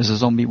it, and there's a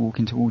zombie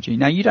walking towards you.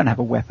 Now, you don't have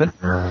a weapon,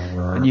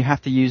 and you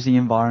have to use the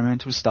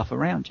environmental stuff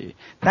around you.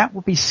 That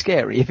would be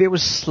scary if it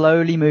was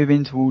slowly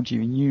moving towards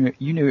you, and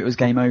you knew it was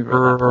game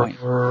over at that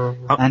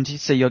point. And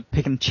so you're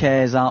picking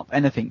chairs up,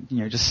 anything,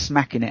 just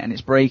smacking it, and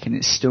it's breaking,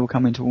 it's still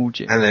coming towards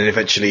you. And then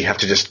eventually you have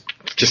to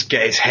just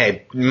get his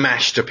head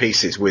mashed to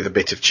pieces with a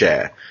bit of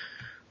chair.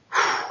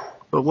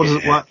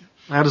 But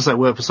how does that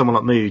work for someone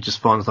like me who just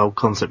finds the whole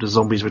concept of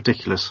zombies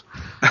ridiculous?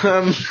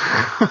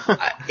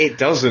 It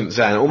doesn't,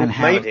 Zan. Or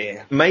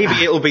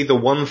maybe it'll be the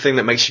one thing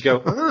that makes you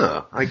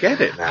go, I get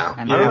it now.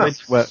 And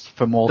it's worked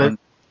for more than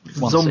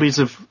one zombies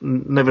have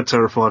never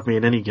terrified me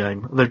in any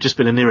game. They've just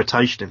been an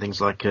irritation in things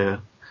like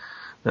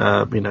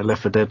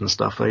Left 4 Dead and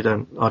stuff. I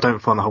don't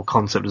find the whole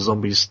concept of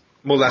zombies.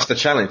 Well, that's the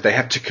challenge. They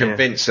have to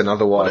convince an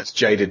otherwise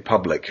jaded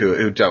public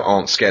who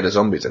aren't scared of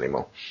zombies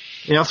anymore.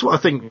 Yeah, that's what I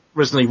think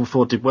Resident Evil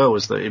 4 did well,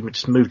 is that it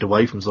just moved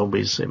away from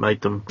zombies. It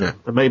made them,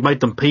 it made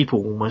them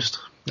people almost.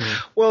 Yeah.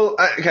 Well,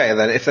 okay,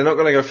 then, if they're not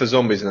going to go for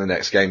zombies in the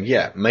next game,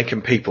 make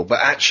them people, but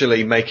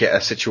actually make it a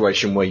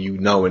situation where you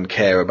know and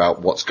care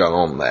about what's going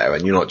on there,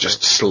 and you're not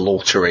just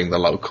slaughtering the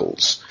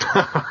locals.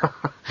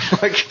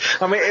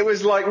 It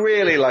was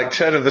really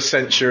turn of the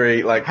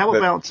century, how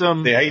about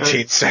the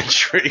 18th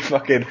century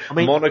fucking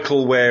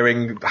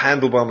monocle-wearing,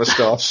 handlebar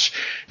moustache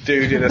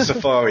dude in a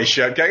safari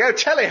shirt going, oh,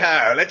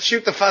 tally-ho, let's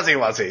shoot the fuzzy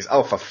wuzzies.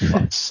 Oh, for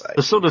fuck's sake.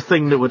 The sort of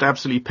thing that would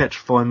absolutely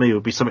petrify me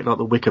would be something like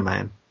the Wicker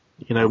Man.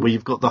 Where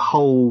you've got the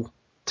whole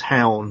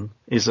town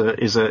is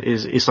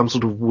some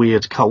sort of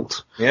weird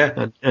cult.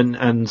 Yeah.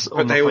 And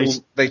but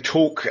they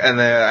talk and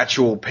they're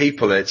actual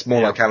people. It's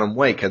more like Alan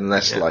Wake and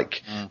less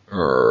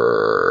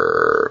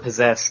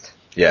possessed.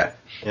 Yeah.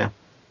 Yeah.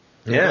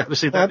 Yeah.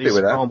 That is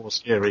far more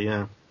scary,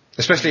 yeah.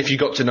 Especially if you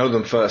got to know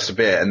them first a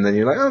bit, and then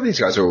you're like, oh, these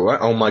guys are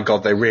alright. Oh my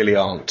god, they really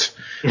aren't.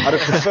 I'd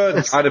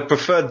have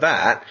preferred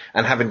that,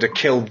 and having to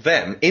kill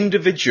them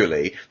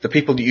individually, the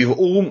people that you've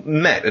all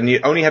met, and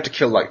you only have to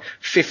kill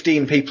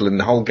 15 people in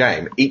the whole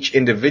game, each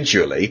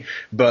individually,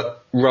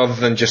 but rather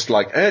than just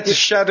it's a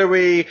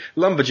shadowy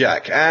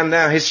lumberjack, and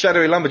now his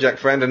shadowy lumberjack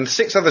friend, and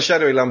 6 other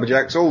shadowy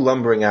lumberjacks all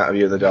lumbering out of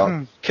you in the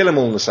dark. Kill them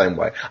all in the same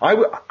way.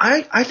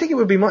 I think it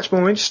would be much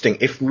more interesting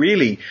if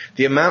really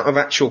the amount of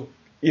actual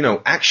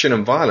action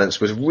and violence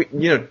was,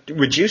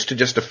 reduced to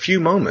just a few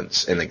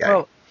moments in the game.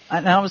 Well,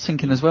 and I was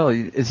thinking as well,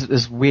 it's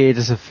as weird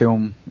as a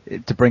film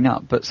to bring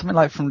up, but something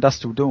like From Dusk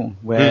Till Dawn,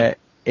 where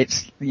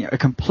it's a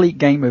complete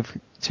game of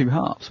two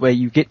halves where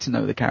you get to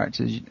know the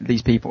characters,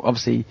 these people.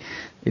 Obviously,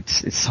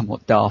 it's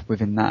somewhat daft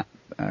within that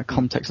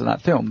context of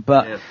that film,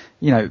 but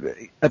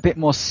a bit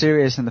more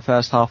serious in the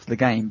first half of the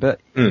game. But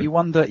you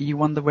wonder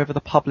whether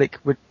the public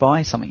would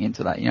buy something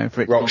into that.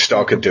 For it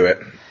Rockstar could do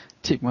it.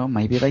 Well,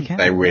 maybe they can.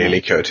 They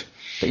really could.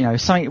 But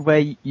something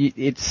where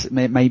it's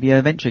maybe an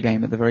adventure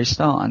game at the very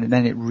start, and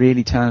then it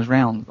really turns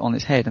round on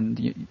its head, and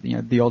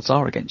the odds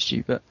are against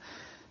you. But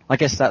I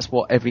guess that's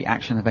what every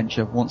action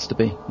adventure wants to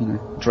be.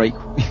 Drake,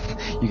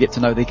 you get to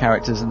know the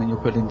characters and then you're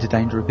put into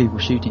danger of people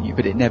shooting you,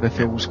 but it never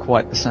feels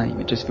quite the same.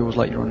 It just feels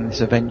like you're on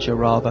this adventure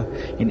rather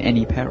in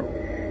any peril.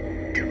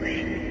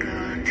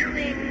 Twinkle,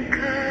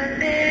 twinkle,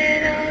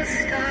 little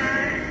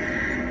star,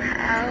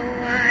 how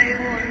I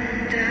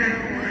wonder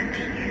what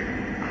you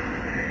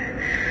are.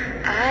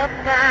 Up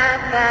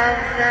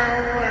above the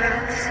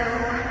world so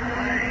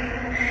high,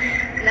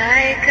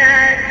 like a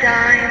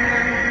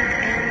diamond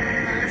in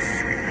the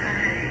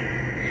sky.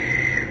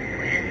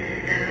 When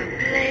the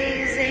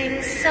blazing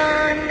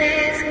sun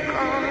is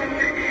gone,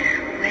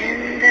 when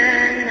the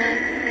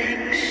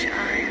nothing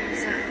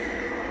shines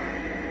upon,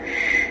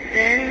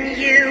 then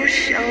you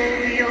show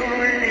your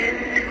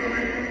little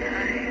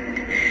light.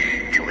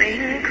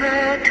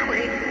 Twinkle,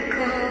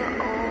 twinkle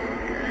all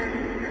the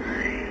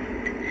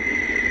night.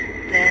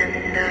 Then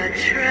the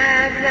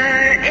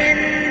traveler in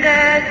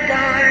the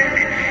dark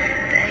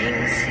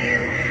thanks you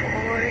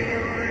for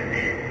your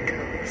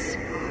little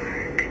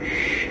spark.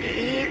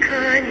 He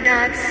could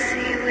not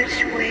see which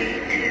way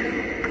to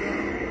go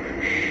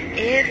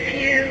if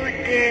you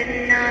did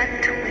not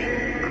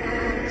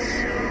twinkle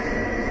so.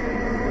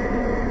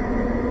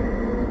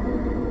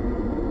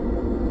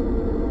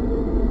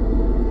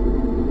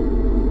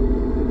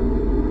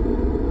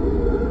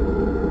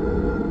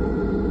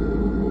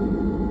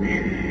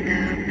 When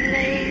the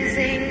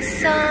blazing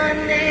sun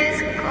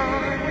is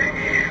gone,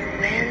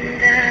 when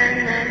the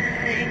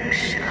nothing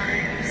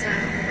shines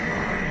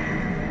upon,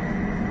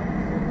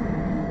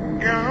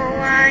 though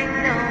I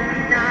know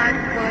not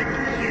what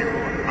you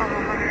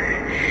are,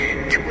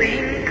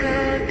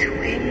 twinkle,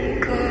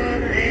 twinkle,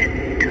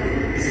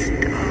 little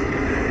star.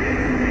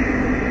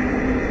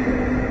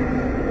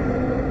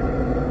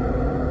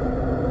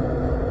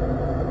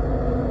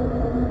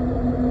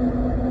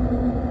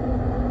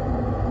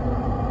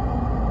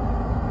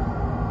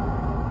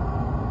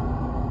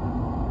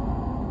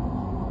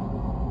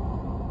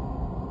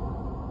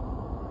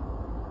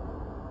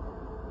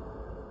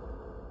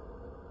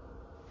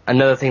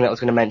 Another thing that I was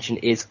going to mention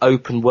is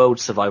open world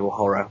survival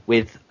horror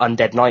with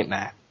Undead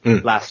Nightmare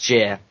last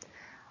year.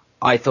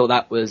 I thought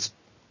that was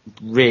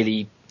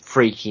really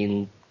freaky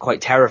and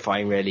quite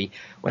terrifying, really,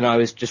 when I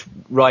was just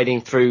riding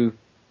through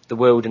the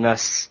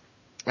wilderness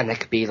and there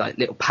could be like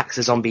little packs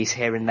of zombies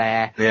here and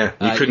there. Yeah,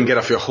 you couldn't get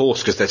off your horse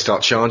because they'd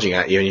start charging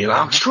at you and you're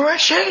like, destroy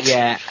shit!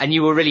 Yeah, and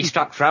you were really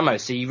strapped for ammo,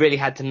 so you really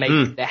had to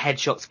make the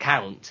headshots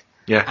count.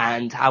 Yeah.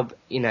 And how,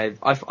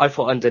 I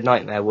thought Undead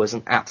Nightmare was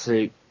an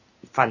absolute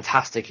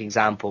fantastic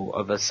example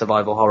of a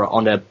survival horror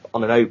on an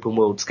open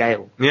world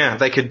scale. Yeah,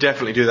 they could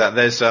definitely do that.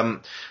 There's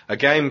a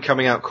game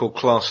coming out called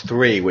Class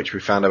 3, which we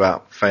found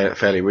about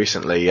fairly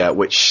recently,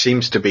 which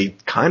seems to be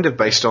kind of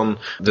based on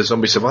the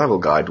Zombie Survival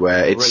Guide,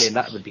 where it's Brilliant,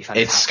 that would be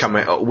fantastic. It's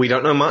coming. We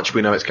don't know much.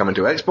 We know it's coming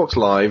to Xbox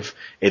Live.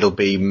 It'll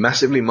be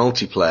massively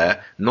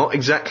multiplayer, not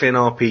exactly an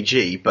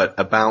RPG, but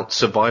about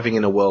surviving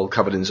in a world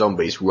covered in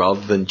zombies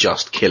rather than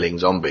just killing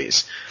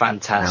zombies.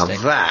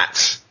 Fantastic. Now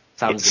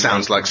that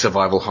sounds like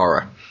survival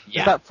horror.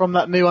 Yeah. Is that from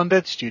that new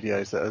Undead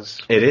Studios that has?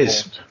 It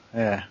is.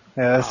 Yeah.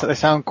 They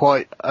sound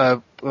quite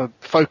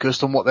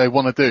focused on what they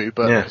want to do,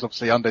 but it's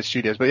obviously Undead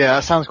Studios. But yeah,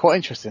 that sounds quite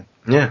interesting.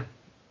 Yeah.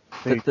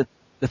 The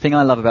thing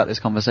I love about this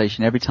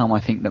conversation, every time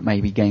I think that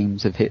maybe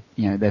games have hit,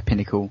 their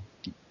pinnacle,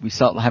 we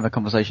start to have a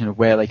conversation of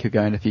where they could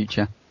go in the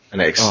future. And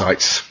it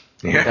excites.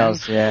 Yeah. It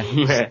does,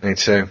 yeah. Me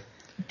too.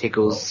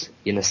 Tickles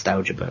your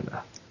nostalgia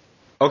burner.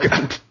 Okay.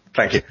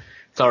 Thank you.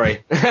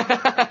 Sorry.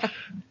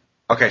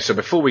 Okay, so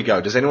before we go,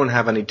 does anyone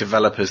have any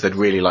developers they'd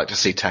really like to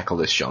see tackle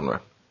this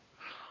genre?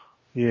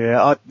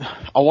 Yeah,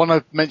 I want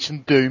to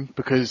mention Doom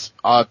because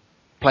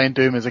playing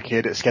Doom as a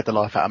kid, it scared the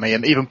life out of me,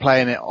 and even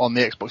playing it on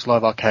the Xbox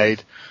Live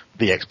Arcade,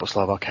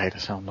 I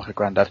sound like a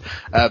granddad,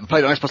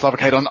 played on Xbox Live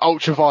Arcade on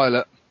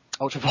Ultraviolet,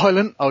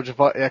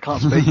 I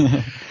can't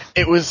speak.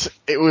 It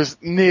was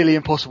nearly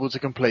impossible to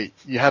complete.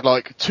 You had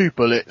like 2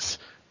 bullets,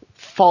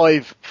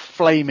 5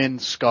 flaming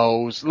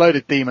skulls,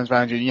 loaded demons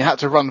around you, and you had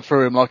to run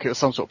through them like it was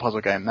some sort of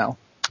puzzle game. Now,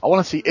 I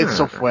want to see id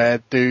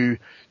Software do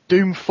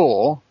Doom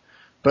 4,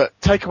 but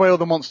take away all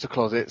the monster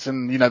closets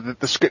and, the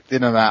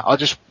scripting and that. I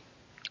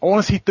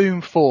want to see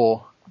Doom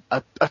 4,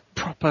 a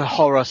proper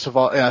horror,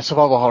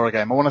 survival horror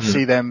game. I want to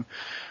see them,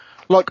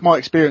 like my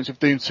experience with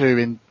Doom 2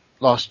 in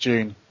last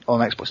June on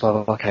Xbox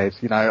Live Arcade.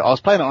 I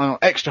was playing it on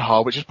extra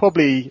hard, which is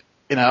probably,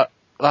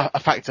 a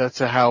factor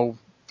to how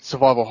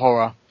survival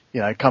horror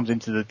comes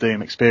into the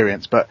Doom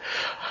experience. But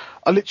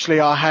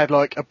I had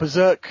like a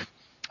berserk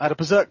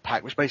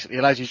pack, which basically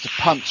allows you to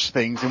punch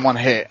things in one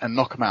hit and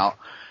knock them out.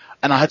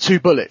 And I had 2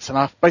 bullets, and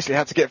I basically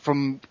had to get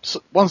from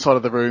one side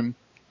of the room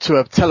to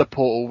a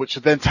teleportal, which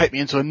would then take me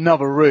into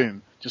another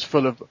room just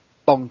full of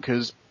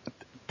bonkers,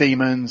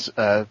 demons,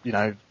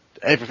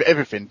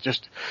 everything.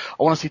 Just,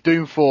 I want to see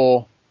Doom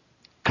 4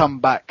 come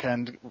back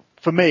and,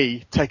 for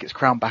me, take its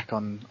crown back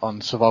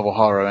on survival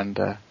horror and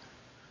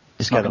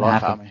scare the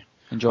life out of me.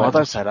 Enjoy it.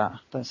 Don't say that.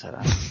 Don't say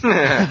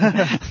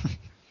that.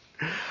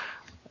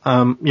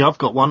 I've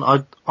got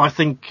one. I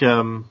think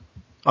I'd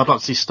like to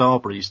see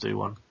Starbreeze do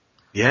one.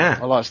 Yeah.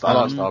 I like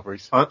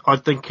Starbreeze. I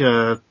think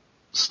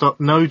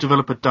no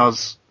developer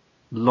does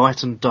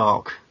light and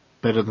dark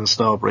better than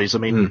Starbreeze. I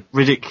mean,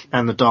 Riddick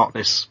and the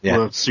Darkness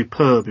were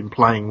superb in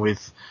playing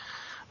with,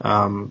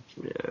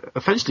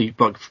 essentially,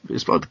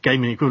 it's like the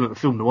gaming equivalent of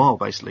film noir,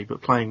 basically,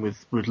 but playing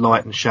with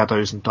light and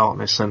shadows and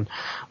darkness, and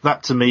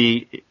that to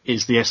me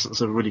is the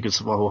essence of a really good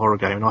survival horror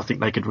game, and I think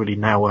they could really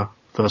nail a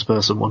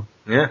first-person one.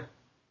 Yeah.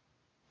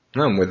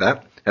 No, I'm with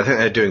that. I think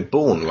they're doing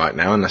Bourne right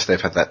now, unless they've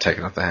had that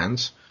taken off their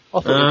hands. I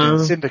thought they were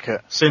doing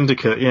Syndicate.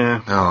 Syndicate,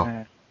 yeah. Oh,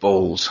 Yeah.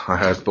 balls. I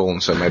heard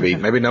Bourne, so maybe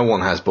no one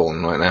has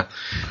Bourne right now.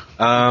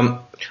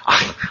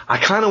 I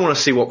kind of want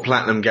to see what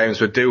Platinum Games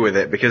would do with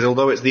it, because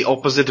although it's the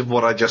opposite of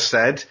what I just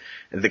said,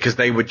 because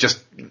they would,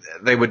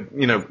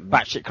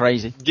 batshit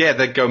crazy. yeah,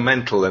 they'd go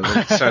mental and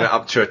turn it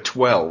up to a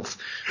 12.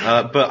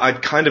 But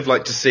I'd kind of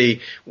like to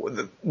see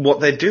what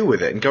they do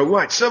with it and go,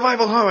 right,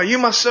 survival horror, you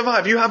must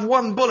survive, you have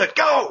one bullet,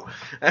 go!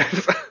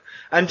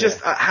 And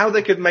just how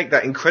they could make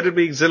that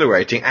incredibly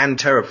exhilarating and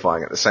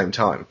terrifying at the same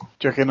time.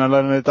 Do you reckon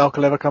Alone in the Dark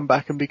will ever come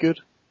back and be good?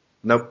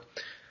 Nope.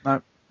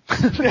 No. But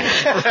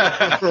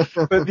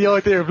the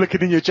idea of looking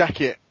in your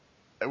jacket,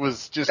 it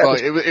was just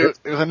it was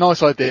a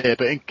nice idea,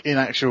 but in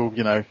actual,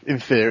 in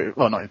theory,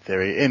 well, not in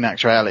theory, in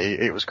actuality,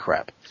 it was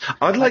crap.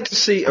 I'd like to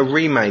see a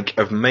remake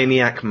of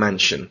Maniac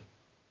Mansion.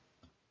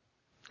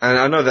 And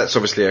I know that's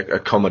obviously a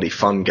comedy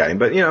fun game,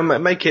 but,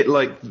 make it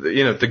like,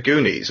 The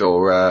Goonies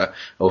or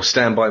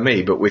Stand By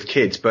Me, but with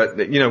kids. But,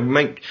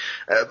 make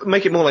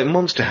it more like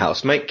Monster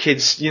House. Make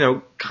kids,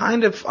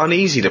 kind of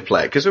uneasy to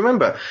play. Because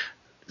remember,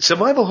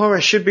 survival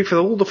horror should be for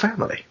all the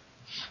family.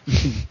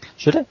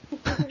 Should it?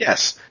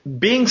 Yes.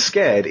 Being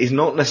scared is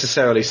not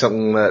necessarily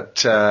something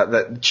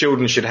that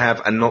children should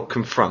have and not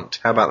confront.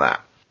 How about that?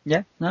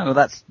 Yeah. No, well,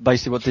 that's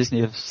basically what Disney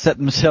have set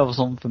themselves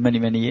on for many,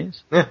 many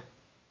years. Yeah.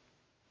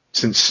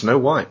 Since Snow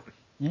White.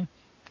 Yeah.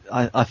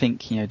 I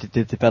think, the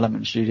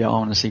development studio I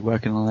want to see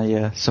working on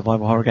a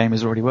survival horror game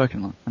is already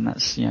working on it. And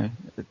that's,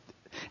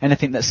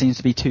 anything that seems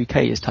to be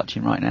 2K is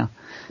touching right now.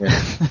 Yeah.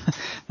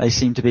 They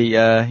seem to be,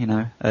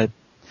 they're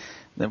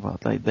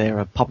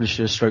a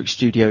publisher stroke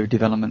studio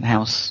development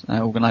house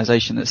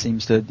organisation that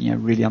seems to,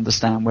 really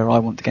understand where I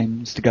want the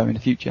games to go in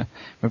the future.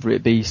 Whether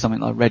it be something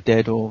like Red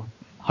Dead or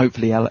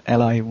hopefully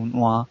LA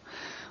Noire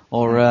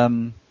or,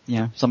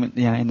 something,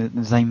 in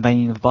the same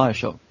vein of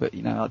BioShock. But,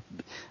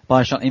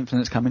 BioShock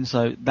Infinite's coming,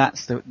 so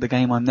that's the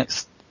game I'm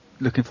next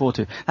looking forward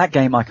to. That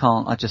game I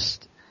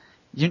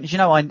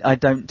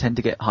don't tend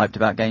to get hyped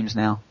about games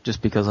now,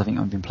 just because I think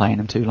I've been playing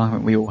them too long, I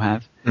think we all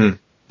have.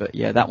 But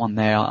yeah, that one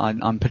there,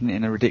 I'm putting it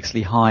in a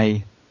ridiculously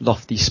high,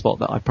 lofty spot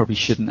that I probably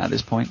shouldn't at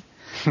this point.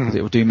 Because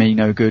it will do me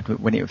no good, but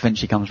when it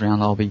eventually comes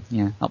around, I'll be,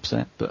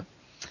 upset. But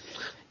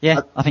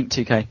yeah, I think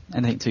 2K,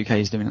 anything 2K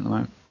is doing at the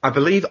moment. I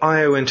believe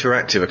IO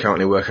Interactive are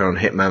currently working on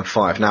Hitman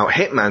 5. Now,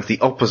 Hitman's the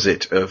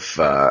opposite of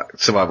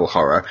survival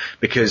horror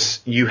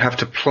because you have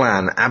to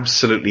plan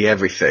absolutely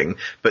everything,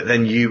 but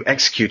then you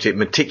execute it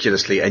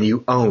meticulously and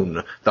you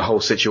own the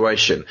whole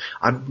situation.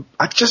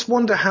 I just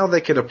wonder how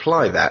they could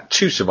apply that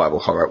to survival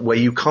horror, where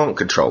you can't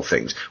control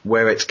things,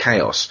 where it's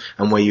chaos,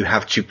 and where you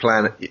have to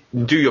plan,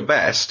 do your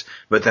best,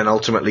 but then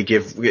ultimately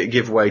give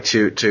way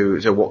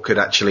to what could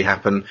actually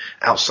happen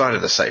outside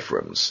of the safe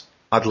rooms.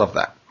 I'd love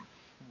that.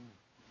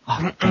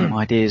 Oh,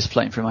 ideas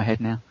floating through my head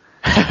now.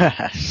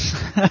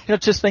 I'm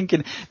just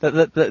thinking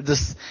that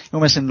this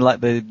almost in like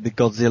the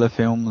Godzilla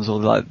films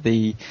or like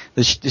the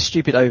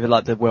stupid over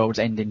like the world's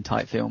ending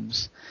type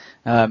films,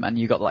 and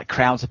you got like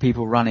crowds of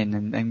people running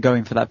and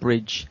going for that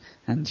bridge,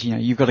 and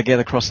you've got to get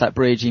across that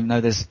bridge even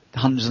though there's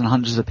hundreds and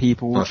hundreds of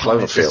people. On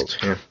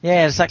Cloverfield,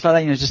 yeah, exactly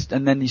like that.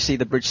 And then you see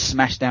the bridge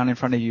smash down in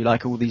front of you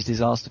like all these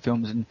disaster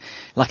films, and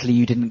luckily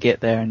you didn't get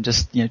there, and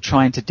just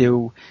trying to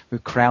deal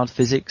with crowd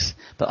physics.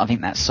 But I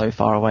think that's so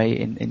far away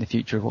in the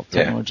future of what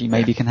technology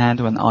maybe can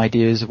handle and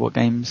ideas of what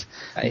games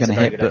are going to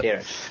hit. But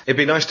it'd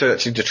be nice to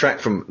actually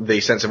detract from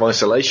the sense of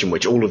isolation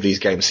which all of these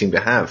games seem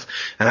to have,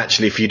 and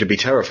actually for you to be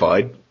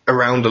terrified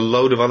around a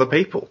load of other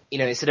people.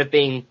 Instead of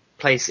being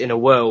placed in a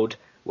world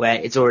where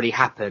it's already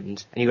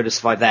happened and you've got to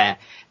survive there,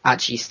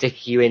 actually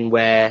stick you in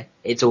where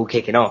it's all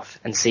kicking off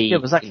and see. Yeah,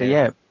 exactly.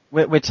 Yeah,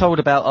 we're told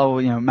about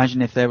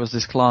imagine if there was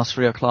this class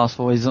 3 or class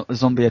 4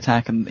 zombie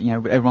attack and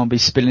everyone would be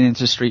spilling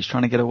into the streets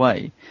trying to get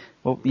away.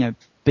 Well,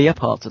 be a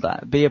part of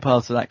that. Be a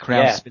part of that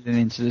crowd spilling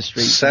into the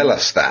streets. Sell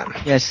us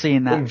that. Yeah,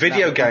 seeing that. Well,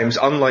 video games,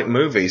 unlike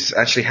movies,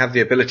 actually have the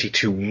ability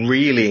to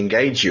really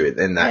engage you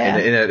in that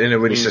in a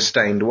really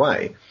sustained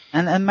way.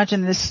 And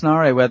imagine this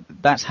scenario where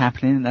that's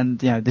happening and,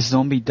 this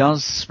zombie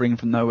does spring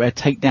from nowhere,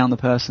 take down the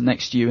person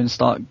next to you and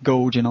start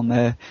gorging on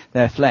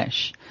their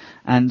flesh.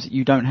 and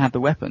you don't have the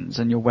weapons,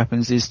 and your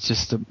weapons is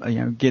just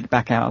to, get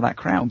back out of that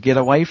crowd, get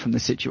away from the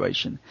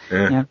situation.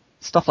 Yeah.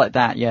 Stuff like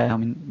that, I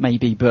mean,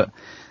 maybe, but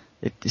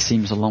it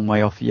seems a long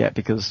way off yet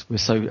because we're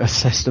so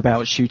obsessed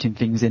about shooting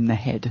things in the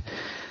head.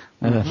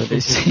 But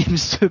it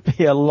seems to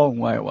be a long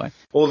way away.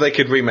 Or they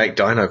could remake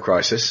Dino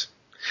Crisis.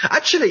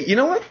 Actually, you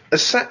know what?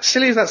 As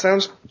silly as that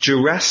sounds,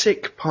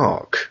 Jurassic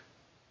Park.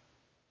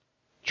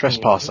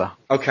 Trespasser.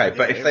 Okay,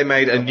 but if they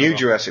made a new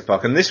Jurassic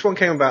Park, and this one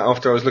came about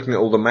after I was looking at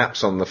all the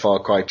maps on the Far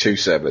Cry 2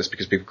 servers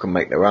because people can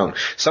make their own.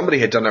 Somebody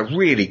had done a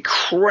really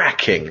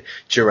cracking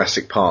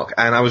Jurassic Park,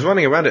 and I was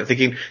running around it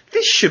thinking,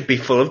 this should be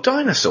full of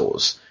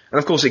dinosaurs. And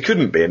of course it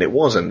couldn't be, and it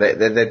wasn't.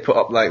 They'd put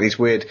up like these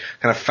weird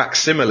kind of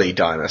facsimile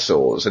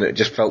dinosaurs, and it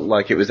just felt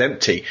like it was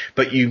empty.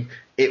 But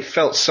it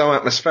felt so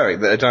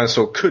atmospheric that a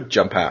dinosaur could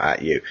jump out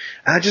at you.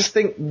 And I just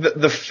think that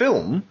the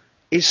film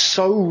is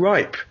so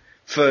ripe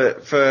for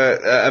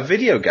a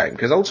video game,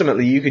 because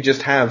ultimately you could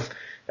just have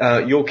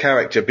your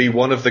character be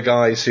one of the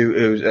guys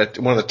who's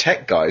one of the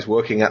tech guys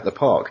working at the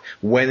park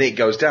when it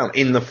goes down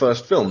in the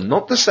first film,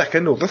 not the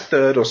second or the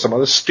third or some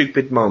other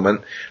stupid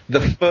moment.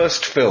 The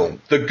first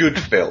film, the good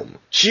film.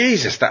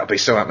 Jesus, that would be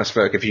so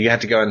atmospheric if you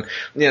had to go and,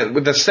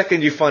 with the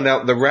second you find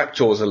out the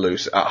raptors are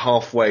loose at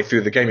halfway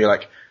through the game, you're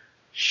like,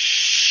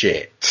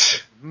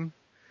 shit.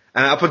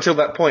 And up until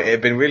that point, it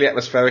had been really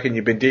atmospheric, and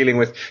you've been dealing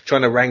with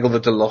trying to wrangle the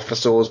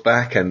Dilophosaurs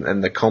back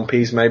and the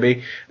Compies,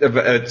 maybe.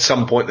 At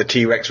some point, the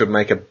T-Rex would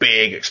make a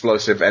big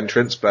explosive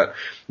entrance, but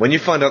when you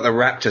find out the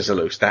Raptors are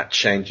loose, that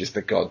changes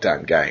the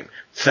goddamn game.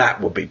 That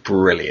would be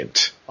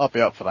brilliant. I'd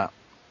be up for that.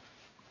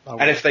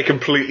 And if they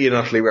completely and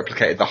utterly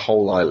replicated the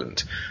whole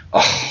island.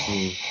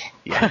 Oh,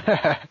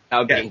 yeah. That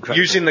would be incredible.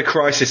 Using the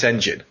Crysis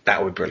engine,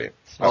 that would be brilliant.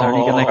 It's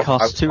only going to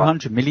cost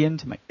 200 million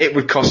to make. It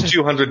would cost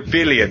 200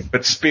 billion,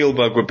 but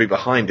Spielberg would be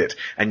behind it,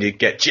 and you'd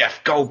get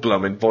Jeff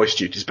Goldblum in voice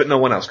duties, but no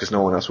one else, because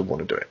no one else would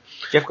want to do it.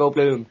 Jeff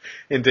Goldblum.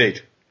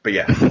 Indeed. But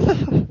yeah.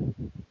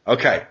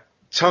 Okay.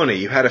 Tony,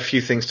 you had a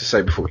few things to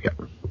say before we go.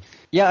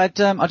 Yeah, I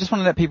just want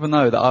to let people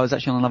know that I was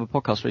actually on another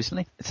podcast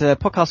recently. It's a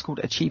podcast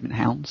called Achievement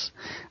Hounds,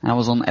 and I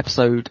was on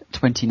episode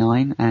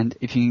 29, and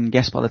if you can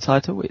guess by the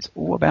title, it's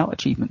all about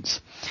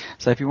achievements.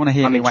 So if you want to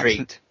hear I'm me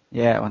intrigued.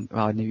 Yeah, well,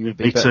 I knew you would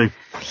be. Me too.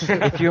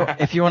 If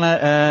you want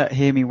to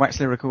hear me wax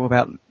lyrical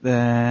about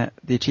the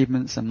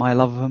achievements and my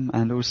love of them,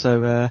 and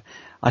also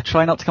I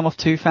try not to come off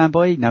too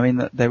fanboy, knowing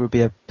that there would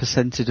be a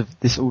percentage of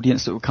this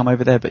audience that will come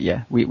over there. But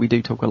yeah, we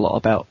do talk a lot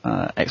about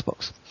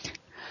Xbox.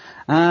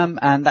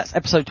 And that's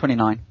episode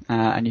 29,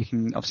 and you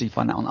can obviously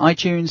find that on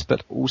iTunes,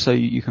 but also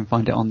you can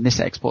find it on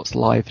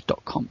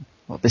thisxboxlive.com,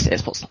 or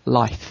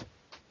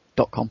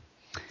thisxboxlife.com.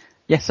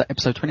 Yes,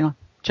 episode 29.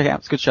 Check it out,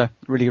 it's a good show.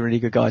 Really, really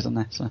good guys on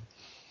there. So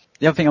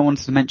the other thing I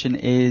wanted to mention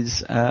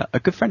is a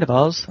good friend of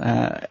ours,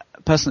 a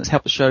person that's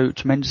helped the show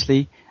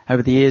tremendously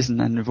over the years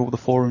and with all the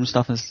forum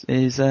stuff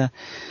is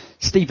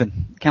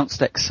Stephen, Count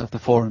Stex of the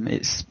forum.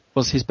 It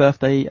was his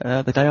birthday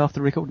the day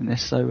after recording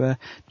this, so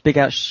big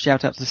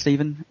shout out to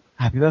Stephen.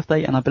 Happy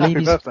birthday, and I believe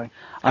he's birthday.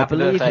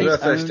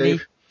 only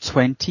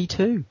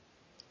 22.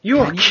 You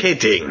are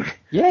kidding.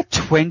 Yeah,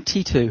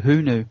 22.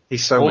 Who knew?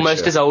 He's so Almost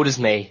mature. as old as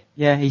me.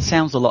 Yeah, he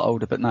sounds a lot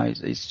older, but no,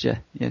 he's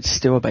just, it's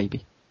still a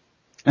baby.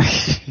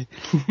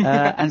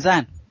 And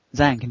Zan,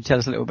 can you tell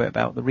us a little bit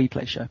about the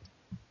replay show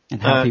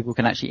and how people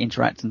can actually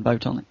interact and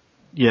vote on it?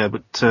 Yeah,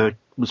 but it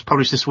was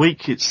published this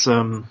week. It's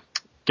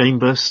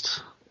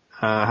GameBurst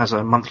has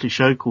a monthly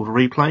show called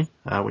Replay,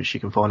 which you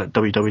can find at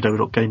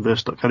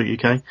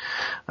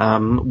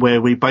www.gameburst.co.uk,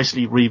 where we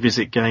basically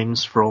revisit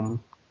games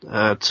from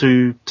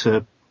 2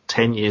 to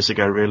 10 years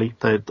ago, really.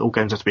 All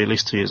games have to be at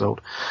least 2 years old.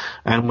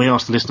 And we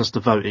ask the listeners to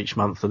vote each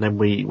month, and then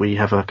we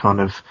have a kind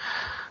of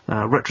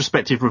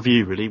retrospective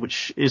review, really,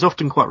 which is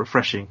often quite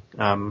refreshing,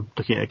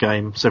 looking at a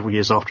game several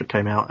years after it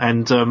came out.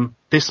 And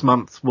this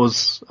month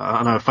was,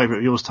 I know, a favourite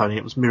of yours, Tony.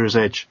 It was Mirror's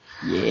Edge.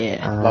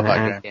 Yeah. Love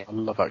that game. I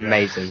love that game.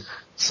 Amazing.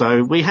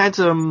 So we had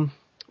sort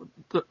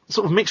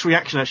of mixed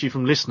reaction actually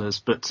from listeners,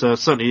 but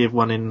certainly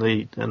everyone in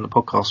the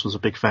podcast was a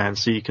big fan.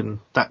 So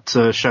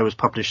that show was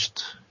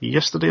published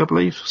yesterday, I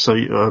believe. So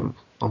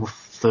on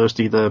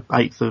Thursday, the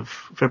 8th of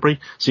February.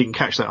 So you can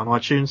catch that on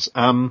iTunes.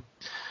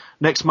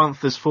 Next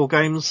month there's 4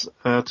 games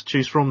to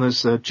choose from.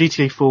 There's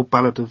GTA 4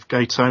 Ballad of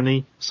Gay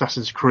Tony,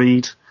 Assassin's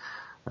Creed,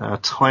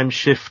 Time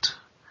Shift,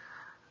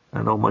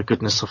 and oh my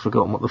goodness, I've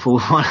forgotten what the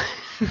fourth one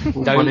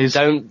is.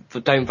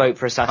 Don't vote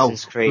for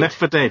Assassin's Creed. Left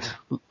 4 Dead.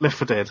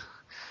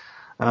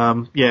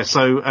 Yeah,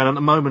 so, and at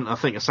the moment I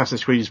think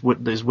Assassin's Creed is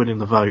winning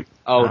the vote.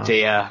 Oh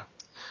dear.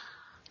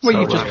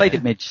 Well, you've just played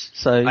it, Midge,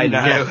 so... I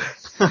know.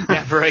 Yeah.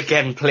 Never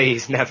again,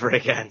 please, never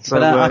again. So,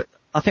 But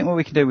I think what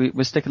we can do,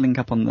 we'll stick a link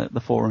up on the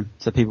forum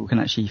so people can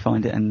actually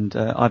find it, and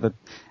either,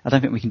 I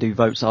don't think we can do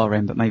votes our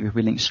end, but maybe if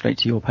we link straight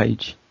to your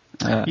page.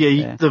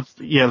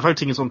 The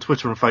voting is on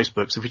Twitter and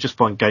Facebook, so if you just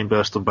find Game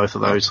Burst on both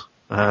of those,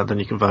 then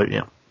you can vote,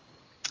 yeah.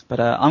 But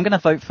I'm going to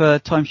vote for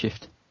Time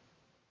Shift.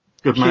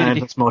 Good man,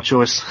 that's my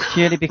choice.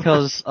 Purely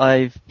because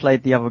I've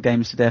played the other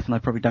games to death and I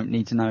probably don't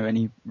need to know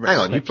any... Hang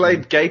on, you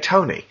played Gay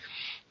Tony?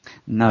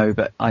 No,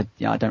 but I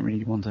don't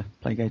really want to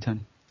play Gay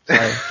Tony.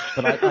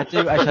 So, but I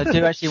do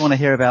actually want to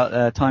hear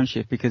about Time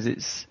Shift because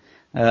it's.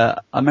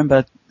 I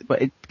remember,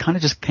 but it kind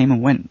of just came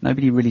and went.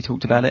 Nobody really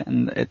talked about it,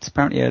 and it's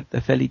apparently a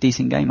fairly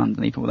decent game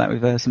underneath all that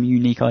with some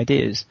unique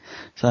ideas.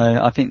 So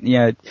I think,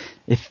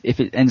 if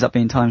it ends up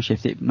being Time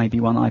Shift, it may be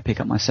one I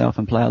pick up myself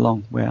and play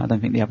along, where I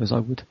don't think the others I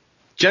would.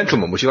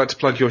 Gentlemen, would you like to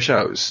plug your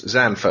shows?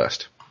 Zan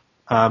first.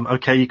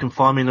 Okay, you can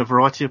find me in a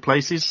variety of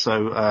places.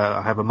 So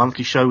I have a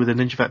monthly show with the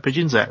Ninja Fat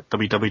Pigeons at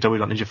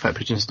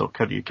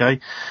www.ninjafatpigeons.co.uk.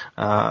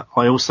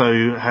 I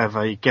also have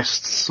a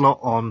guest slot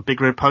on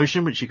Big Red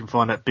Potion, which you can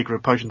find at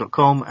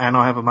bigredpotion.com, and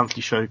I have a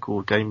monthly show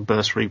called Game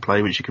Burst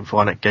Replay, which you can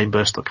find at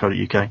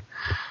gameburst.co.uk.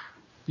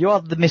 You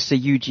are the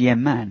Mr. UGM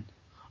man.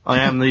 I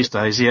am these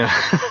days, yeah.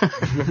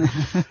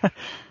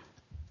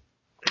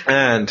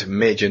 And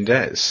Midge and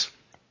Des.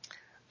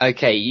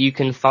 Okay, you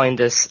can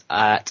find us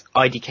at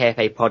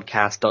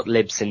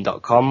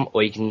idkfapodcast.libsyn.com,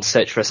 or you can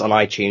search for us on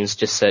iTunes,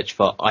 just search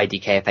for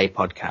IDKFA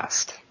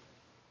Podcast.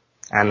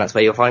 And that's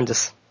where you'll find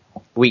us.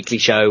 Weekly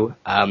show,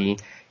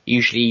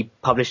 usually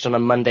published on a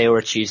Monday or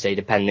a Tuesday,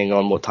 depending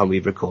on what time we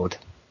record.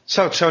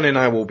 So Tony and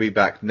I will be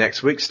back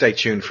next week. Stay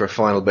tuned for a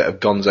final bit of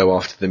Gonzo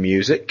after the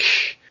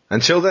music.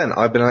 Until then,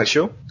 I've been Alex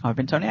Shaw. I've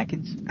been Tony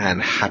Atkins. And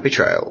happy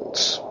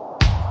trails.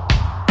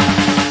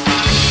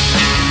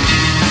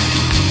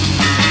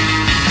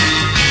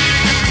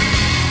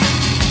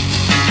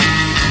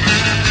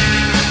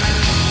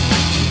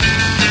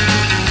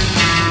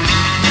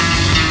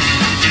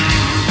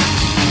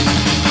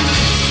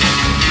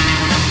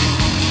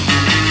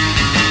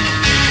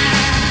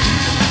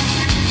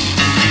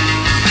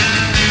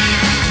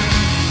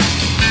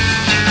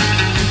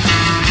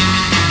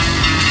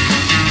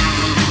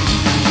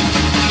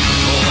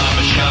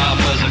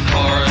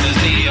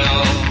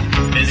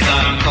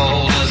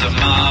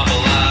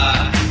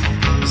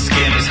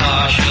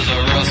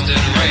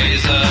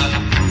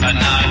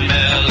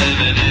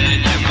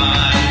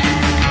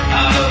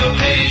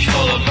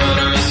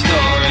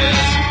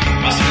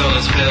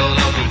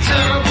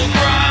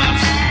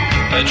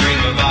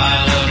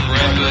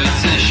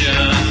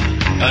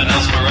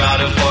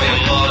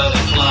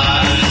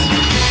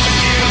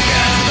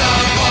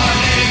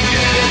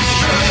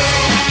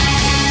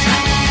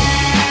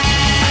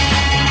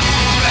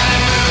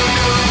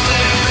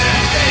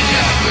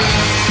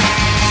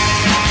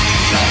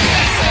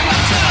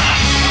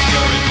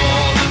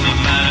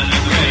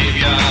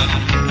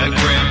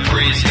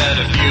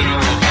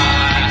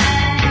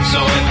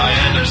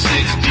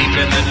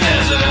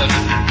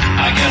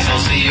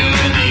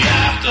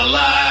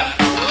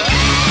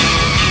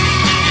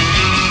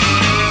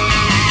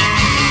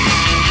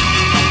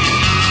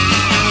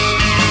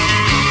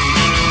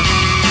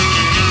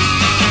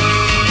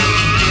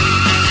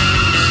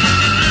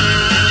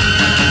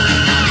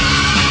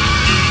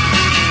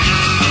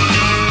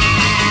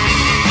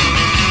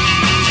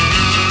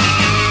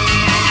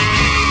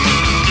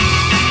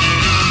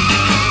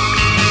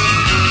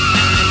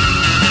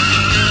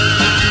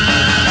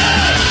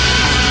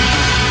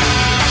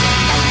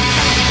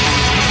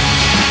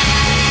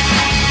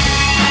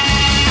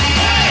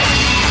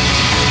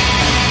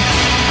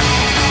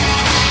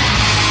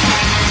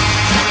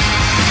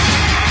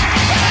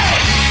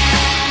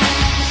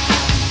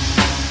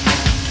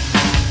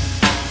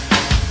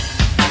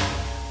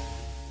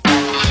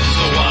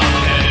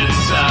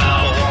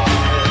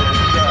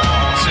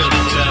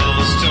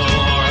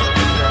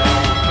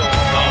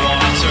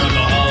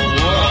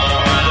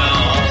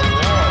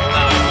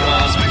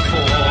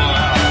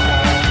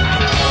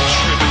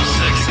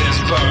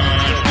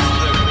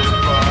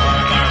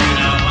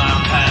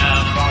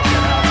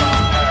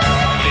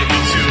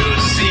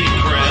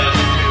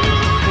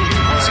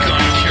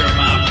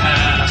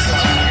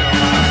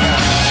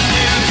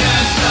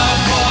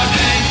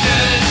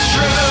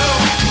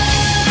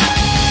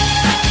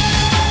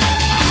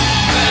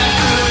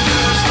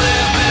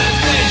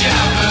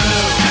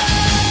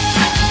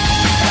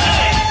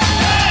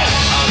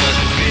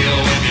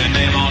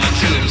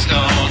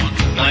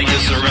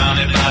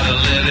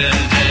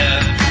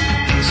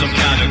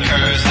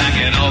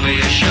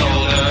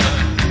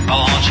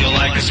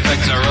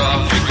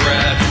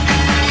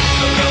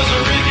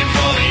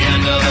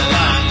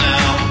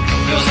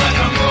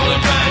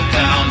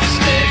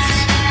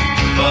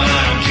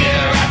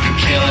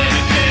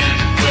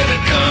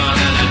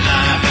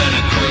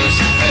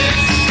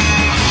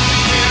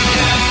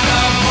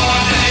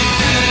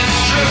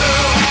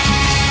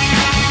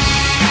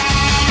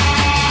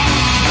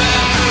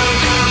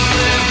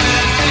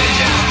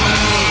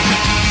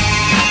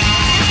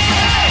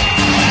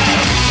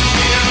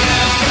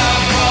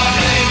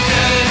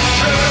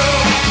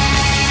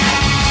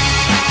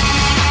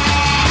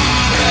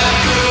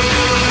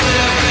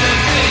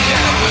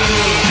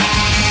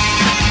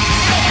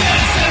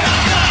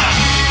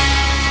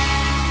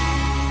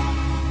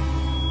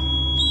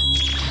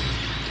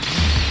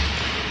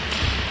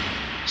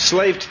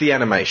 Slave to the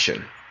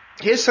animation.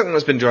 Here's something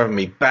that's been driving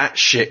me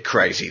batshit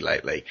crazy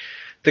lately.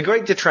 The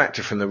great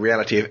detractor from the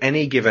reality of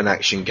any given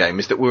action game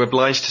is that we're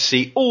obliged to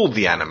see all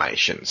the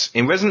animations.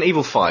 In Resident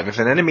Evil 5, if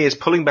an enemy is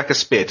pulling back a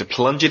spear to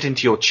plunge it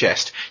into your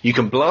chest, you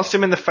can blast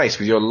him in the face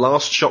with your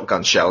last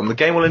shotgun shell and the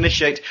game will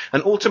initiate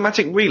an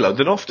automatic reload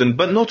that often,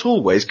 but not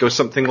always, goes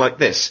something like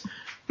this.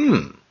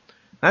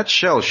 That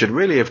shell should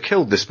really have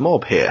killed this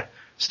mob here.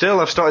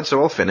 Still, I've started,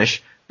 so I'll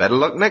finish. Better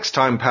luck next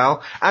time,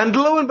 pal. And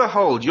lo and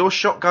behold, your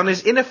shotgun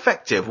is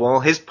ineffective while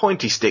his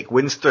pointy stick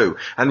wins through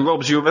and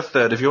robs you of a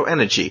third of your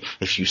energy.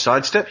 If you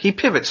sidestep, he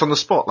pivots on the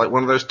spot like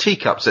one of those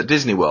teacups at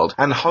Disney World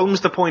and homes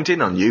the point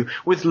in on you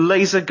with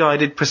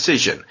laser-guided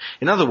precision.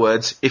 In other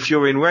words, if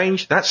you're in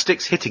range, that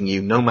stick's hitting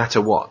you no matter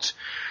what.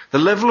 The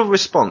level of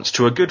response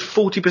to a good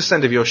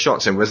 40% of your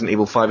shots in Resident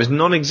Evil 5 is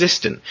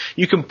non-existent.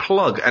 You can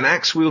plug an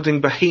axe-wielding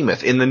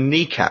behemoth in the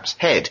kneecaps,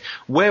 head,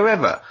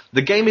 wherever.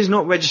 The game is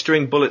not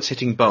registering bullets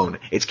hitting bone.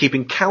 It's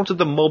keeping count of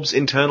the mob's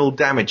internal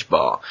damage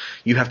bar.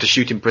 You have to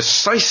shoot him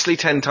precisely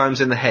 10 times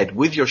in the head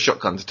with your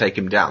shotgun to take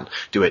him down.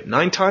 Do it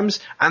 9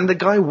 times, and the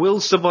guy will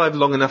survive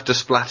long enough to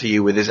splatter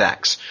you with his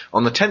axe.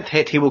 On the 10th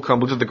hit, he will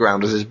crumble to the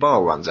ground as his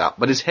bar runs out,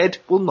 but his head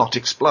will not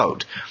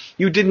explode.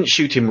 You didn't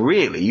shoot him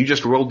really, you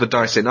just rolled the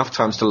dice enough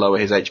times to lower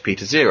his HP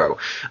to 0.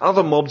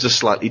 Other mobs are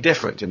slightly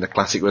different. In the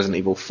classic Resident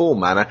Evil 4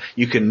 manner,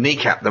 you can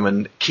kneecap them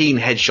and keen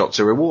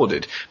headshots are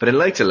rewarded. But in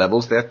later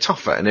levels, they're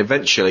tougher, and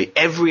eventually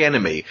every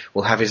enemy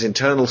will have his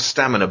internal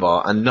stamina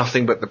bar and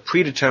nothing but the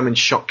predetermined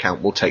shot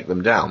count will take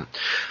them down.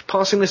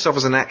 Passing this off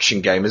as an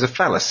action game is a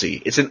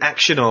fallacy. It's an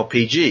action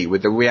RPG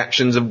with the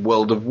reactions of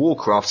World of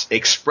Warcraft's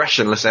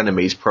expressionless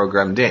enemies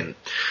programmed in.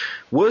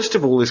 Worst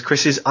of all is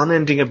Chris's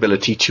unending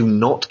ability to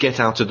not get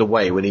out of the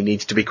way when he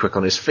needs to be quick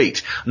on his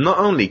feet. Not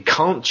only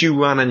can't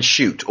you run and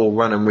shoot or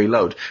run and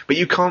reload, but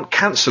you can't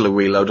cancel a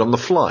reload on the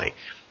fly.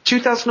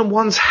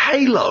 2001's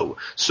Halo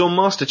saw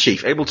Master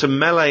Chief able to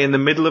melee in the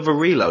middle of a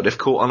reload if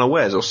caught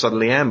unawares or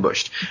suddenly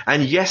ambushed.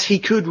 And yes, he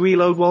could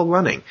reload while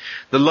running.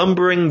 The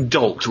lumbering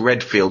dolt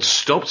Redfield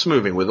stops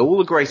moving with all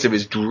the grace of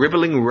his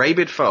dribbling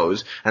rabid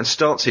foes and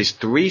starts his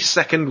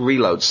 3-second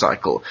reload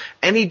cycle.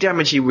 Any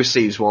damage he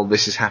receives while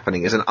this is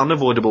happening is an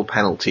unavoidable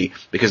penalty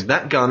because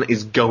that gun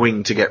is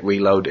going to get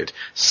reloaded.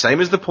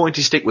 Same as the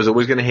pointy stick was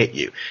always going to hit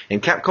you.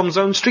 In Capcom's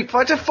own Street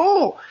Fighter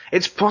 4,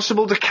 it's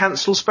possible to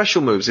cancel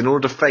special moves in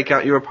order to fake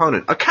out your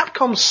opponent. Are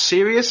Capcom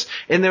serious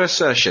in their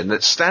assertion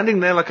that standing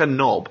there like a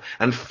knob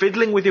and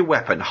fiddling with your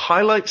weapon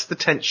highlights the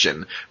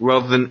tension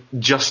rather than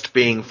just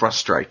being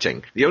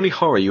frustrating? The only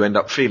horror you end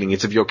up feeling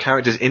is of your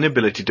character's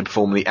inability to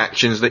perform the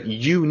actions that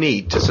you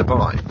need to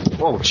survive.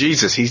 Oh,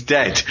 Jesus, he's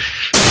dead.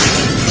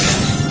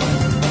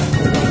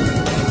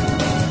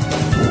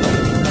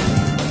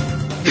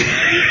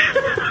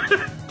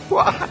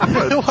 What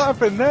happened? What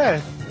happened there?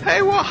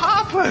 Hey, what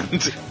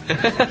happened?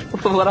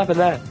 What happened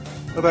there?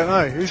 I don't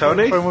know. Whose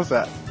Tony? phone was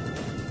that?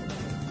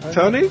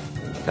 Tony?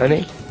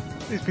 Tony?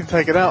 He's been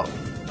taken out.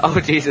 Oh,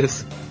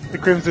 Jesus. The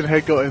Crimson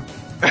Head got him.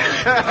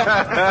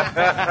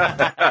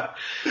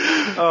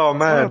 Oh,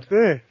 man. Oh,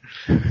 dear.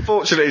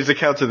 Fortunately, to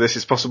counter this,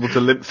 it's possible to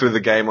limp through the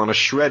game on a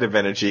shred of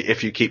energy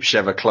if you keep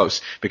Sheva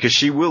close, because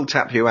she will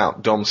tap you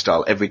out, Dom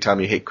style, every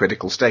time you hit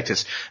critical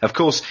status. Of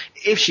course,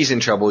 if she's in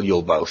trouble,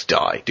 you'll both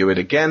die. Do it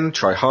again,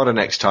 try harder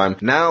next time.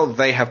 Now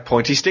they have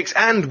pointy sticks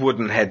and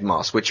wooden head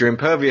masks, which are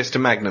impervious to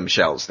magnum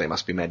shells. They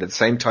must be made of the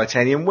same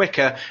titanium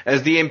wicker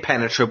as the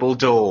impenetrable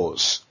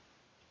doors.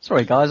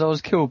 Sorry guys, I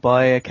was killed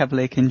by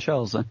Cavalier King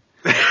Charles then.